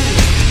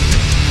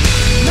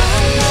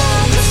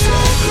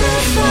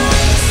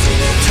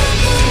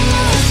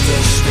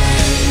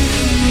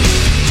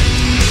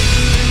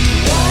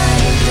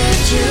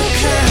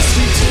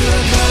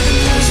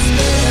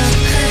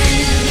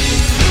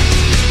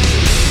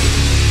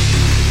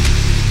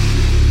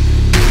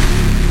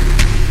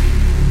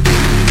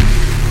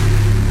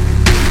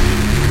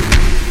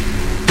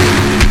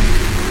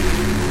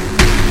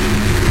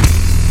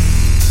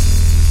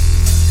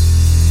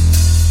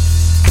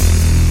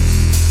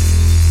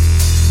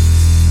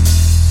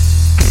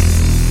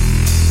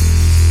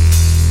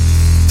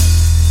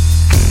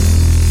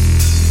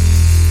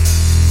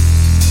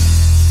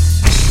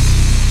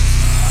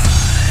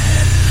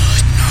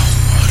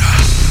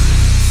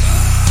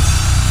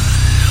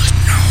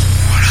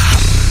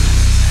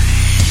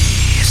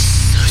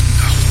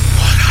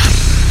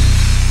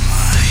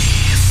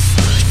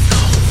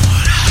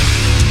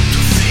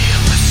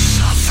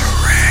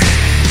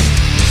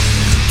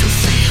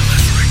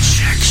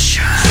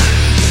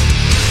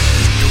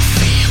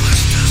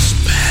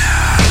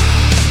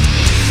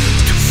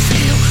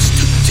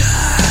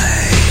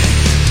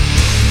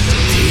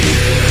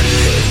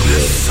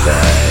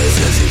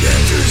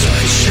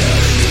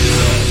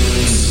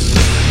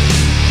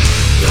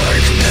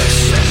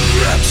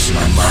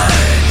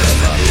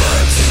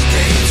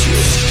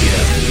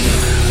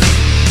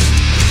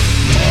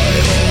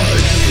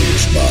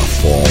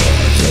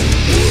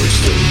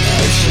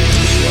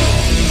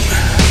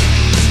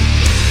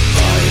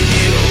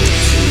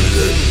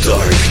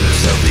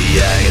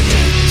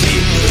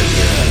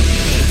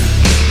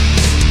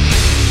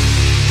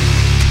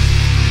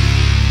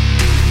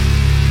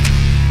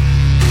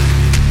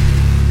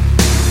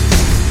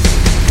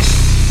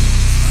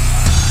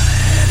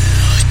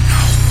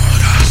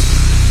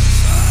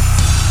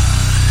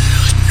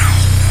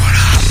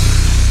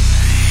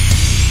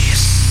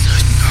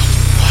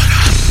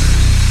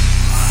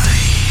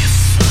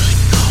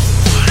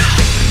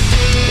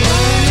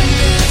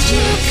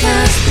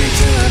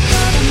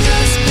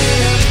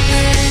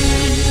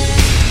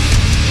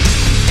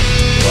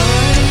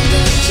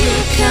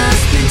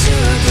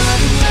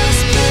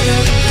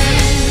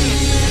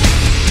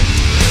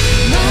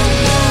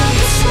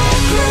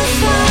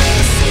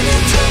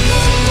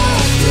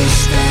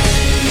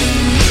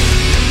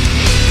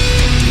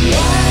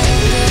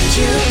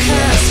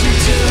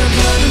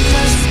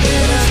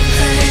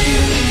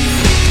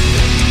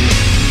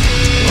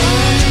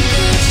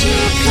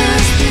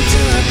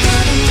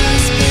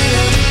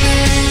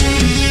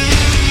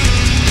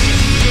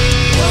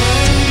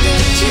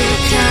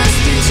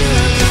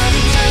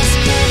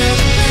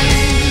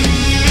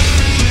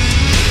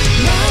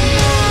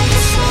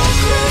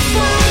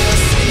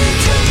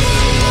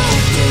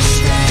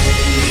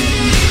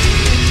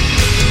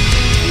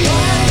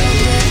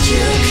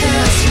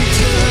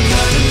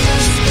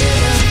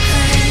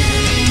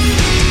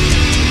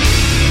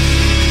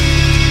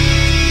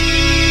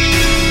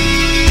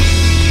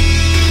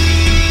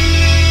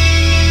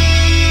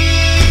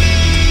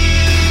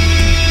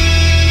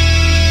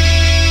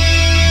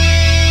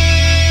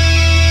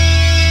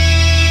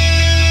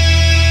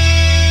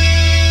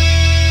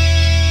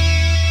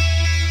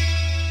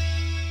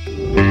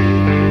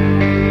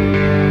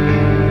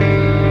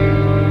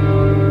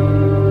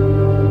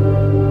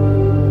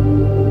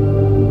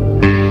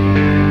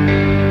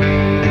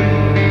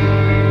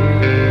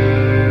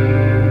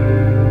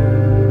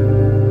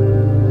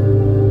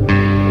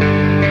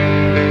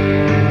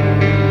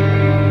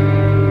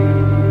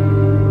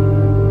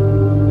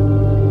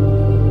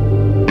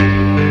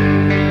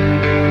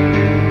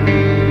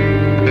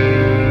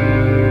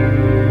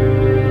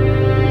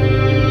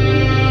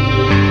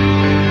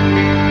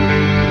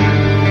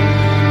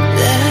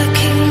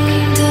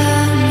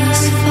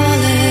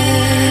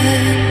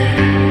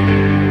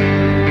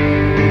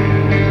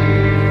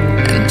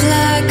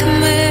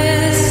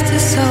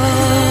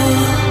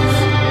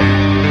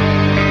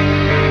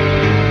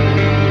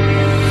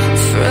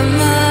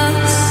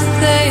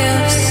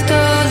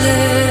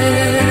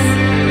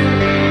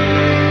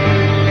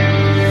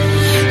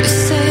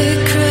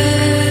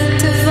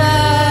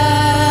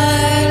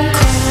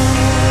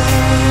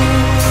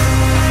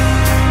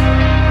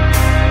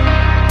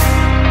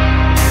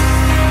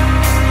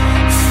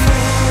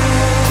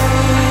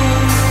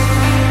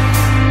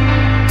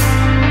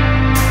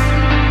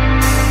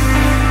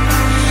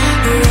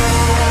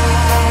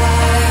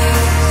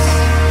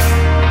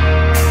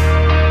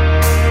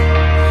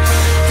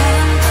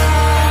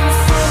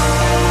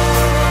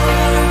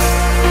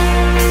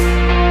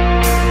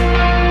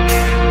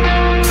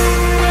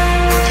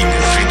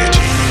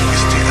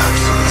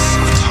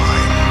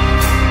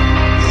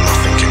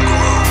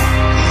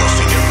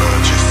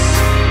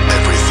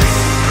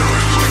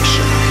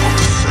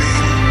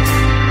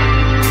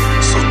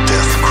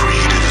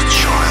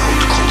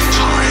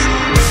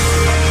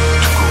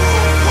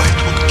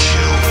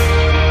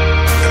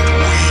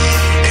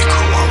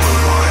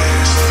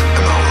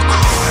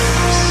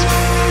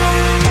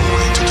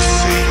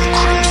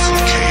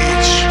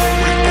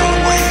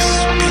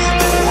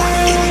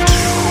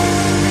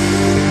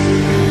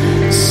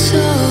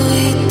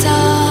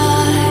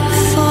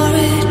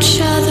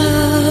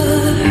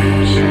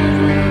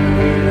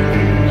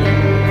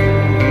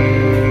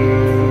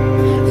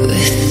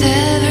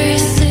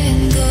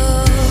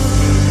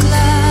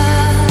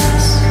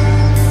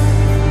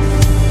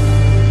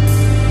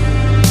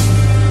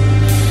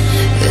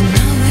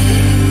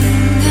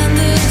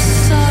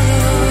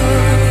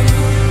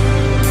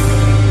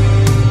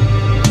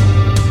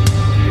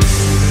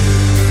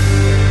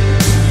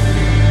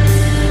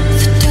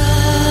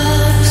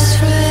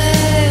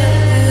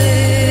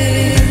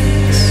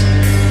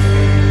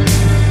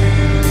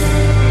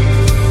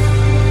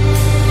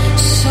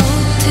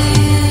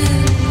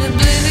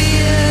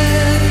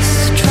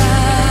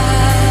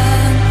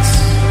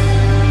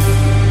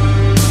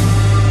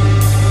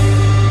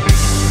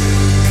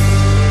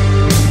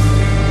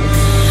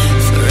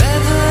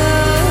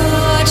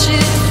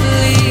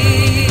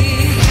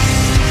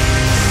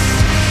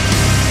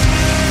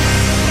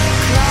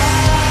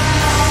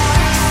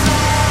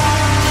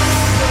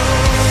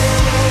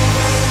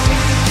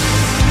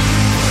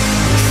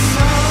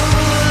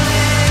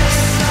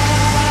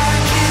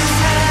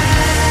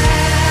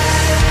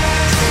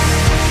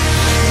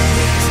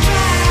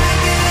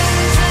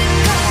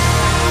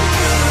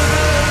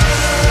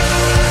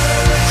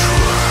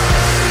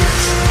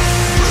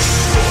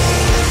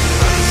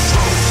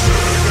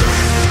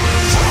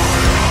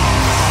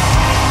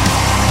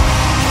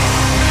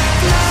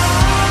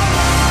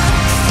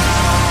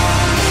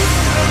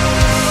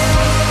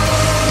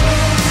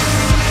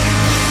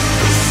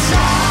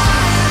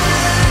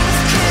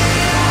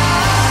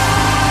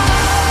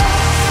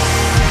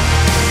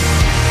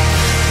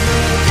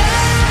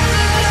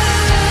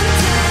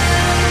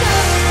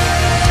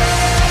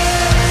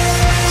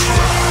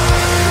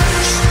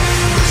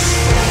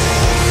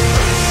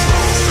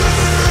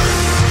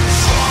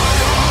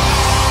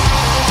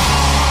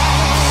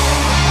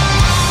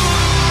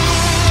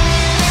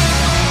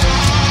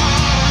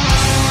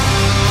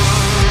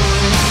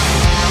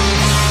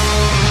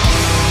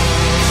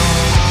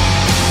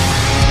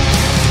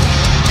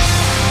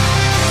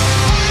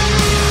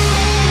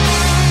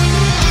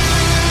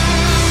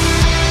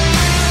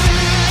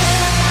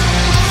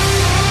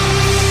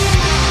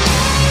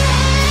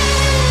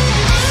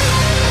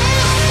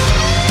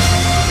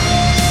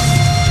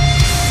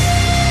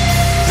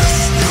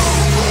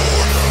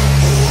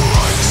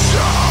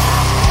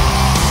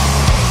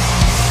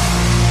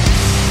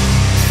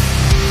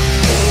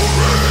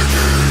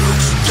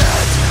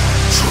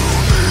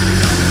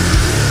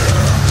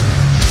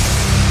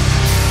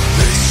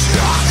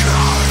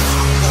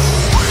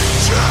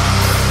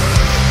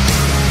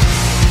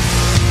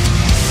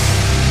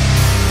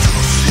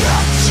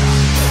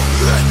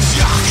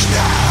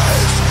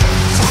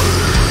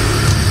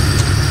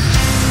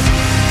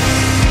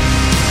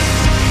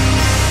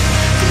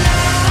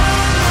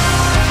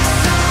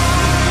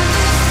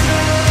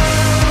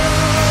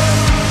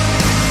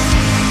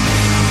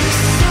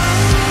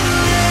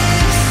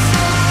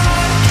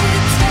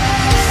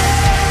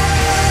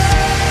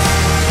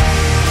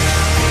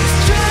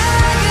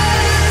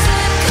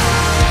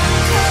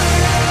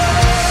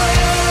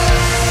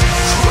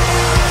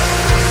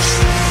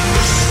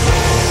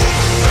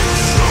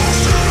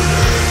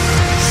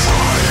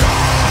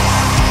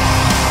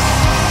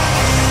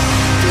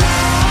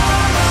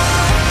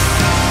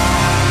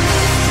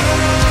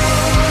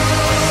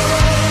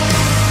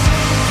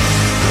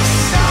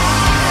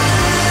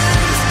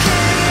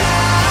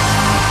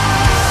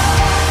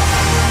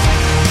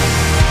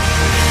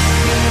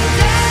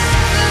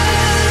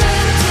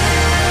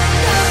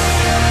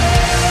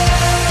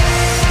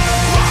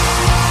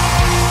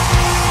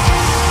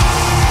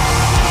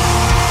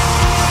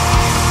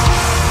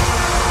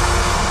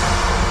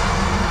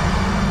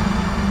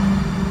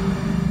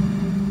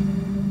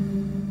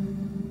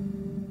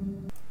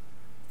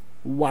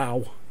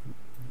 Wow.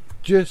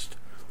 Just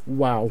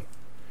wow.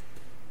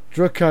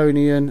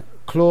 Draconian,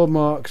 claw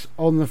marks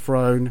on the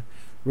throne,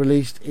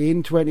 released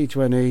in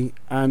 2020,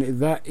 and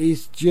that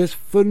is just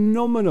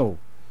phenomenal.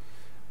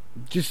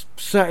 Just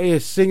sat here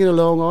singing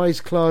along, eyes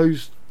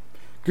closed,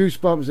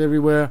 goosebumps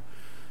everywhere.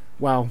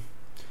 Wow.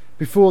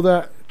 Before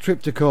that,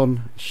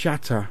 Triptychon,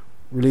 Shatter,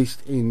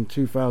 released in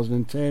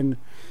 2010,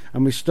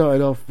 and we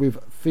started off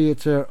with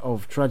Theatre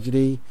of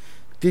Tragedy,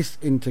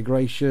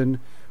 Disintegration,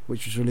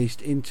 which was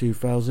released in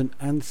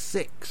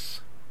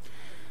 2006.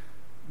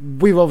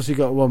 We've obviously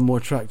got one more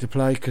track to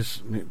play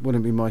because it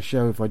wouldn't be my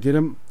show if I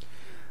didn't.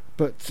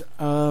 But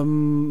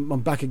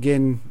I'm back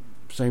again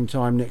same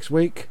time next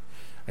week,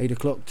 8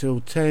 o'clock till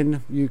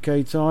 10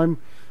 UK time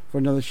for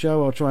another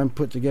show. I'll try and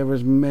put together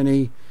as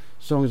many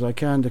songs as I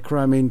can to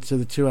cram into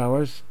the 2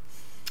 hours.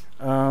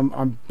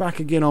 I'm back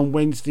again on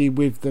Wednesday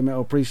with the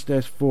Metal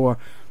Priestess for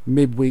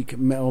Midweek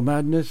Metal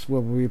Madness,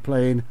 where we'll be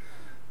playing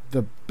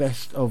the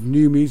best of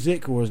new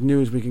music, or as new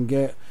as we can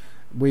get.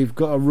 We've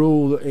got a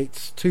rule that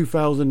it's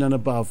 2000 and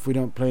above. We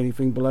don't play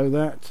anything below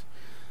that.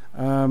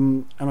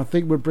 And I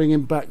think we're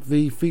bringing back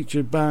the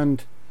featured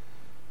band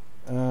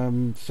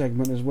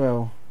segment as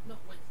well.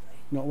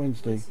 Not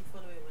Wednesday.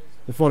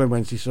 The following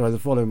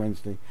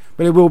Wednesday.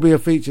 But it will be a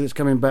feature that's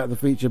coming back, the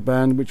featured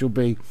band, which will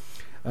be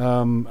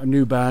a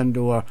new band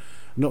or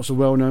not so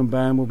well known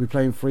band. We'll be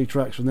playing 3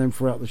 tracks from them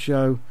throughout the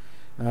show,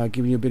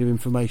 giving you a bit of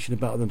information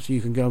about them so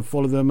you can go and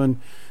follow them and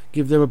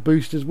give them a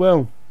boost as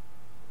well.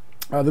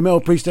 The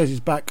Metal Priestess is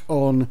back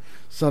on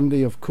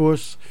Sunday, of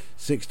course,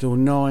 6 till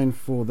 9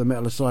 for the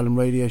Metal Asylum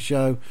radio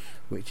show,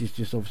 which is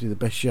just obviously the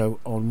best show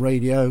on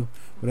radio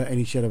without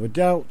any shadow of a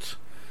doubt.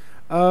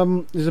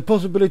 There's a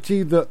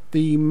possibility that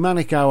the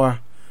Manic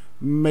Hour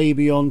may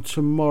be on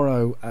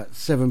tomorrow at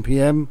 7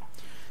 p.m.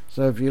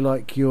 So if you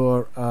like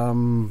your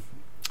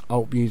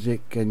alt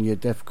music and your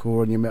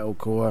deathcore and your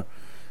metalcore,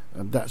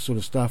 that sort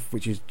of stuff,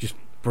 which is just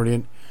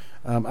brilliant,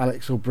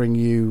 Alex will bring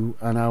you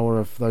an hour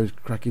of those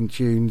cracking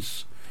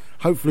tunes,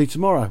 hopefully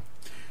tomorrow.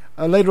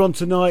 Later on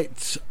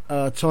tonight,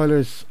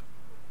 Tyler's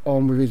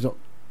on with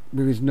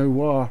his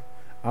Noir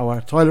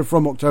Hour. Tyler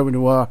from October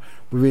Noir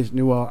with his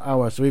Noir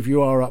Hour. So if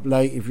you are up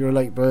late, if you're a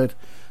late bird,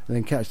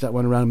 then catch that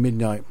one around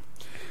midnight.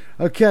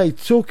 Okay,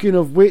 talking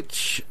of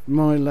which,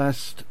 my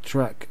last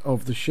track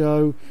of the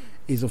show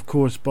is of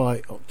course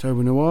by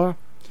October Noir.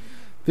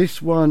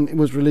 This one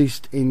was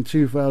released in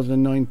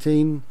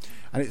 2019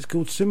 and it's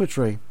called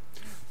Symmetry.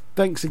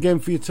 Thanks again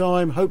for your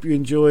time, hope you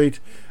enjoyed,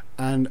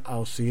 and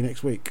I'll see you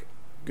next week.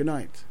 Good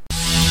night.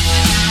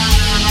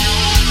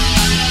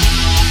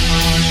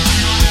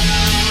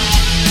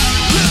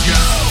 Let's go!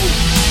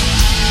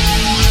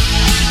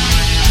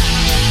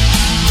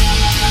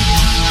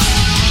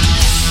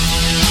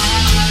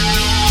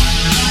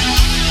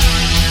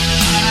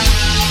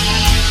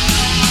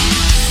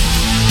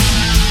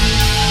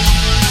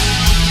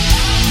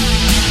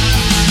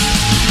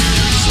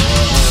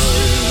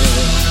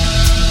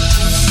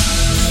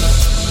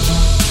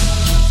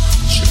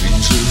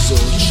 Changes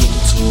are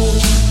gentle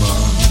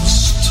man's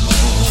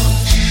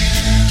touch.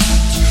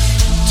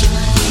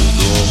 Take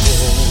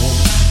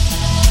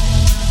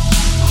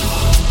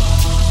hold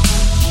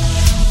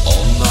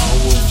on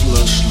our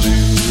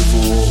fleshly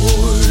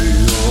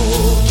voyage.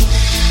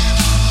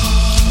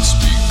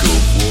 Speak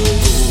of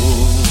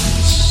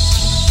words.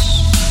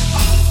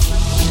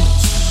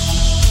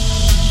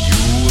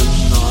 You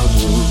and I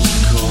will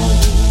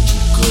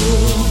conquer.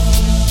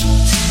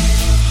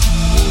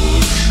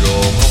 Push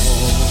on.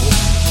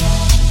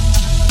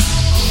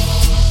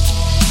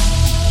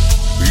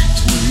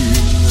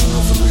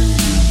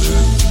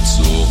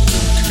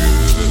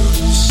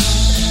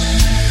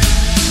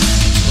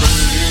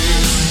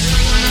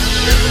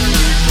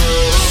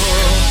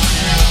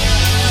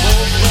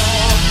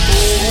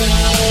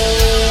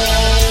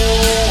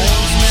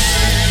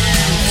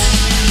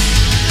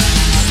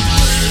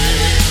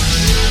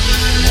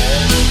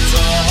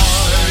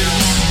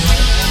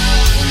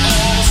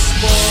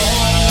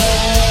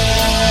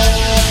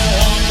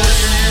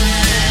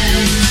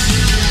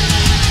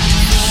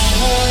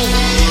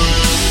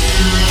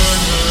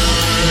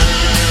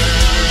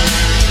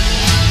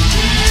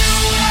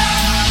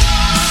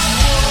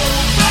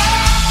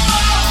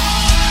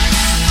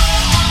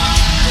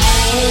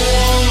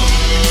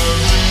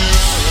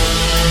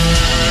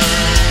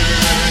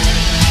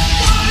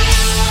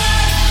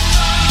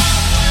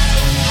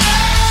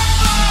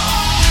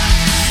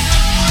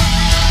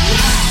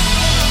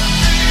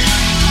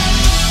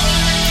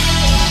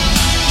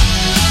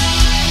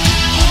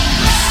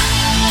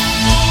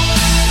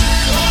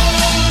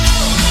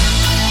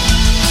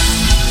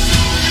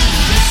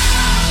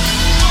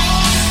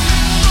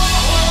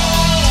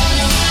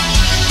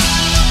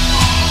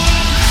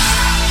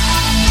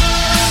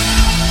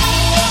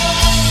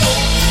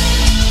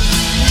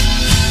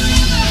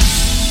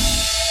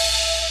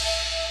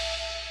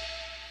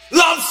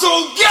 So